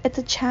 It's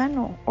a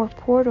channel or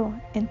portal,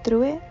 and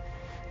through it,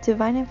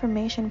 divine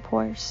information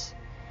pours.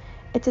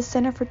 It's a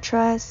center for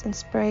trust,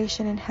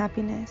 inspiration, and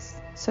happiness.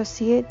 So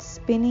see it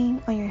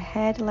spinning on your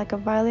head like a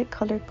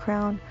violet-colored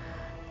crown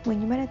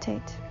when you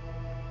meditate.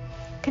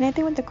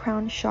 Connecting with the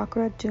crown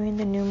chakra during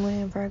the new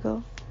moon in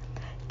Virgo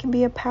can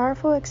be a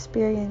powerful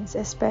experience,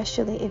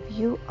 especially if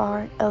you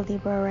are a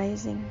Libra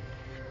Rising.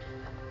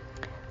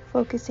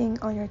 Focusing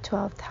on your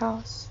 12th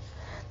house.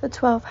 The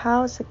 12th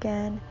house,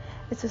 again,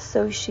 is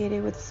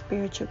associated with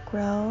spiritual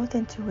growth,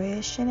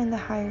 intuition, and the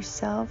higher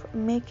self,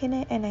 making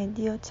it an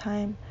ideal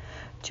time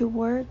to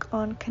work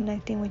on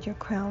connecting with your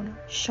crown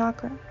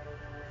chakra.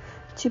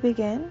 To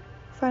begin,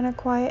 find a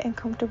quiet and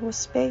comfortable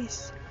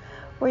space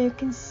where you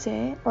can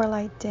sit or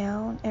lie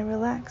down and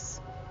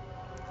relax.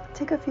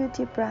 Take a few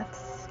deep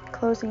breaths,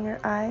 closing your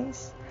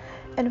eyes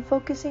and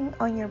focusing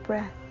on your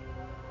breath.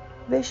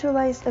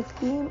 Visualize a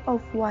beam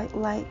of white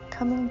light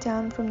coming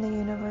down from the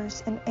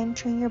universe and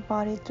entering your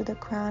body through the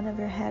crown of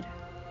your head.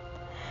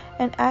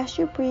 And as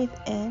you breathe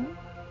in,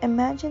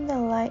 imagine the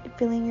light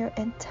filling your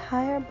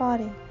entire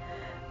body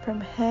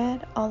from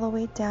head all the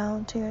way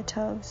down to your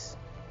toes.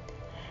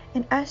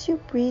 And as you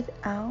breathe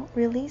out,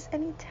 release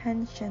any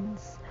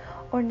tensions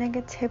or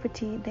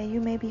negativity that you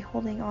may be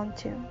holding on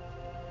to.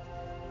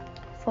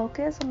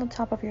 Focus on the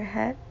top of your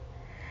head,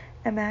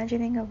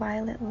 imagining a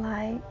violet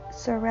light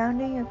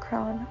surrounding your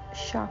crown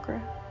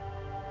chakra.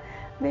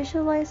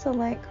 Visualize the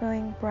light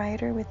growing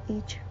brighter with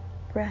each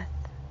breath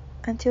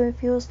until it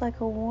feels like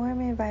a warm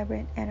and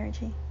vibrant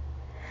energy.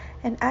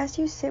 And as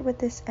you sit with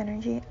this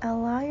energy,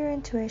 allow your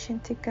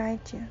intuition to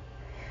guide you.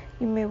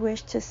 You may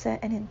wish to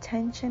set an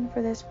intention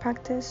for this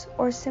practice,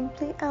 or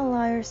simply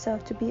allow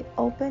yourself to be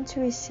open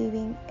to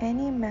receiving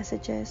any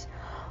messages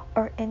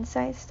or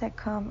insights that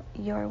come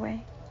your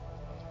way.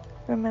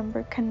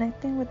 Remember,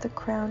 connecting with the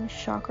crown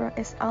chakra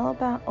is all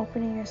about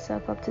opening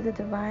yourself up to the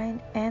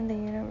divine and the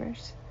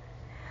universe.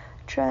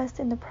 Trust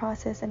in the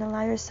process and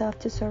allow yourself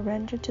to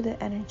surrender to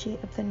the energy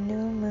of the new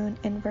moon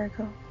in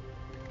Virgo.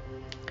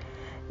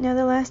 Now,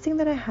 the last thing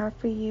that I have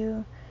for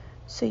you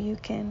so you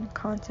can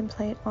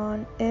contemplate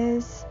on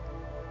is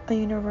a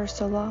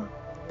universal law.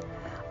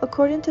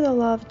 According to the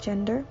law of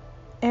gender,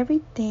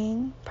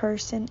 everything,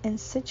 person, and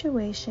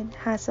situation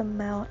has a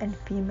male and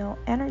female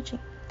energy.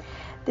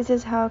 This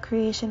is how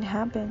creation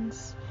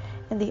happens.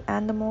 In the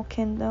animal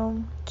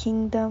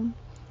kingdom,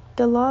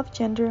 the law of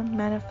gender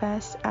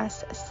manifests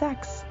as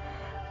sex,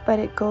 but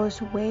it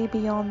goes way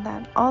beyond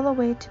that, all the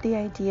way to the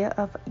idea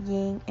of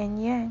yin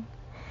and yang.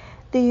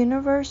 The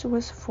universe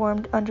was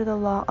formed under the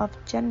law of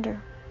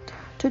gender.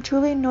 To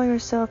truly know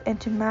yourself and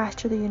to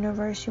master the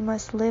universe, you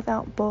must live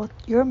out both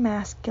your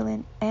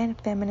masculine and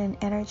feminine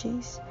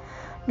energies,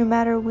 no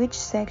matter which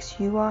sex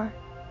you are.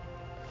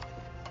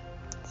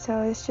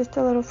 So it's just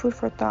a little food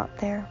for thought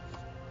there.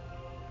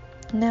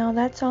 Now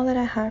that's all that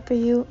I have for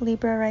you,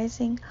 Libra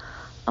Rising,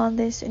 on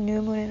this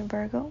new moon in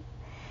Virgo.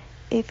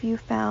 If you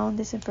found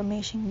this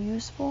information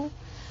useful,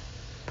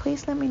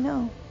 please let me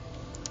know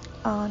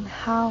on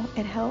how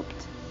it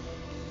helped.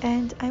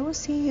 And I will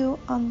see you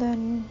on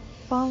the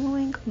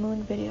following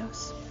moon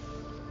videos.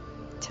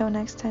 Till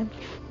next time.